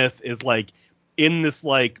Will Smith is like in this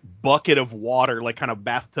like bucket of water, like kind of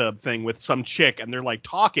bathtub thing with some chick and they're like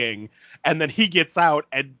talking. And then he gets out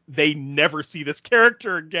and they never see this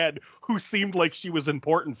character again who seemed like she was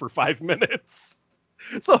important for 5 minutes.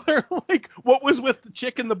 So they're like, what was with the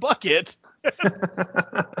chick in the bucket?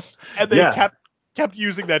 And they kept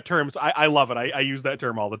using that term. So I love it. I use that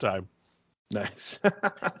term all the time. Nice.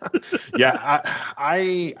 Yeah,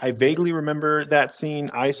 I vaguely remember that scene.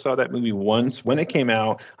 I saw that movie once when it came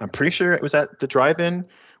out. I'm pretty sure it was at the drive-in,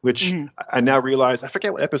 which I now realize, I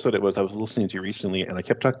forget what episode it was I was listening to recently, and I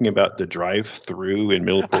kept talking about the drive-through in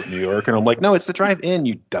Middleport, New York, and I'm like, no, it's the drive-in,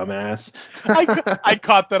 you dumbass. I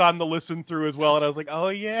caught that on the listen through as well, and I was like, oh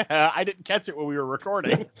yeah, I didn't catch it when we were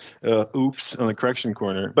recording. Oops, on the correction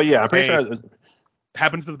corner. But yeah, I'm pretty sure it was,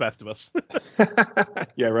 happens to the best of us.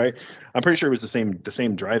 Yeah, right. I'm pretty sure it was the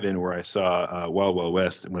same drive-in where I saw Wild Wild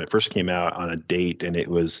West when it first came out on a date, and it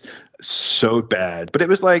was so bad. But it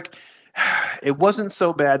was like, it wasn't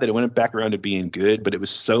so bad that it went back around to being good, but it was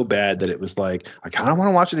so bad that it was like, I kind of want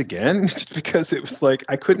to watch it again just because it was like,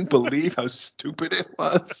 I couldn't believe how stupid it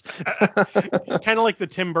was. Kind of like the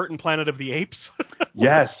Tim Burton Planet of the Apes.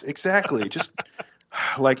 Yes, exactly. Just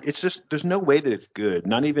like, it's just, there's no way that it's good.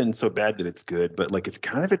 Not even so bad that it's good, but like, it's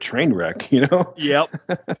kind of a train wreck, Yep.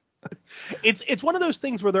 It's one of those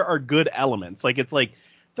things where there are good elements. Like, it's like,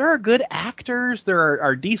 there are good actors, there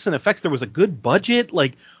are decent effects, there was a good budget.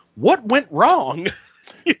 Like, what went wrong?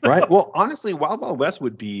 Right. Well, honestly, Wild Wild West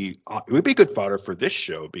would be good fodder for this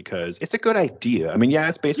show because it's a good idea. I mean, yeah,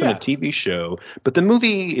 it's based on a TV show, but the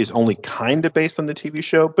movie is only kind of based on the TV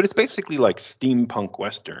show, but it's basically like steampunk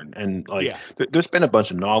Western. And like, there's been a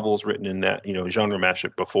bunch of novels written in that, genre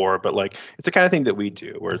mashup before, but like, it's the kind of thing that we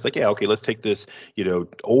do where it's like, yeah, okay, let's take this,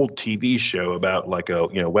 old TV show about like a,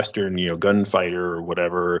 Western, gunfighter or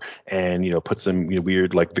whatever, and, put some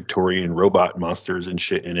weird like Victorian robot monsters and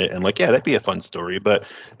shit in it. And like, yeah, that'd be a fun story, but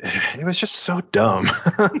it was just so dumb.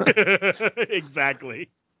 Exactly.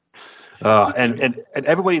 And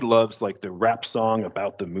everybody loves like the rap song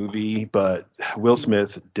about the movie, but Will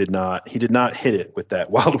Smith did not hit it with that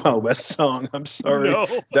Wild Wild West song. I'm sorry. No.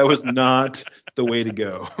 That was not the way to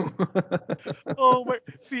go. Oh my,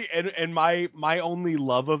 see, and my only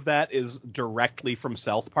love of that is directly from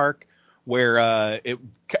South Park, where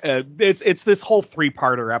it's this whole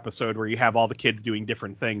 3-parter episode where you have all the kids doing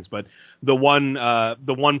different things, but the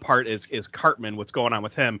one part is Cartman, what's going on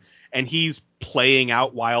with him, and he's playing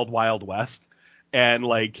out Wild Wild West, and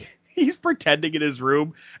like he's pretending in his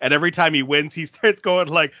room, and every time he wins he starts going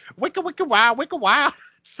like wicka wicka wow,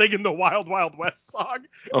 singing the Wild Wild West song.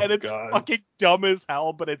 And it's fucking dumb as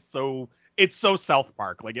hell, but it's so South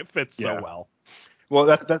Park, like it fits so well. Well,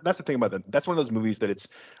 that's the thing about that. That's one of those movies that it's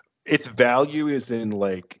its value is in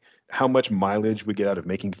like how much mileage we get out of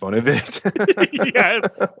making fun of it.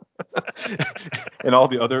 Yes. And all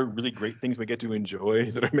the other really great things we get to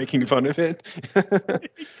enjoy that are making fun of it.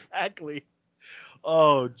 Exactly.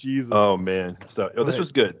 Oh, Jesus. Oh man. So this But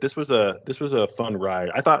was good. This was a fun ride.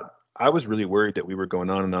 I thought I was really worried that we were going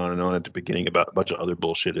on and on and on at the beginning about a bunch of other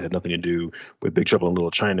bullshit that had nothing to do with Big Trouble in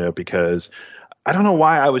Little China, because I don't know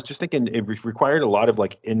why. I was just thinking it required a lot of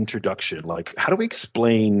like introduction. Like, how do we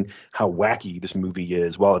explain how wacky this movie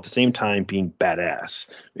is while at the same time being badass?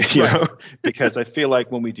 You right. know, because I feel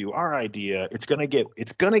like when we do our idea, it's gonna get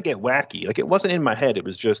wacky. Like, it wasn't in my head. It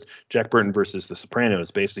was just Jack Burton versus The Sopranos,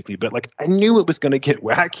 basically. But like, I knew it was gonna get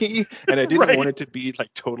wacky, and I didn't want Right. it to be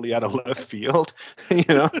like totally out of left field. You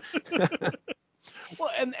know? Well,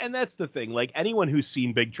 and that's the thing. Like, anyone who's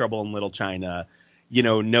seen Big Trouble in Little China,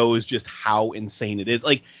 knows just how insane it is.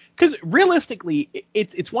 Like, because realistically,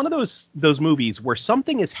 it's one of those movies where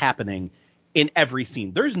something is happening in every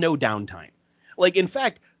scene. There's no downtime. Like, in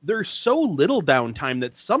fact, there's so little downtime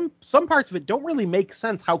that some parts of it don't really make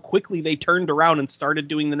sense how quickly they turned around and started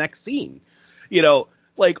doing the next scene.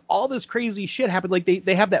 Like, all this crazy shit happened. Like,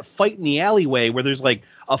 they have that fight in the alleyway where there's like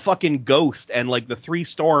a fucking ghost and like the three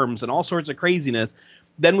storms and all sorts of craziness.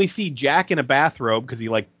 Then we see Jack in a bathrobe because he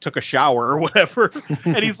like took a shower or whatever,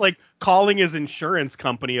 and he's like calling his insurance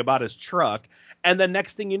company about his truck. And then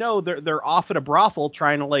next thing you know, they're off at a brothel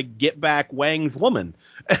trying to like get back Wang's woman.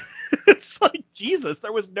 It's like, Jesus,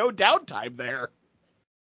 there was no downtime there.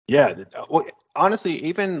 Yeah, well, honestly,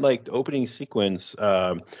 even like the opening sequence,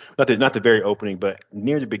 not the very opening, but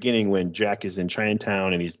near the beginning when Jack is in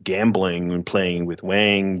Chinatown and he's gambling and playing with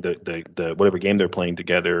Wang, the whatever game they're playing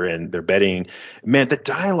together, and they're betting. Man, the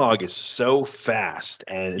dialogue is so fast,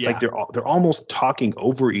 and it's like Yeah. they're almost talking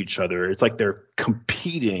over each other. It's like they're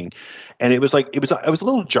competing, and it was a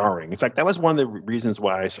little jarring. In fact, that was one of the reasons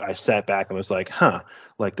why I sat back and was like, huh.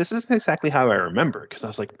 Like, this isn't exactly how I remember, because I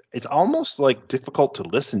was like, it's almost like difficult to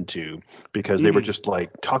listen to because they were Mhm. just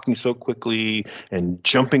like talking so quickly and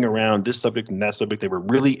jumping around this subject and that subject. They were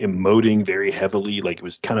really emoting very heavily, like it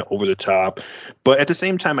was kind of over the top. But at the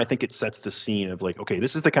same time, I think it sets the scene of like, okay,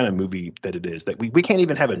 this is the kind of movie that it is, that we can't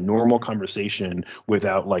even have a normal conversation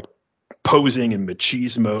without like posing and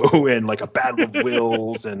machismo and like a battle of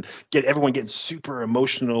wills and get everyone getting super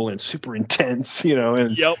emotional and super intense,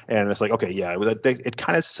 and Yep. and it's like, okay, yeah, it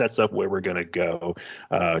kind of sets up where we're gonna go,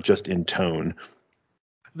 just in tone.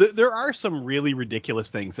 There are some really ridiculous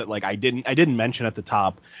things that like I didn't mention at the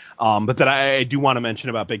top, but that I do want to mention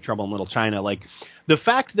about Big Trouble in Little China. Like, the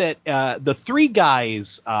fact that the three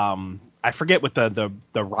guys, I forget what the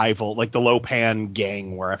rival, like the Lopan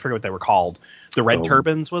gang were. I forget what they were called. The Red Oh,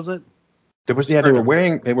 Turbans, was it? there was, yeah, they Or were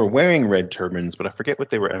no? wearing red turbans, but I forget what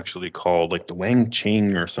they were actually called, like the Wang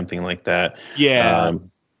Ching or something like that. Yeah,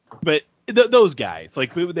 um but those guys,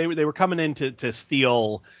 like they were coming in to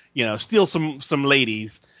steal, steal some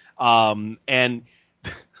ladies, and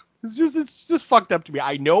it's just fucked up to me.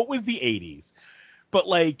 I know it was the 80s, but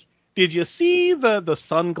like, did you see the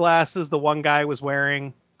sunglasses the one guy was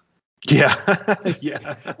wearing? yeah.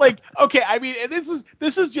 Yeah. Like, okay, I mean, and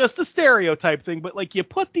this is just a stereotype thing, but like, you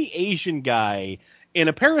put the Asian guy in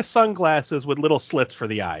a pair of sunglasses with little slits for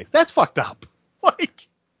the eyes. That's fucked up. Like,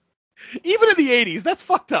 even in the 80s, that's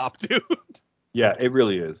fucked up, dude. Yeah, it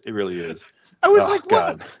really is. I was Oh like, what?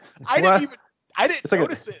 God. I didn't What? even I didn't It's like a,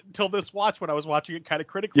 notice it until this watch when I was watching it kind of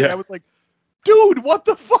critically. I yeah. was like, dude, what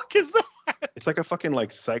the fuck is that? It's like a fucking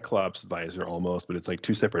like Cyclops visor almost, but it's like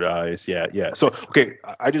two separate eyes. Yeah, yeah. So okay,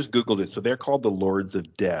 I just Googled it. So they're called the Lords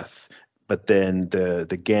of Death, but then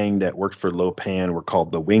the gang that worked for Lopan were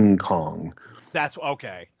called the Wing Kong. That's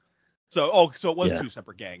okay. So it was Yeah. two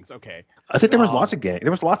separate gangs. Okay. I think there was lots Um, of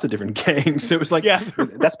There was lots of different gangs. It was like, yeah,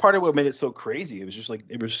 that's part of what made it so crazy. It was just like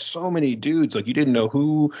there was so many dudes. Like, you didn't know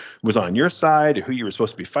who was on your side or who you were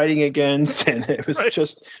supposed to be fighting against, and it was right.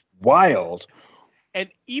 just wild. And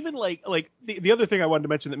even like the other thing I wanted to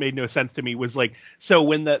mention that made no sense to me was like, so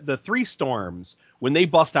when the three storms, when they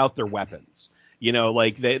bust out their weapons,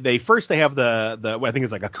 like they first they have the I think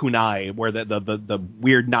it's like a kunai, where the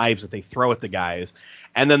weird knives that they throw at the guys,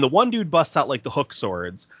 and then the one dude busts out like the hook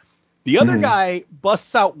swords. The other Hmm. guy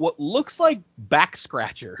busts out what looks like back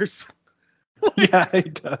scratchers. Like, Yeah,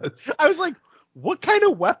 it does. I was like, what kind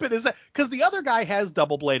of weapon is that? Because the other guy has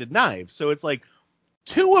double bladed knives, so it's like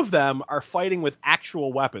two of them are fighting with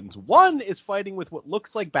actual weapons. One is fighting with what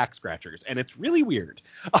looks like back scratchers, and it's really weird.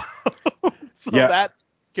 So Yeah. that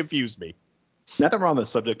confused me. Now that we're on the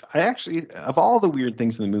subject, I actually, of all the weird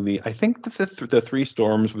things in the movie, I think that the three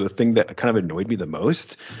storms were the thing that kind of annoyed me the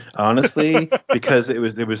most, honestly, because it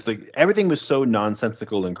was like everything was so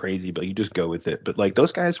nonsensical and crazy, but you just go with it. But like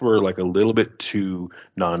those guys were like a little bit too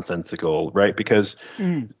nonsensical, right? Because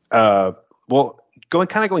uh, well,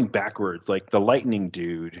 going backwards, like the lightning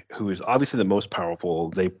dude, who is obviously the most powerful,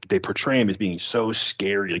 they portray him as being so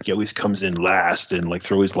scary. Like he always comes in last and like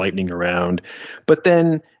throws lightning around. But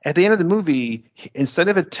then at the end of the movie, instead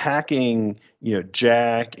of attacking,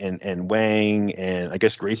 Jack and Wang, and I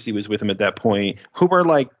guess Gracie was with him at that point, who were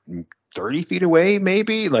like 30 feet away,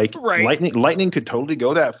 maybe, like Right. lightning could totally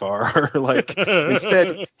go that far. Like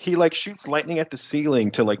instead he like shoots lightning at the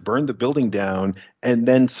ceiling to like burn the building down, and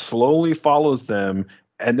then slowly follows them,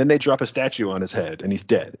 and then they drop a statue on his head and he's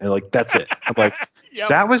dead, and like that's it. I'm like, Yep.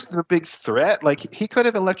 that was the big threat. Like he could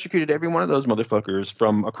have electrocuted every one of those motherfuckers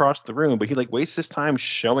from across the room, but he like wastes his time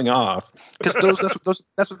showing off, because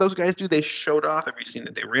that's what those guys do. They showed off every scene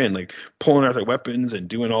that they were in, like pulling out their weapons and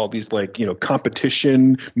doing all these like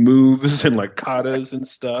competition moves and like katas and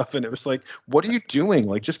stuff. And it was like, what are you doing?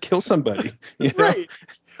 Like just kill somebody, Right.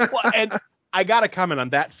 Well, and I got to comment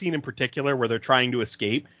on that scene in particular where they're trying to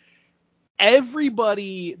escape.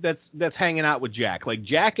 Everybody that's hanging out with Jack, like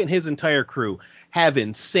Jack and his entire crew, have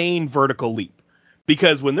insane vertical leap,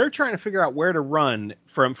 because when they're trying to figure out where to run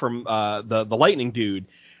from the lightning dude,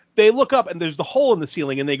 they look up and there's the hole in the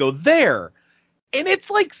ceiling and they go there, and it's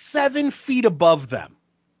like 7 feet above them.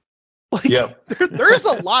 Like, Yep. there's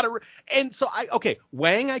a lot of, and so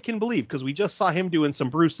Wang I can believe, because we just saw him doing some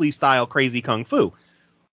Bruce Lee style crazy kung fu,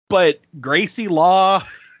 but Gracie Law,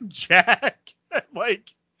 Jack, like,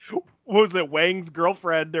 what was it, Wang's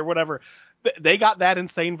girlfriend or whatever, they got that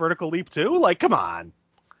insane vertical leap too. Like, come on.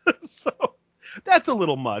 So that's a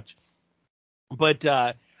little much. But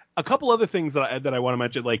a couple other things that I want to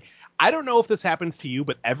mention, like, I don't know if this happens to you,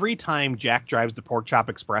 but every time Jack drives the Pork Chop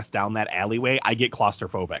Express down that alleyway, I get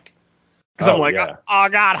claustrophobic. Because I'm like, yeah. oh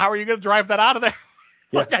God, how are you going to drive that out of there?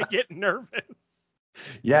 Yeah. Like, I get nervous.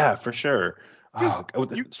 Yeah, for sure. Oh,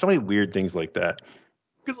 so many weird things like that.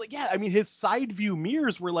 Because, like, yeah, I mean, his side view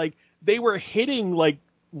mirrors were like, they were hitting like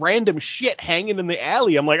random shit hanging in the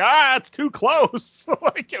alley. I'm like, it's too close.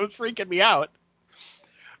 Like, it was freaking me out.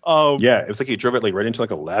 Yeah, it was like you drove it like right into like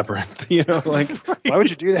a labyrinth, like Right. why would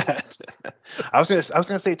you do that? I was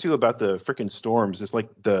gonna say too about the freaking storms. It's like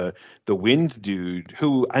the wind dude,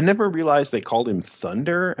 who I never realized they called him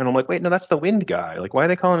Thunder, and I'm like, wait, no, that's the wind guy. Like, why are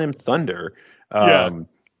they calling him Thunder? Yeah.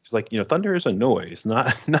 It's like, thunder is a noise,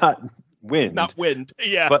 not wind. Not wind.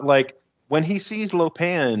 Yeah. But like when he sees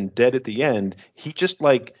Lopan dead at the end, he just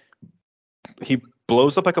like he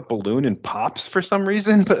blows up like a balloon and pops for some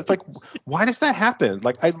reason. But it's like, why does that happen?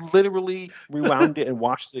 Like, I literally rewound it and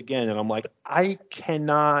watched it again, and I'm like, I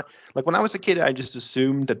cannot. Like, when I was a kid, I just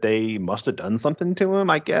assumed that they must have done something to him,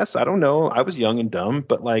 I guess. I don't know, I was young and dumb.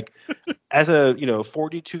 But like, as a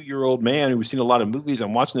 42-year-old man who's seen a lot of movies,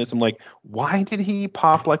 I'm watching this, I'm like, why did he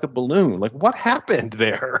pop like a balloon? Like, what happened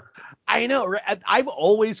there? I know, right? I've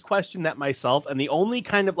always questioned that myself, and the only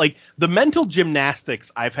kind of like the mental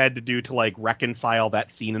gymnastics I've had to do to like reconcile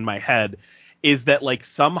that scene in my head is that like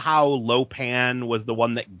somehow Lopan was the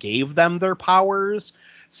one that gave them their powers,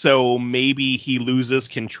 so maybe he loses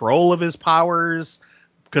control of his powers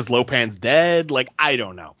because Lopan's dead. Like, I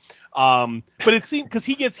don't know. But it seems because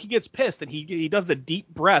he gets pissed and he does a deep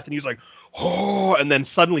breath and he's like, oh, and then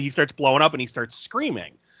suddenly he starts blowing up and he starts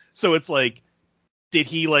screaming. So it's like, did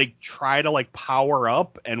he like try to like power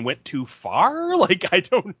up and went too far? Like, I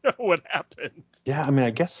don't know what happened. Yeah, I mean,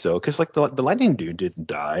 I guess so, because like the lightning dude didn't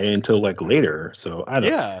die until like later. So I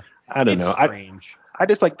don't It's know. strange. I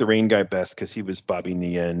just like the rain guy best because he was Bobby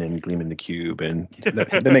Nian and Gleam in the Cube, and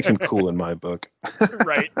that makes him cool in my book.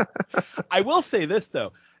 Right. I will say this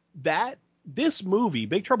though, that this movie,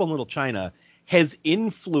 Big Trouble in Little China, has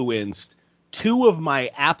influenced two of my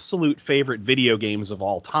absolute favorite video games of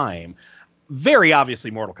all time. Very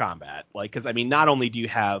obviously Mortal Kombat. Like, because I mean, not only do you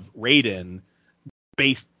have Raiden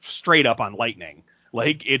based straight up on lightning,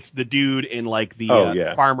 like it's the dude in like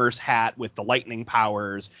the farmer's hat with the lightning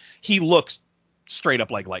powers. He looks straight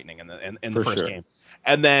up like lightning in the first game.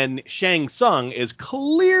 And then Shang Tsung is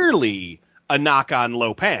clearly a knock on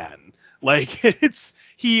Lopan. Like, it's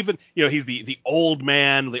he even, he's the old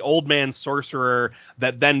man sorcerer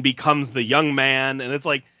that then becomes the young man, and it's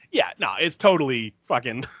like, yeah, no, it's totally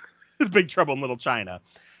fucking Big Trouble in Little China.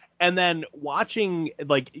 And then watching,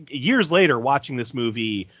 like, years later, watching this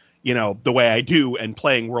movie, the way I do, and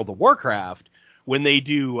playing World of Warcraft, when they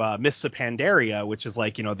do Mists of Pandaria, which is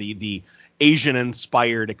like, the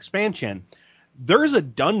Asian-inspired expansion, there's a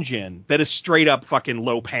dungeon that is straight up fucking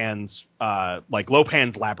Lopan's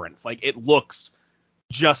Labyrinth. Like, it looks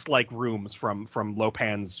just like rooms from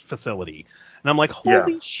Lopan's facility. And I'm like,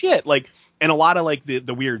 holy shit. Like, and a lot of like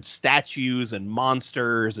the weird statues and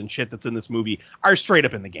monsters and shit that's in this movie are straight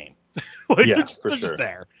up in the game. Like, they're just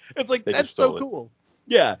there. It's like, that's so cool.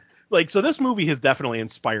 Yeah. Like, so this movie has definitely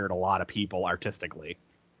inspired a lot of people artistically.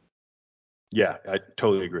 Yeah, I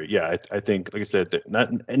totally agree. Yeah, I think, like I said, that not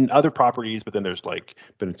in other properties, but then there's like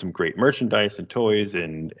been some great merchandise and toys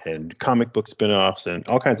and comic book spin-offs and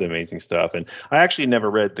all kinds of amazing stuff. And I actually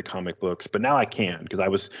never read the comic books, but now I can, because I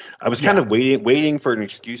was kind of waiting for an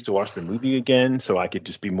excuse to watch the movie again, so I could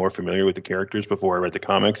just be more familiar with the characters before I read the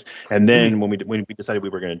comics. And then when we decided we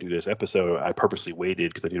were going to do this episode, I purposely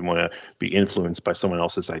waited because I didn't want to be influenced by someone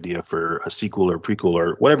else's idea for a sequel or prequel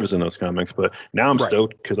or whatever's in those comics. But now I'm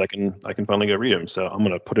stoked because I can finally go read them. So I'm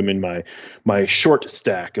gonna put them in my short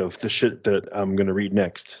stack of the shit that I'm gonna read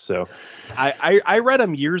next. So I read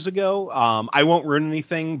them years ago. I won't ruin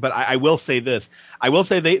anything, but I will say this. I will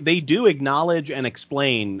say they do acknowledge and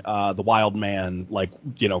explain the Wild Man, like,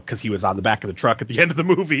 you know, because he was on the back of the truck at the end of the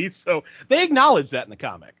movie. So they acknowledge that in the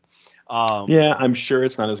comic. Yeah, I'm sure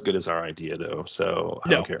it's not as good as our idea though. So I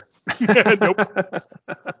don't care. Nope.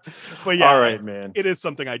 But yeah, all right, man. It is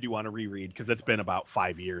something I do want to reread because it's been about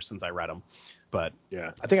 5 years since I read them. But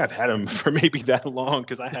yeah, I think I've had them for maybe that long,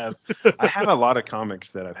 because I have a lot of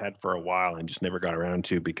comics that I've had for a while and just never got around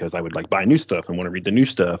to, because I would like buy new stuff and want to read the new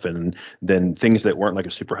stuff, and then things that weren't like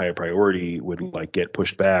a super high priority would like get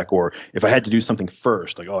pushed back. Or if I had to do something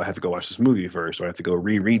first, like, oh, I have to go watch this movie first, or I have to go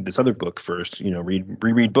reread this other book first, you know,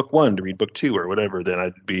 reread book 1 to read book 2 or whatever, then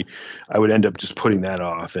I would end up just putting that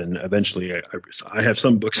off. And eventually I have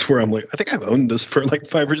some books where I'm like, I think I've owned this for like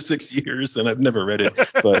 5 or 6 years and I've never read it,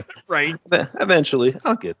 but right. Eventually,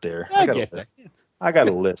 I'll get there. I got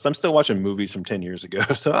a list. I'm still watching movies from 10 years ago,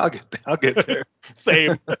 so I'll get there.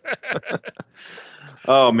 Same.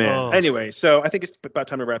 Oh man. Anyway, so I think it's about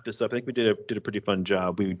time to wrap this up. I think we did a pretty fun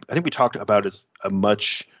job. I think we talked about as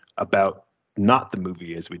much about not the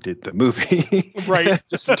movie as we did the movie, right?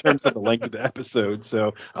 Just in terms of the length of the episode.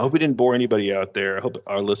 So I hope we didn't bore anybody out there. I hope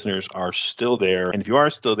our listeners are still there. And if you are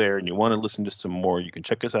still there and you want to listen to some more, you can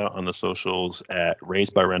check us out on the socials at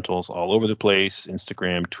Raised by Rentals all over the place,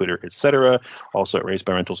 Instagram, Twitter, etc. Also at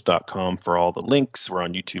raisedbyrentals.com for all the links. We're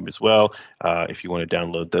on YouTube as well, if you want to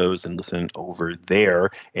download those and listen over there.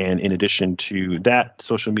 And in addition to that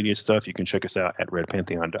social media stuff, you can check us out at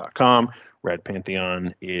redpantheon.com. Red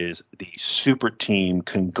Pantheon is the super team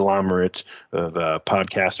conglomerate of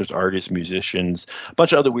podcasters, artists, musicians, a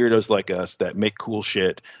bunch of other weirdos like us that make cool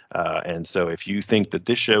shit. And so if you think that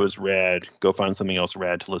this show is rad, go find something else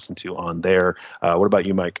rad to listen to on there. What about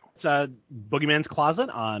you, Mike? It's Boogeyman's Closet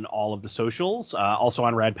on all of the socials, also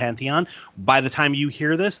on Rad Pantheon. By the time you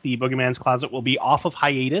hear this, the Boogeyman's Closet will be off of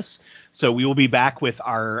hiatus. So we will be back with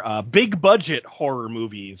our big budget horror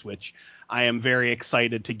movies, which I am very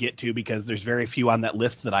excited to get to because there's very few on that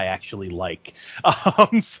list that I actually like.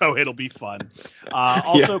 So it'll be fun.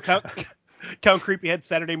 Also, Count Creepyhead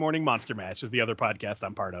Saturday Morning Monster Mash is the other podcast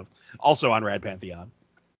I'm part of, also on Rad Pantheon.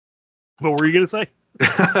 What were you going to say?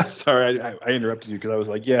 Sorry, I interrupted you because I was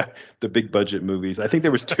like, yeah, the big budget movies. I think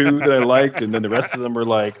there was 2 that I liked, and then the rest of them were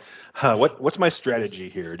like, what's my strategy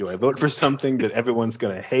here? Do I vote for something that everyone's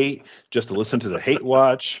going to hate just to listen to the hate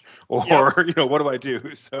watch? Or, what do I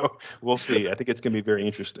do? So we'll see. I think it's going to be very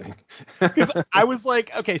interesting. Because I was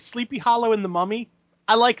like, okay, Sleepy Hollow and The Mummy,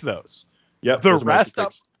 I like those. Yep. The rest,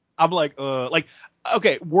 I'm like,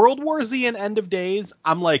 okay, World War Z and End of Days,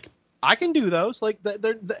 I'm like, I can do those. Like,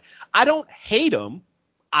 I don't hate them.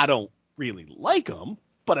 I don't really like them,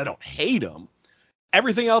 but I don't hate them.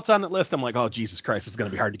 Everything else on that list, I'm like, oh, Jesus Christ, it's going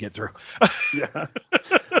to be hard to get through. Yeah.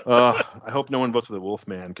 I hope no one votes for the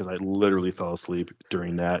Wolfman, because I literally fell asleep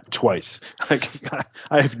during that twice. Like,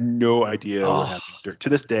 I have no idea what happened to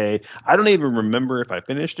this day. I don't even remember if I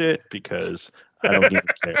finished it because I don't even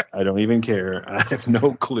care. I don't even care. I have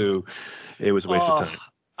no clue. It was a waste of time.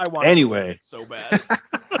 I want anyway it so bad.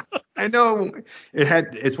 I know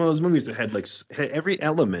it's one of those movies that had every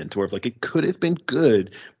element where like it could have been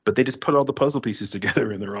good, but they just put all the puzzle pieces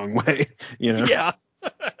together in the wrong way, Yeah.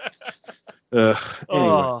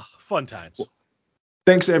 Anyway. Fun times. Well,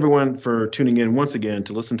 thanks everyone for tuning in once again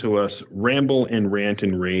to listen to us ramble and rant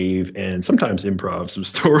and rave and sometimes improv some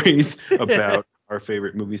stories about our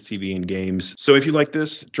favorite movies, TV, and games. So if you like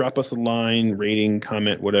this, drop us a line, rating,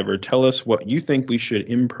 comment, whatever. Tell us what you think we should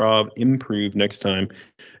improve next time.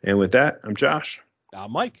 And with that, I'm Josh.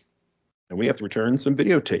 I'm Mike. And we have to return some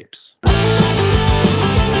videotapes.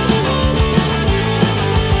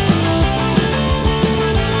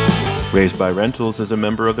 Raised by Rentals is a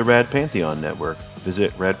member of the Rad Pantheon Network.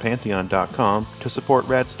 Visit radpantheon.com to support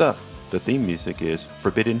rad stuff. The theme music is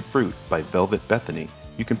Forbidden Fruit by Velvet Bethany.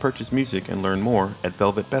 You can purchase music and learn more at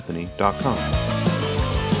velvetbethany.com.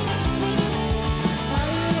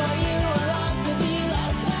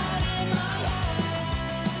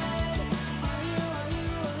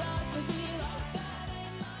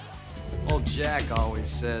 Old Jack always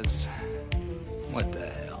says, what the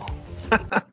hell?